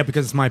second. Oh, yeah,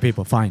 because it's my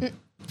people. Fine.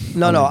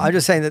 No, I'm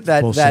just saying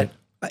that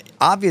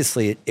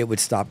obviously it would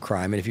stop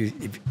crime. And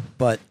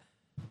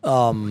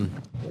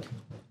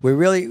we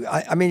really,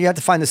 I mean, you have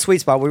to find the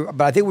sweet spot.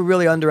 But I think we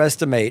really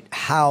underestimate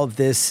how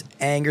this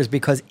angers,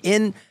 because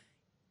in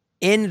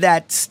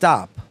that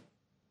stop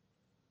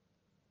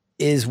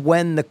is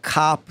when the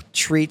cop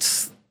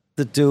treats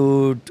the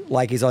dude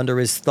like he's under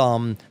his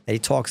thumb, that he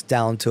talks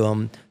down to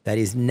him, that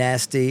he's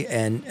nasty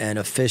and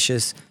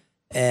officious,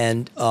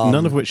 and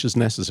none of which is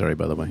necessary,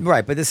 by the way.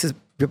 Right, but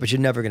you're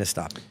never going to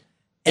stop it.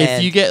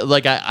 If you get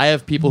I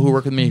have people who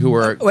work with me who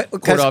are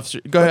court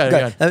officers. Go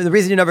ahead. The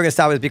reason you're never going to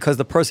stop it is because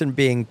the person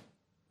being,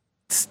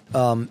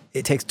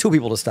 it takes two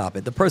people to stop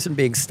it. The person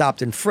being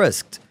stopped and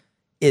frisked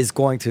is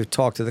going to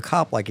talk to the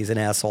cop like he's an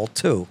asshole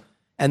too,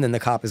 and then the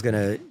cop is going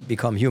to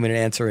become human and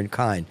answer in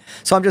kind.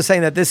 So I'm just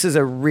saying that this is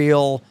a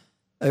real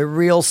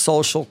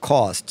social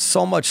cost,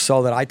 so much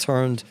so that I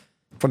turned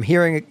from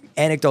hearing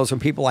anecdotes from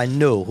people I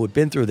knew who had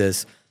been through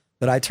this,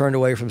 that I turned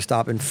away from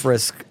stop and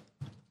frisk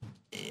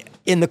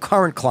in the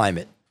current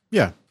climate.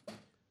 Yeah.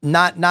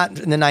 Not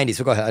in the 90s.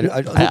 So go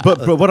ahead.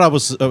 But what I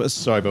was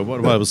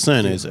what I was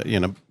saying is,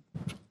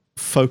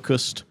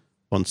 focused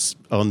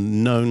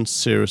on known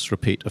serious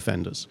repeat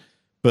offenders.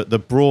 But the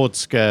broad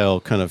scale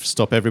kind of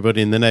stop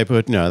everybody in the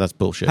neighborhood, no, that's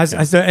bullshit.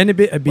 Has there any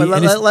bit?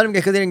 Let him get,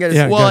 because they didn't get his...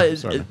 Yeah,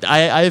 well,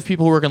 I have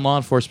people who work in law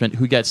enforcement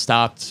who get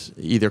stopped,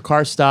 either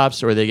car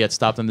stops or they get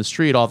stopped on the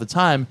street all the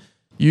time.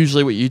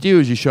 Usually what you do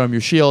is you show them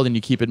your shield and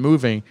you keep it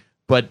moving.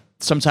 But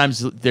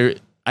sometimes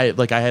I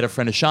had a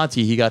friend,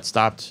 Ashanti, he got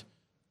stopped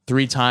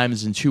 3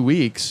 times in 2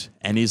 weeks.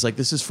 And he's like,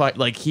 this is fine.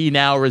 Like, he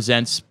now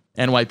resents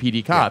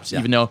NYPD cops,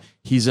 even though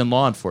he's in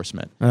law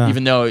enforcement,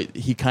 even though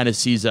he kind of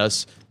sees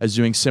us as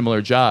doing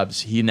similar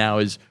jobs, he now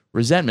is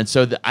resentment.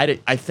 So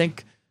I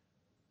think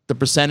the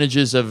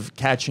percentages of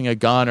catching a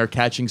gun or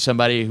catching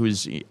somebody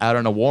who's out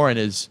on a warrant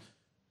is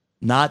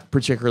not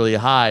particularly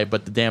high,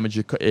 but the damage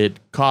it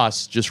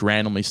costs just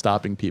randomly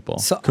stopping people.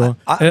 So cool.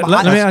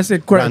 Let me ask you a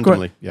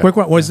quick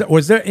one.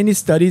 Was there any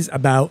studies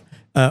about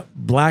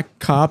black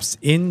cops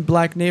in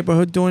black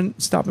neighborhood doing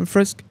stop and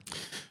frisk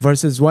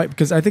versus white?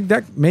 Because I think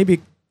that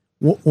maybe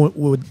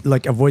would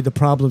like avoid the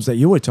problems that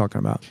you were talking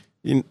about.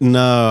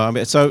 No, I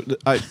mean,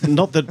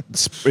 not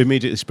that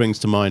immediately springs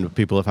to mind, but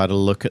people have had a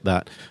look at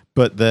that.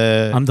 But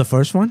I'm the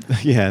first one.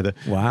 Yeah.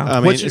 Wow. I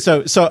mean,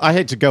 so I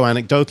hate to go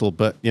anecdotal,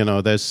 but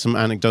there's some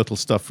anecdotal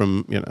stuff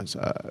from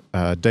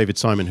David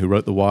Simon, who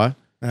wrote The Wire,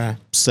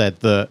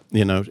 said that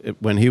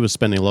when he was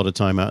spending a lot of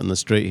time out in the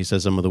street, he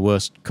says some of the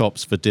worst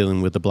cops for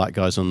dealing with the black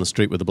guys on the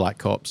street were the black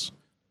cops.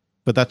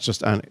 But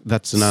that's an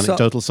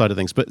anecdotal side of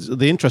things. But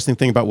the interesting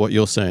thing about what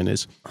you're saying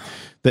is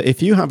that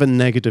if you have a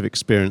negative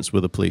experience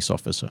with a police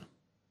officer,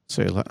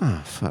 so you're like,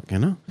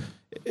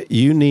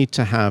 you need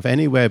to have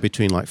anywhere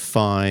between like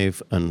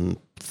 5 and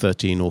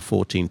 13 or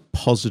 14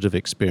 positive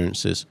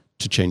experiences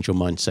to change your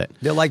mindset.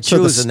 They're like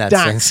Jews in that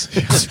sense.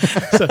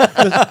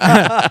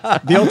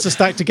 The odds are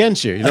stacked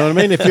against you. You know what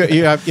I mean? If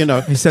you have,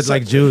 He said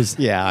like Jews.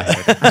 Yeah,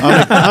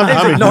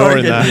 I'm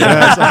ignoring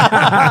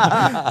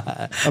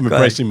that. I'm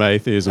embracing my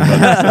atheism.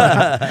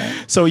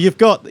 So you've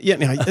got,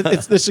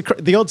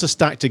 the odds are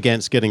stacked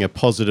against getting a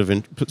positive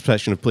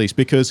impression of police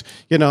because,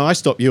 I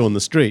stop you on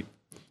the street.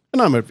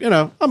 And I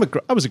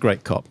was a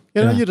great cop.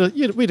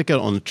 We'd get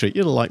on the street.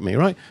 You'd like me,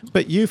 right?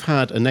 But you've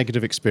had a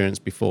negative experience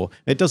before.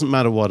 It doesn't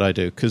matter what I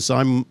do because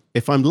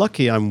if I'm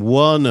lucky, I'm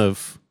one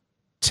of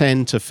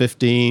 10 to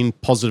 15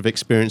 positive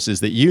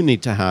experiences that you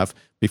need to have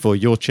before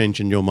you're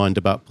changing your mind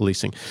about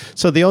policing.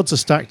 So the odds are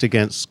stacked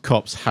against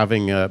cops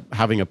having a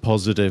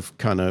positive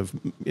kind of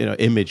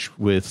image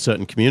with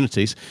certain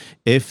communities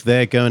if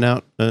they're going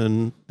out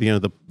and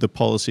the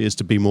policy is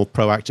to be more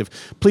proactive.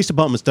 Police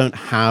departments don't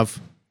have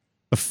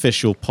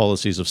official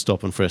policies of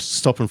stop and frisk.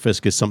 Stop and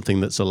frisk is something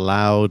that's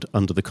allowed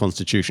under the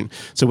Constitution.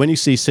 So when you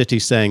see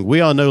cities saying,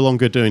 we are no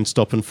longer doing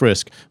stop and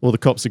frisk, well, the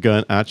cops are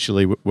going,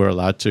 actually, we're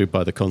allowed to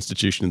by the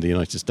Constitution in the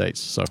United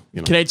States. So,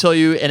 Can I tell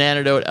you an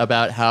anecdote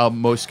about how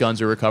most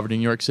guns are recovered in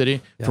New York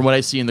City? Yeah. From what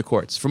I see in the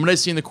courts.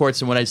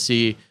 And what I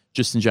see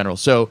just in general.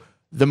 So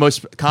the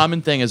most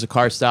common thing is a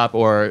car stop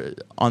or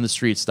on the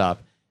street stop.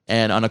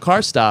 And on a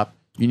car stop,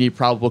 you need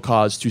probable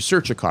cause to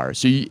search a car.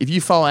 So if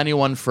you follow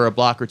anyone for a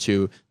block or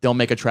two, they'll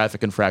make a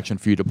traffic infraction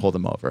for you to pull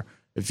them over.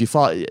 If you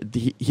follow,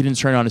 he didn't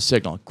turn on his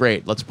signal.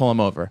 Great, let's pull him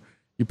over.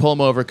 You pull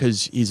him over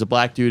because he's a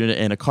black dude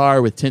in a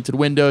car with tinted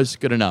windows.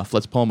 Good enough.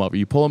 Let's pull him over.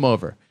 You pull him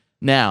over.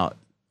 Now,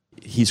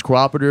 he's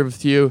cooperative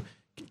with you.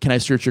 Can I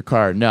search your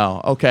car? No.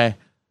 Okay.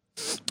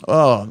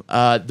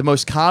 The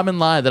most common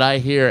lie that I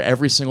hear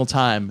every single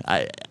time,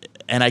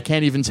 and I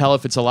can't even tell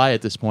if it's a lie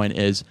at this point,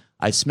 is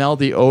I smell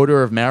the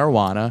odor of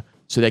marijuana,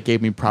 so that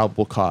gave me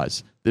probable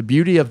cause. The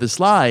beauty of this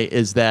lie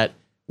is that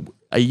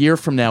a year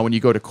from now, when you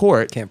go to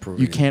court,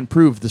 you can't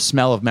prove the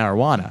smell of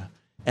marijuana.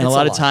 And a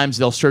lot of times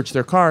they'll search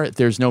their car.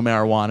 There's no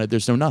marijuana.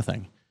 There's no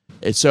nothing.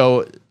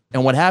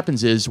 And what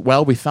happens is,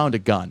 well, we found a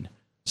gun,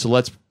 so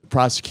let's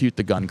prosecute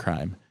the gun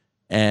crime.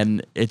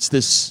 And it's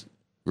this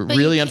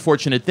really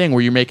unfortunate thing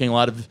where you're making a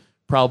lot of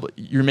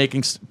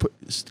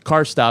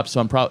car stops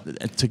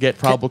to get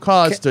probable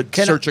cause to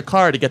search a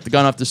car to get the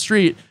gun off the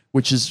street,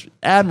 which is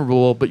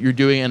admirable, but you're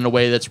doing it in a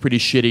way that's pretty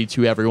shitty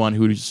to everyone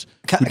who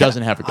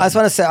doesn't have a gun. I just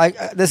want to say,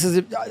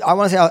 I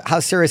want to say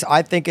how serious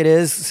I think it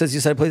is, since you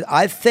said police.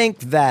 I think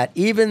that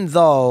even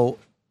though,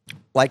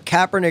 like,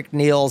 Kaepernick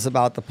kneels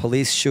about the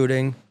police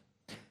shooting,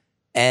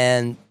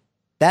 and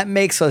that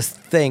makes us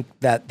think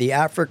that the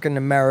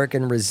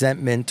African-American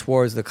resentment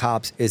towards the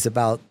cops is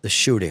about the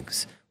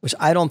shootings, which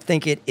I don't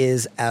think it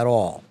is at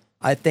all.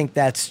 I think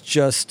that's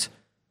just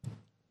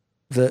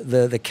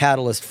the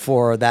catalyst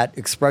for that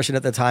expression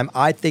at the time.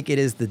 I think it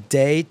is the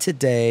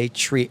day-to-day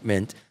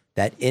treatment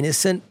that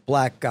innocent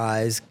black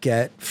guys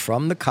get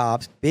from the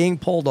cops, being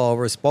pulled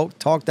over,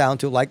 talked down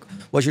to, like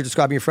what you're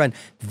describing, your friend.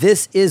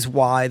 This is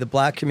why the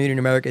black community in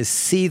America is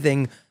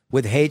seething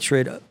with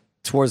hatred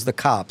towards the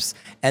cops.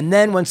 And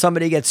then when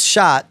somebody gets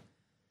shot,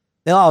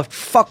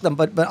 fuck them.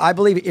 But I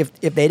believe if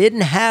they didn't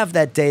have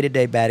that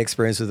day-to-day bad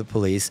experience with the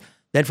police,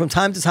 then from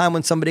time to time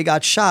when somebody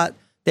got shot,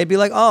 they'd be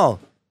like, I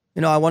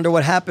wonder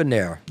what happened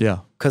there. Yeah.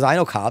 Because I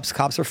know cops.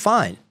 Cops are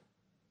fine.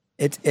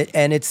 It's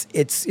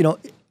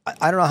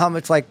I don't know how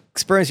much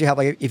experience you have.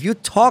 Like, if you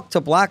talk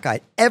to black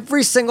guy,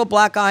 every single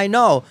black guy I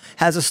know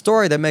has a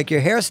story that make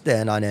your hair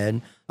stand on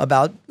end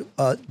about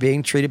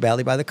being treated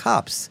badly by the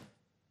cops.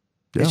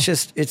 Yeah. It's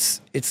just,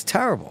 it's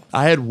terrible.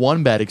 I had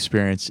one bad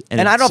experience,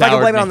 and I don't know if I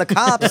can blame it on the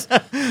cops.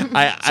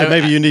 So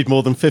maybe you need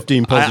more than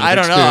 15 positive I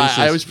don't experiences.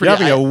 know. I was you're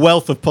having a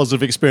wealth of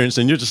positive experience,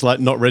 and you're just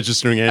not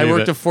registering any of it. I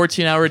worked a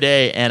 14-hour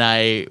day, and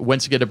I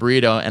went to get a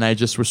burrito, and I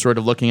just was sort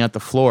of looking at the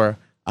floor.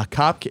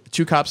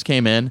 Two cops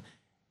came in,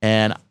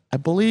 and I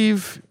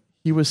believe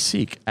he was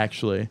Sikh,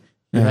 actually.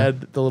 He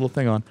had the little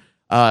thing on.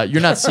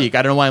 You're not Sikh.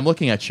 I don't know why I'm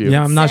looking at you.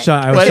 Yeah, I'm not sure.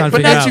 I was trying to but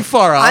figure not out. too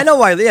far off. I know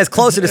why. Yeah, it's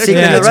closer to Sikh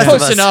than the it's rest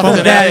close of us. enough From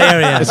to that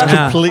area. It's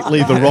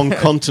completely the wrong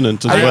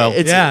continent as well.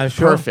 It's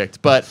sure.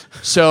 perfect. But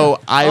so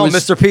I was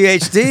Mr.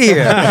 PhD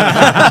here.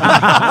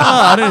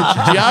 I don't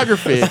know,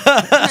 geography.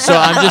 So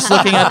I'm just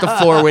looking at the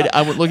floor.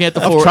 I'm looking at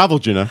the floor. I've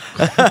traveled,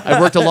 I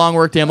worked a long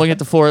work day. I'm looking at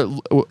the floor,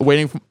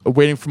 waiting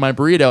for my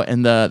burrito,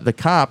 and the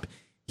cop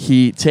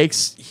he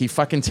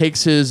fucking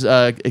takes his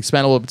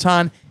expendable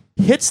baton,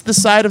 hits the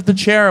side of the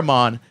chair I'm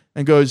on,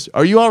 and goes,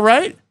 "Are you all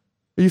right?"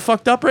 are you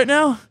fucked up right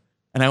now?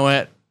 And I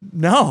went,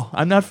 no,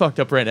 I'm not fucked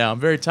up right now. I'm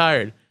very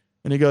tired.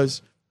 And he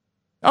goes,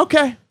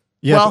 okay.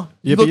 Yeah, well,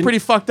 you look pretty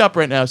fucked up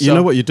right now. So. You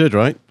know what you did,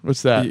 right?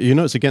 What's that? You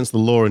know it's against the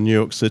law in New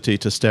York City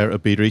to stare at a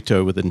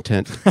burrito with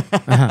intent.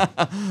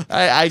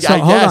 I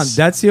hold on, guess.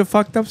 that's your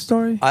fucked up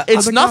story?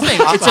 It's nothing.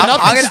 It's a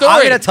nothing story.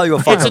 I'm going to tell you a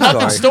fucked up story. It's a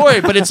nothing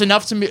story, but it's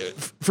enough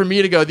for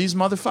me to go, these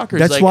motherfuckers.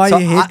 That's why you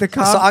hate the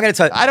cops? So I'm going to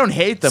tell you. I don't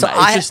hate them. So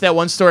it's just that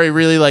one story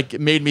really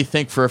made me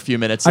think for a few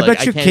minutes. I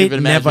bet you can't Kate even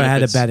imagine never had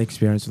a it's- bad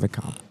experience with a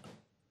cop.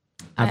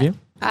 Have you?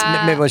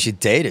 Maybe when she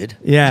dated.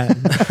 Yeah.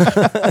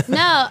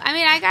 No, I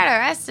mean I got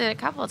arrested a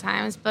couple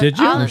times, but Did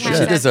you? all the She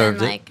times I've deserved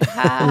been it.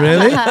 like,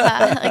 Really?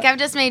 like I've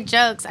just made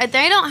jokes.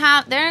 They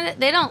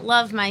don't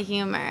love my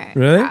humor.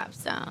 Really?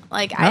 Cops don't.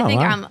 Like I Oh, think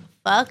wow. I'm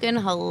fucking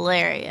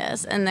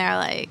hilarious, and they're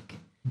like,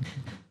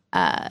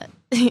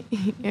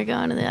 "You're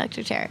going to the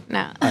electric chair."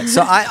 No.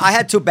 So I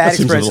had two bad That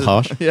seems a experiences. little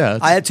harsh. Yeah.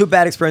 I had two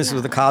bad experiences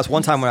with the cops.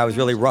 One time when I was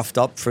really roughed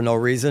up for no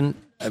reason,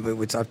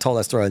 which I've told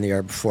that story on the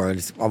air before.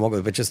 I won't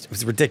go, but just it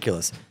was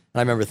ridiculous. And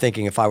I remember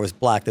thinking, if I was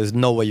black, there's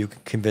no way you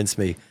could convince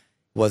me it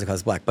wasn't because I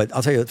was black. But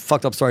I'll tell you a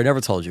fucked up story I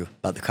never told you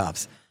about the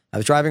cops. I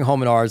was driving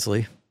home in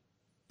Ardsley,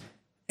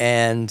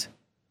 and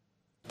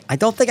I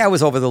don't think I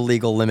was over the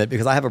legal limit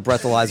because I have a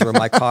breathalyzer in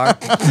my car.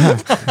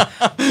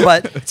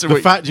 But The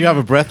fact you have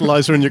a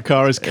breathalyzer in your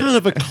car is kind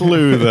of a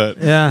clue that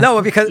Yeah.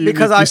 no, because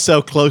you're I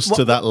so close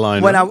to that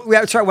line. when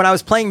I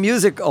was playing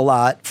music a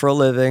lot for a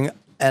living,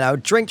 and I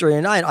would drink during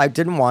the night, I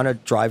didn't want to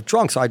drive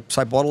drunk, so I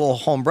bought a little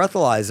home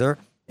breathalyzer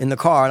in the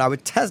car, and I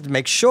would test to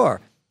make sure.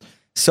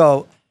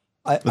 So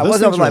I those wasn't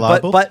things over the line,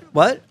 reliable? but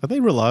what? Are they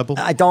reliable?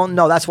 I don't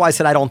know. That's why I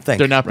said I don't think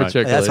They're not Right.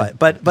 particularly. That's right.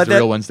 But the they're-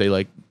 real ones, they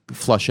like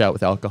flush out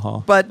with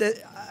alcohol. But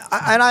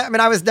I mean,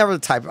 I was never the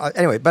type.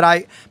 Anyway, but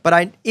I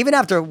even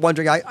after one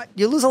drink,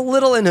 you lose a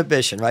little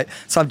inhibition, right?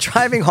 So I'm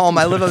driving home.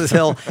 I live on this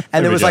hill,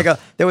 and there was like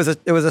there was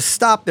a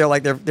stop there,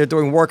 like they're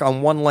doing work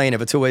on one lane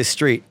of a two-way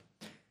street,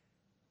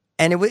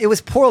 and it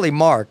was poorly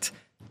marked,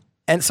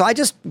 and so I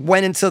just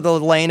went into the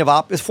lane of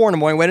it's 4 a.m.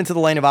 Went into the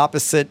lane of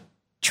opposite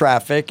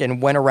traffic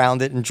and went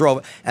around it and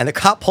drove. And the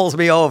cop pulls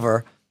me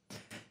over,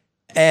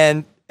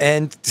 and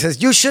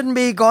says, "You shouldn't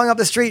be going up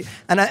the street."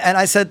 And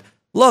I said,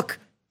 "Look,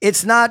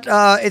 it's not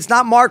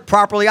marked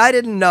properly. I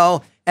didn't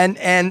know."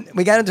 And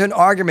we got into an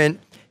argument,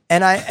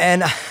 and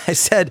I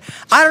said,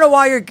 "I don't know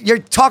why you're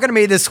talking to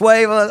me this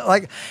way."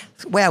 Like,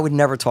 way I would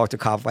never talk to a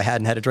cop if I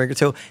hadn't had a drink or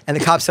two. And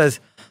the cop says,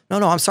 "No,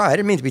 I'm sorry. I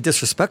didn't mean to be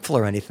disrespectful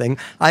or anything.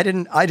 I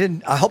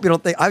hope you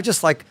don't think. I'm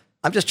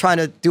just trying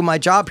to do my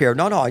job here."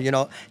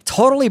 No,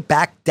 totally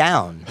backed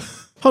down.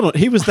 Hold on,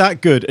 he was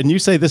that good, and you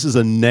say this is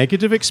a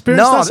negative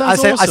experience? No, That sounds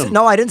I awesome. said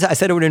no. I didn't. I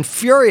said it would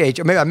infuriate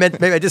you. Maybe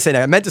I did say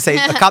that. I meant to say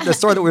the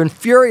story that would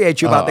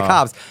infuriate you about the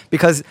cops,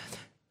 because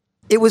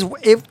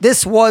if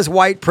this was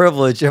white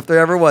privilege, if there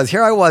ever was.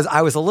 Here I was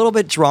a little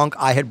bit drunk.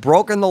 I had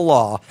broken the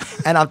law,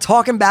 and I'm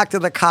talking back to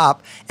the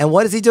cop. And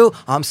what does he do?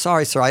 "I'm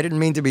sorry, sir. I didn't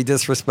mean to be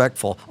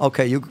disrespectful."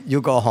 Okay, you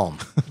go home.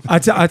 Now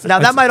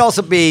that might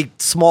also be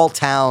small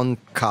town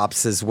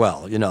cops as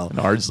well, In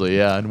Ardsley,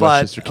 yeah, in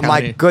But Westchester County.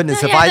 my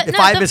goodness, No, if yeah,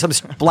 I had been some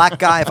black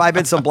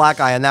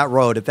guy, on that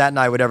road, at that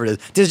night, whatever it is,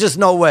 there's just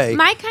no way.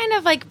 My kind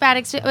of like bad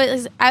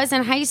experience. I was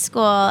in high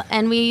school,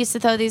 and we used to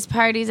throw these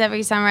parties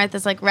every summer at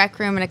this like rec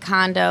room in a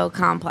condo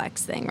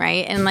complex thing,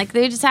 right? And like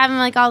they just have them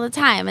like all the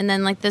time. And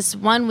then like this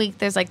one week,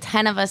 there's like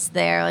 10 of us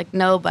there, like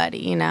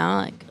nobody,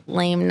 like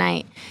lame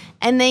night.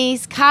 And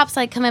these cops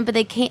like come in, but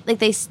they can't, like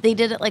they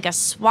did it like a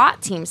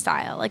SWAT team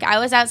style. Like I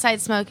was outside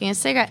smoking a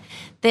cigarette.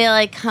 They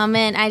like come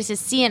in, I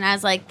just see it, and I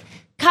was like,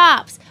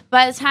 "Cops."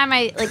 By the time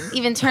I like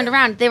even turned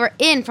around, they were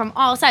in from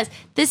all sides.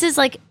 This is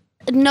like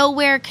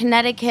nowhere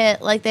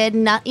Connecticut, like they had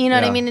not,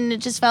 what I mean? And it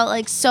just felt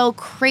like so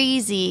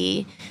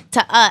crazy to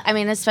us. I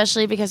mean,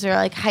 especially because we were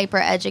like hyper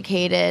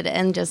educated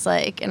and just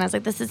like, and I was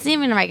like, this isn't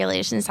even a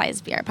regulation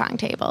size beer pong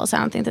table, so I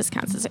don't think this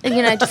counts as,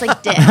 just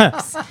like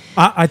dicks.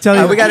 I tell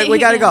you, we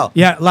got to go.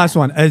 Yeah, last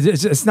one.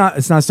 It's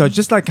not so.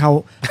 Just like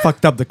how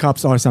fucked up the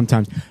cops are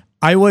sometimes.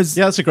 I was.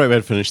 Yeah, that's a great way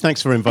to finish.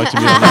 Thanks for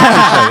inviting me on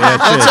that.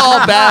 Yeah, It's cheers.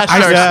 all bad.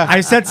 I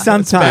said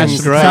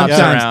sometimes. great,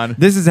 Sometimes. yeah.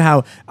 This is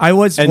how I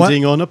was.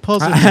 Ending on a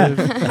positive.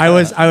 I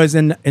was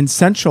in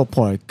Central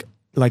Park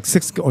like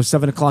 6 or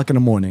 7 o'clock in the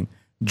morning,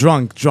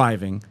 drunk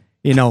driving.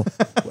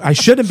 I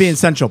shouldn't be in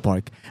Central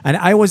Park, and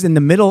I was in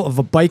the middle of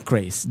a bike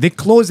race. They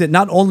closed it.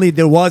 Not only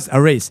there was a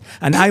race,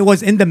 and I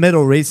was in the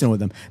middle racing with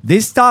them.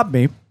 They stopped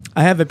me.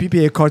 I have a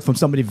PPA card from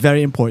somebody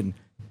very important.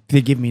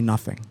 They give me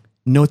nothing,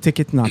 no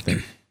ticket,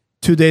 nothing.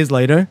 2 days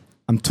later,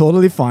 I'm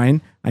totally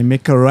fine. I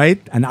make a right,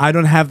 and I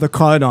don't have the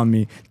card on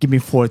me. Give me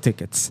 4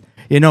 tickets.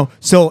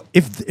 So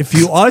if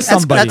you are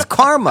somebody, That's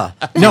karma.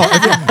 no,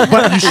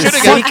 but you should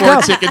have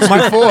got 4 tickets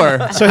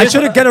before. So I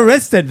should have get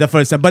arrested the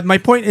first time. But my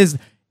point is,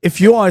 if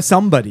you are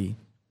somebody,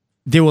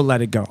 they will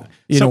let it go.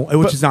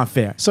 Which is not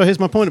fair. So here's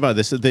my point about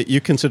this, that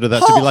you consider that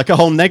to be like a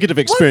whole negative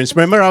experience.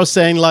 Remember I was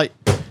saying like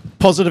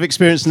positive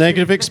experience,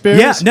 negative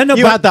experience? Yeah, no,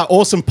 you had that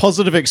awesome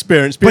positive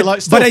experience. But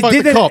like, fuck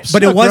the cops.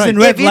 But it wasn't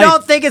red If you light.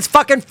 don't think it's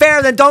fucking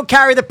fair, then don't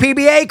carry the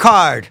PBA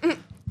card.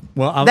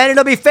 Well, then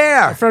it'll be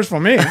fair. First for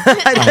me.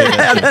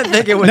 I didn't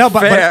think it was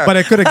fair. But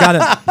I could have got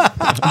it.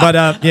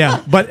 But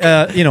yeah, but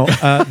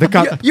the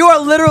cop. You are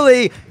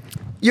literally.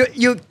 You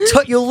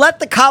let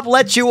the cop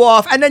let you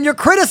off, and then you're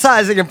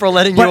criticizing him for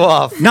letting you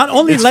off. Not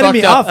only It's letting me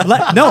fucked off.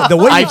 up. No, the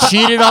way I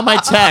cheated on my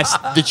test.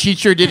 The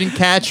teacher didn't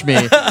catch me.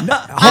 hold on.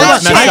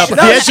 messed up.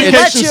 The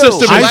education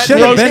system I is should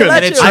have broken. been.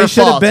 And it's her I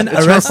should have fault. been It's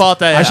her arrested. fault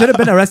that- I should have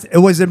been arrested. It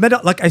was in the middle.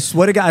 Like I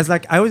swear to God, I was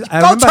like, I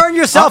Don't turn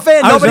yourself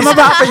in. Nobody's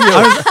stopping you.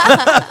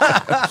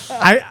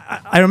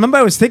 I remember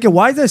I was thinking,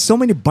 why is there so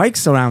many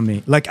bikes around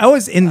me? Like I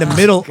was in the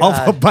middle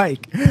of a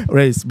bike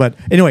race. But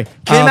anyway,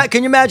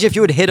 Can you imagine if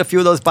you would hit a few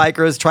of those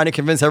bikers trying to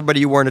convince everybody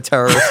you weren't a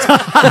terrorist?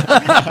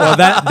 well,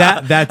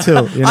 that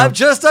too. You know? I'm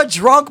just a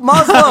drunk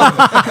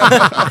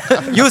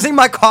Muslim using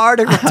my car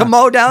to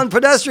mow down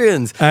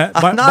pedestrians.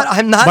 I'm not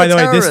By a the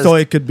way, terrorist. this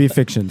story could be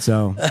fiction,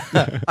 so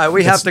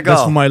We have to go.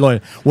 that's for my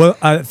lawyer. Well,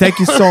 thank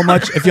you so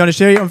much. If you want to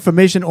share your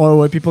information or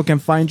where people can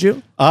find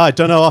you, I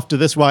don't know after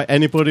this why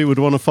anybody would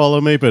want to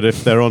follow me, but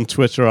if they're on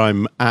Twitter,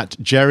 I'm at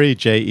Jerry,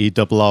 JERRY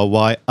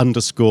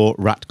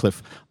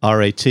 _Ratcliffe,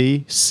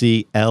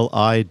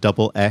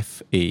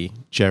 RATCLIFFE,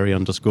 Jerry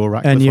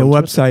 _Ratcliffe. and your on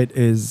Twitter. website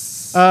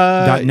is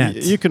 .net.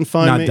 You can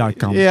find not me.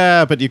 .com.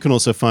 Yeah, but you can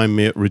also find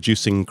me at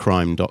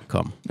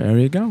reducingcrime.com. There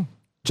you go,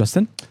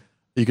 Justin.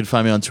 You can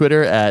find me on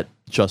Twitter at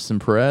Justin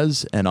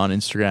Perez and on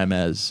Instagram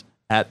as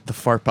at the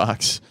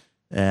Fartbox.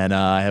 And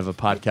I have a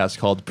podcast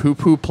called Poo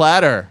Poo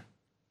Platter.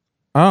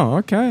 Oh,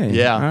 okay.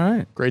 Yeah. All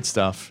right. Great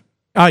stuff.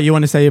 Oh, you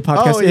want to say your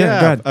podcast? Oh, Go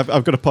ahead.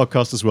 I've got a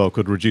podcast as well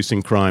called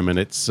Reducing Crime, and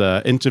it's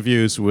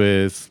interviews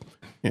with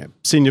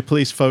senior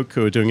police folk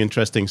who are doing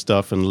interesting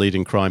stuff and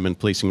leading crime and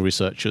policing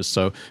researchers.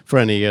 So for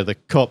any of the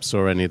cops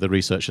or any of the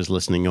researchers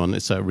listening on,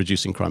 it's a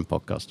Reducing Crime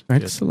podcast.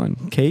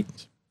 Excellent.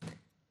 Kate?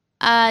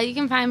 You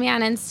can find me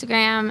on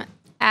Instagram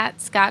at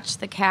Scotch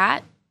the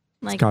Cat.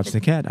 Scotch the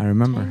Cat, I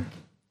remember.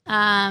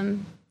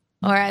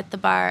 Or at the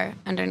bar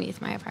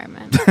underneath my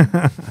apartment.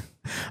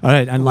 All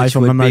right, and Live Which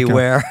from would America. be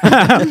where?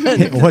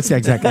 What's the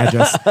exact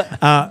address?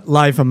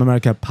 Live from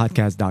America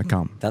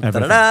podcast.com.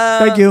 Da-da-da-da.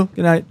 Thank you.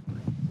 Good night.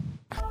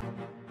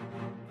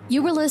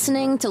 You were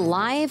listening to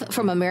Live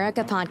from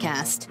America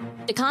podcast.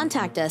 To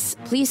contact us,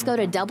 please go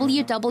to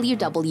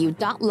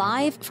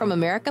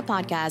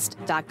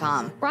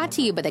www.livefromamericapodcast.com. Brought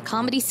to you by the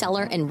Comedy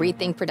Cellar and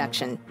Rethink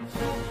Production.